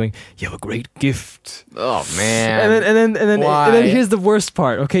looking and going, "You have a great gift." Oh man. And then Why? here's the worst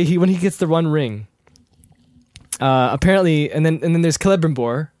part. Okay, when he gets the one ring, apparently, and then there's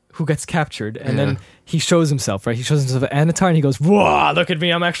Celebrimbor who gets captured, and Yeah. then he shows himself, right? He shows himself at Anatar, and he goes, "Whoa, look at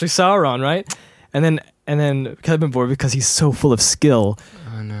me! I'm actually Sauron," right? And then Celebrimbor, because he's so full of skill,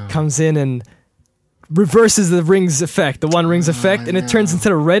 Oh no. comes in and reverses the ring's effect, the one ring's effect, and it turns no.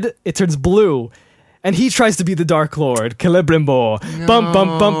 instead of red, it turns blue. And he tries to be the Dark Lord, Celebrimbor. Bump,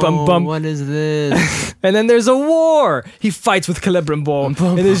 bump, bump, bump, bump. What is this? And then there's a war. He fights with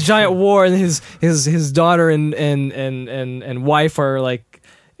Celebrimbor in this giant war, and his daughter and wife are like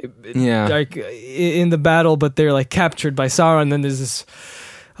Yeah. in the battle, but they're like captured by Sauron. And then there's this.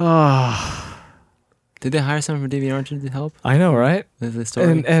 Did they hire someone from DeviantArt to help I know, right? with the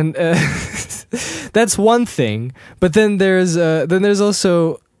story? And that's one thing. But then there's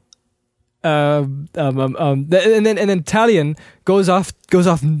also. And then Talion goes off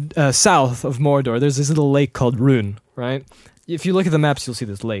south of Mordor. There's this little lake called Rhûn, right? If you look at the maps, you'll see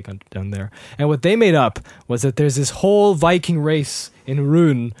this lake down there. And what they made up was that there's this whole Viking race in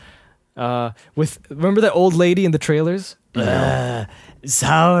Rhûn. Remember that old lady in the trailers?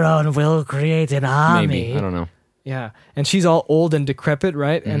 Sauron will create an army. Maybe. I don't know. Yeah, and she's all old and decrepit,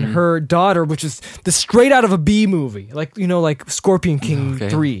 right? And her daughter, which is straight out of a B movie, like Scorpion King Okay,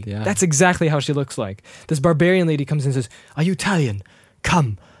 3. yeah. That's exactly how she looks like. This barbarian lady comes in and says, "Are you Italian?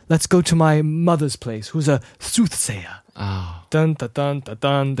 Come, let's go to my mother's place, who's a soothsayer." Oh. Dun dun dun dun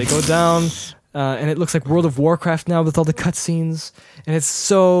dun. They go down, and it looks like World of Warcraft now with all the cutscenes, and it's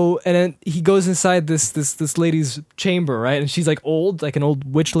so. And then he goes inside this lady's chamber, right? And she's like old, like an old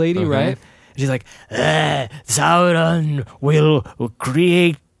witch lady, right? And she's like, Sauron will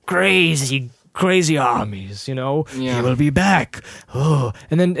create crazy armies, you know. Yeah. He will be back. Oh,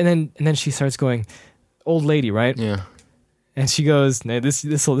 and then she starts going, old lady, right? Yeah. And she goes, nah, this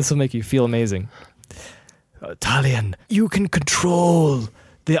will make you feel amazing. Talion, you can control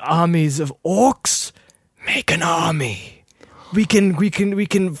the armies of orcs. Make an army. We can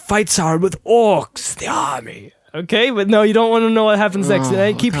fight Sauron with orcs. The army. Okay, but no, you don't want to know what happens next. And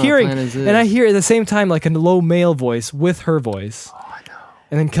I keep what kind of hearing, plan is and I this? hear at the same time like a low male voice with her voice. Oh, I know.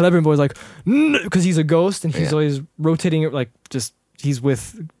 And then Celebrimbor's like, because he's a ghost and he's Yeah. always rotating it, like just he's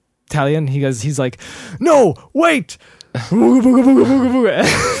with Talion. He's like, no, wait. Booga, booga, booga, booga,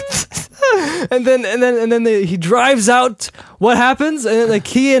 booga. and then he drives out. What happens? And then, like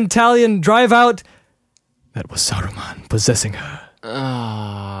he and Talion drive out. That was Saruman possessing her,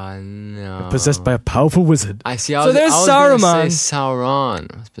 Oh no. possessed by a powerful wizard. I see. So there's I was gonna Saruman. say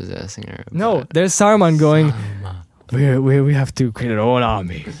Sauron was possessing her. No, but- there's Saruman going. We have to create our own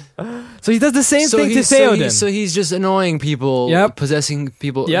army. So he does the same thing to Theoden. So he's just annoying people, Yep. possessing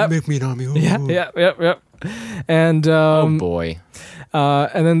people. Yep. Make me an army. Oh. yeah. And Oh boy.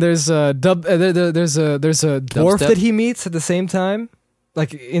 and then there's a there's a dwarf Dubstep? that he meets at the same time,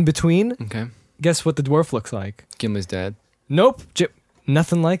 like in between. Okay. Guess what the dwarf looks like? Gimli's dad. Nope,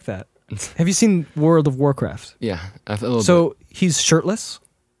 nothing like that. Have you seen World of Warcraft? Yeah. A little So he's shirtless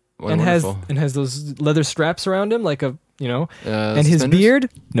bit. and Wonderful. has those leather straps around him, like a and his Suspenders? beard,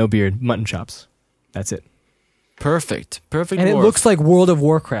 no beard, mutton chops. That's it. Perfect. Perfect. And it dwarf. looks like World of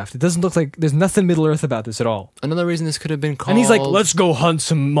Warcraft. It doesn't look like there's nothing Middle Earth about this at all. Another reason this could have been called. And he's like, "Let's go hunt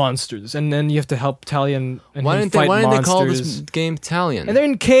some monsters," and then you have to help Talion and Why him didn't fight they monsters. call this game Talion? And they're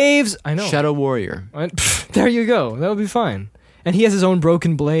in caves. I know. Shadow Warrior. There you go. That would be fine. And he has his own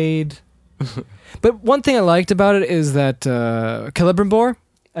broken blade. But one thing I liked about it is that Celebrimbor,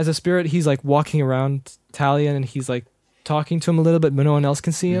 as a spirit, he's like walking around Talion and he's like talking to him a little bit, but no one else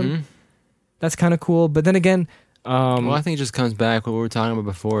can see him. Mhm. That's kind of cool. But then again, Well, I think it just comes back what we were talking about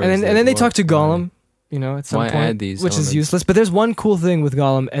before. and is then they what- talk to Gollum, at some why point, add these which is elements? useless. But there's one cool thing with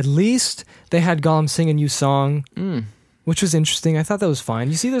Gollum. At least they had Gollum sing a new song, Mm. which was interesting. I thought that was fine.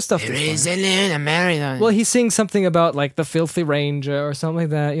 You see, there's stuff. That's fine. Well, he sings something about like the filthy ranger or something like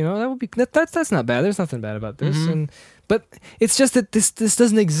that. That would be that's not bad. There's nothing bad about this. Mhm. But it's just that this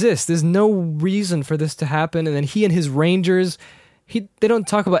doesn't exist. There's no reason for this to happen. And then he and his rangers, they don't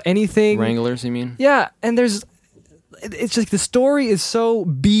talk about anything. Wranglers, you mean? Yeah, and it's like the story is so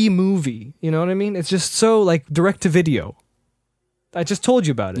B movie. You know what I mean? It's just so like direct to video. I just told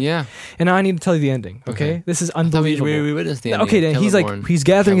you about it. Yeah. And now I need to tell you the ending. Okay, Okay. this is I thought unbelievable. we witnessed the ending. Okay, then he's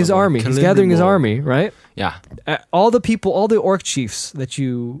gathering his army. He's gathering his army, right? Yeah. All the orc chiefs that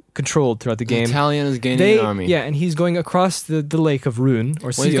you controlled throughout the game. Italian is gaining an army. Yeah, and he's going across the lake of Rune or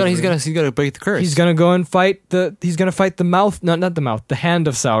Well, sea. he's got to break the curse. He's gonna go and fight the mouth, not the mouth, the hand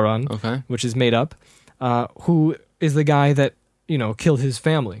of Sauron, Okay. which is made up. Who is the guy that killed his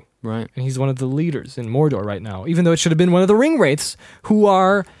family? Right. And he's one of the leaders in Mordor right now, even though it should have been one of the ring wraiths who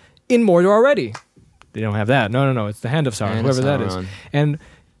are in Mordor already. They don't have that. No. It's the Hand of Sauron, Hand of whoever that is. Sauron. And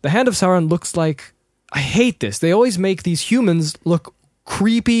the Hand of Sauron looks like... I hate this. They always make these humans look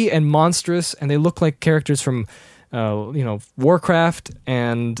creepy and monstrous, and they look like characters from, Warcraft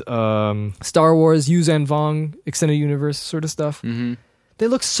and Star Wars, Yuuzhan Vong, Extended Universe sort of stuff. Mm-hmm. They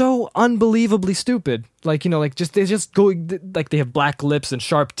look so unbelievably stupid. They just go like they have black lips and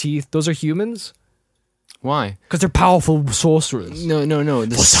sharp teeth. Those are humans Why? because they're powerful sorcerers. No.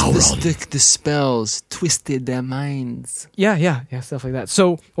 Sauron. The spells twisted their minds. Yeah, stuff like that.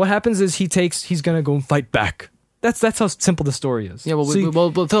 So what happens is he's gonna go and fight back. That's how simple the story is. Yeah, well, See,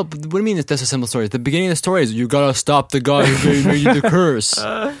 Philip, what do you mean that's a simple story? The beginning of the story is you gotta stop the guy who gave you the curse.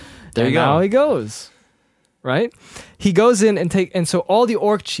 There you and go. now he goes. Right? He goes in and so all the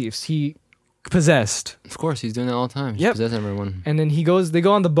orc chiefs he possessed, Of course, he's doing that all the time. He's Yep. possessing everyone. and then they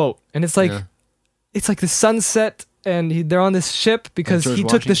go on the boat, and it's like Yeah. it's like the sunset, and they're on this ship because George he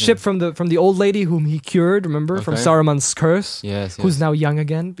took the Washington. ship from the old lady whom he cured. Remember from Okay. Saruman's curse, Yes. who's now young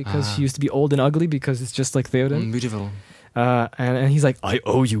again because Ah. she used to be old and ugly because it's just like Theoden. Beautiful. And he's like, I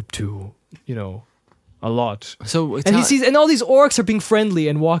owe you two, a lot. So And he sees, and all these orcs are being friendly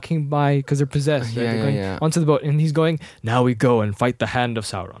and walking by because they're possessed. Right? Yeah, They're yeah, going yeah. onto the boat, and he's going. Now we go and fight the Hand of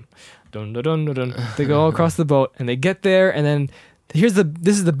Sauron. Dun, dun, dun, dun, dun. They go all across the boat, and they get there, and then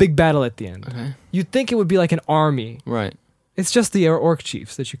this is the big battle at the end. Okay. You'd think it would be like an army. Right. It's just the orc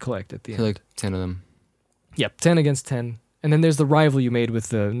chiefs that you collect at the I end. feel like 10 of them. Yep, 10 against 10. And then there's the rival you made with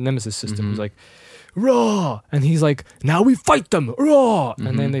the Nemesis system. Mhm. Who's like, raw, and he's like, now we fight them, raw,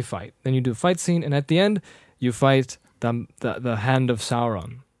 and then Mhm. they fight. Then you do a fight scene, and at the end you fight the Hand of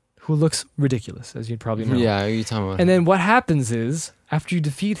Sauron, who looks ridiculous, as you probably know. Yeah, you're talking about. And then what happens is, after you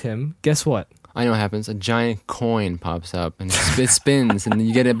defeat him, guess what? I know what happens. A giant coin pops up and it spins, and then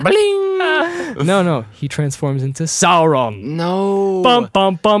you get it. Bling! No, he transforms into Sauron. No. Bum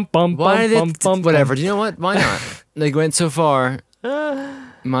bum bum bum Why bum did bum bum. whatever? Do you know what? Why not? They went so far.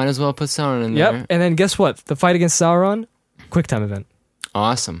 Might as well put Sauron in Yep. there. And then guess what? The fight against Sauron, QuickTime event.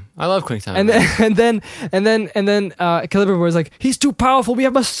 Awesome. I love QuickTime. And then Celebrimbor is like, he's too powerful. We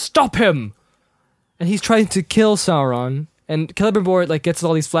must stop him. And he's trying to kill Sauron. And Celebrimbor like gets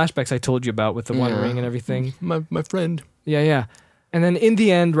all these flashbacks I told you about with the One Yeah. Ring and everything. my friend. Yeah. And then in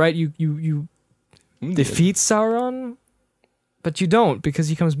the end, right, you defeat Sauron, but you don't, because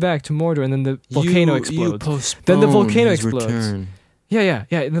he comes back to Mordor, and then the volcano explodes. Then the volcano his explodes. return. Yeah.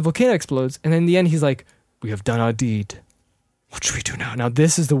 And the volcano explodes, and then in the end, he's like, "We have done our deed. What should we do now?" Now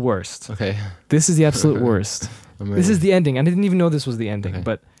this is the worst. Okay. This is the absolute worst. I'm This is ready. the ending. I didn't even know this was the ending,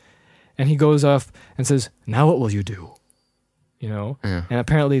 Okay. and he goes off and says, "Now what will you do?" You know. Yeah. And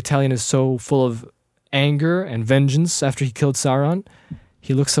apparently, Italian is so full of anger and vengeance after he killed Sauron.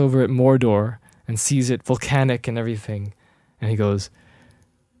 He looks over at Mordor and sees it volcanic and everything, and he goes,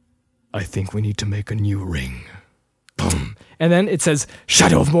 "I think we need to make a new ring." Boom. And then it says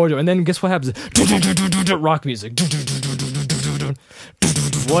Shadow of Mordor, and then guess what happens? Rock music.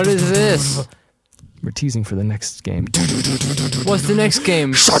 What is this? We're teasing for the next game. What's the next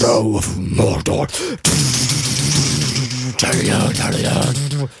game? Shadow of Mordor.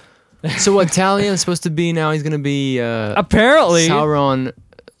 So what Talion is supposed to be now? He's gonna be Apparently, Sauron.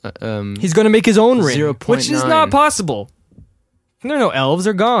 he's going to make his own ring, 0.9. which is not possible. There are no elves;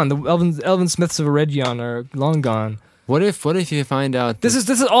 they're gone. The elven smiths of Eregion are long gone. What if you find out This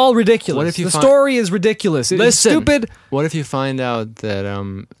is all ridiculous. What if you the find- story is ridiculous. It's Listen. stupid. What if you find out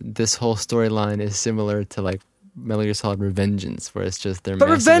that this whole storyline is similar to like Metal Gear Solid Revengeance, where it's just they're But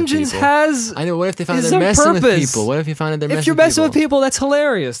messing with Revengeance people? has. I know. What if they find is they're some messing with purpose. people? What if you find out they're If you're messing with people, that's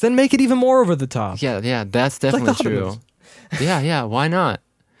hilarious. Then make it even more over the top. Yeah, that's like definitely the true. Ottomans. Yeah, why not?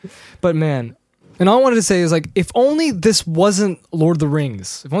 But man, and all I wanted to say is like, if only this wasn't Lord of the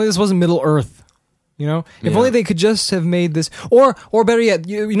Rings. If only this wasn't Middle Earth. You know, if Yeah. only they could just have made this, or better yet,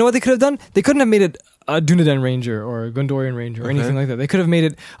 you know what they could have done? They couldn't have made it a Dunedain Ranger or a Gondorian Ranger or Okay. anything like that. They could have made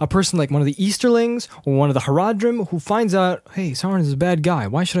it a person like one of the Easterlings or one of the Haradrim who finds out, hey, Sauron is a bad guy.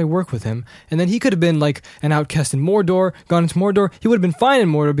 Why should I work with him? And then he could have been like an outcast in Mordor, gone into Mordor. He would have been fine in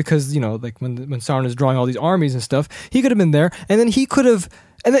Mordor because, you know, like when Sauron is drawing all these armies and stuff, he could have been there, and then he could have,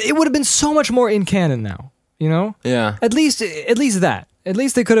 and then it would have been so much more in canon now. You know, Yeah. at least that. At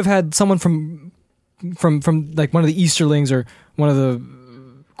least they could have had someone from like one of the Easterlings or one of the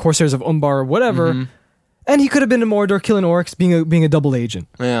Corsairs of Umbar or whatever, Mhm. and he could have been in Mordor killing orcs, being a double agent.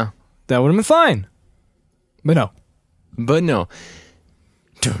 Yeah. That would have been fine. But no. But no.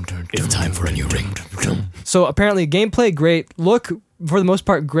 It's time for a new ring. So apparently, gameplay great, look for the most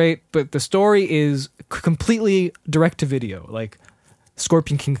part great, but the story is completely direct to video, like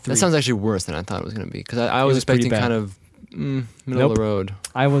Scorpion King 3. That sounds actually worse than I thought it was going to be, because I was was pretty expecting bad. kind of middle Nope. of the road.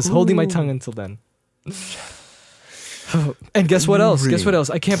 I was holding my tongue until then. And guess what else? Guess what else?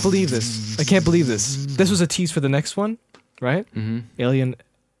 I can't believe this. This was a tease for the next one, right? Mm-hmm. Alien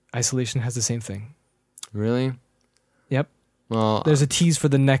Isolation has the same thing. Really? Yep. Well, There's a tease for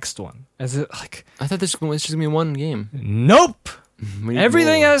the next one. As it like, I thought this was just going to be one game. nope. We need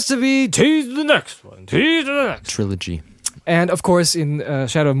Everything more. has to be tease to the next one. Tease to the next. Trilogy. And of course, in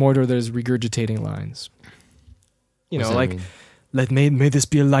Shadow of Mordor, there's regurgitating lines. You What's know, that like, mean? may this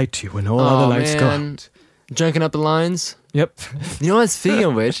be a light to you when all Oh, other lights go man. out. Junking up the lines. Yep. You know what? Speaking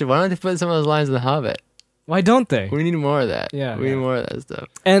of which, why don't they put some of those lines in The Hobbit? Why don't they? We need more of that. Yeah, we yeah. need more of that stuff.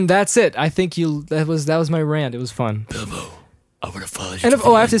 And that's it. I think that was my rant. It was fun. I would have followed you. And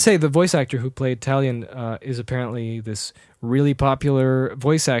I have to say, the voice actor who played Talion is apparently this really popular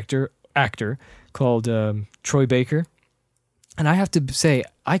voice actor called Troy Baker. And I have to say,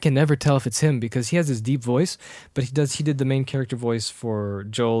 I can never tell if it's him because he has this deep voice, but he did the main character voice for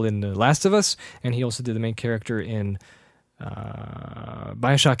Joel in The Last of Us, and he also did the main character in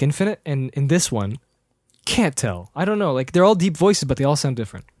BioShock Infinite, and in this one, can't tell. I don't know. Like, they're all deep voices, but they all sound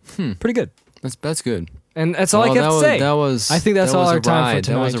different. Pretty good. That's good. And that's all I Well, have to say. That was. I think that's that all was our a time for ride.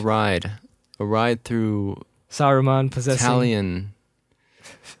 That was tonight. a ride through Saruman possessing... Italian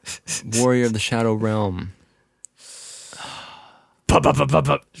warrior of the Shadow Realm.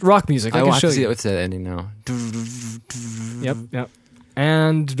 Rock music. I I can will have show to see you. what's that ending now. Yep.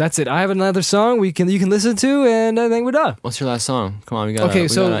 And that's it. I have another song you can listen to, and I think we're done. What's your last song? Come on, we got. Okay,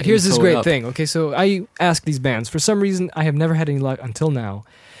 so here's this great up. thing. Okay, so I ask these bands. For some reason, I have never had any luck until now.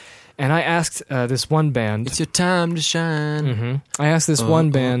 And I asked this one band. It's your time to shine. Mm-hmm. I asked this one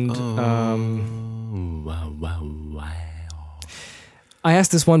band. Wow. I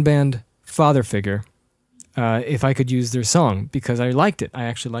asked this one band, Father Figure, if I could use their song because I liked it. I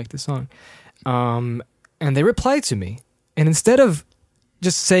actually liked the song. And they replied to me. And instead of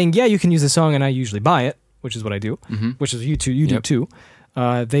just saying, yeah, you can use the song and I usually buy it, which is what I do, which is you do too,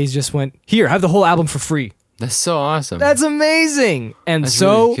 they just went, here, have the whole album for free. That's so awesome. That's amazing. And That's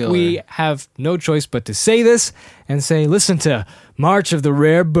so really killer. we have no choice but to say this and say, listen to March of the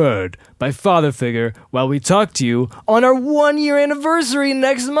Rare Bird by Father Figure while we talk to you on our 1-year anniversary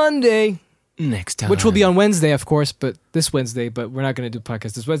next Monday. Next time. Which will be on Wednesday, of course, but this Wednesday, but we're not going to do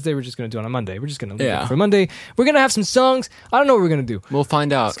podcast this Wednesday. We're just going to do it on Monday. We're just going to leave it for Monday. We're going to have some songs. I don't know what we're going to do. We'll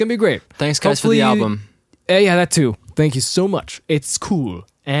find out. It's going to be great. Thanks, guys, Hopefully for the album. Yeah, that too. Thank you so much. It's cool.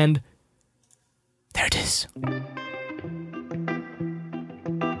 And there it is.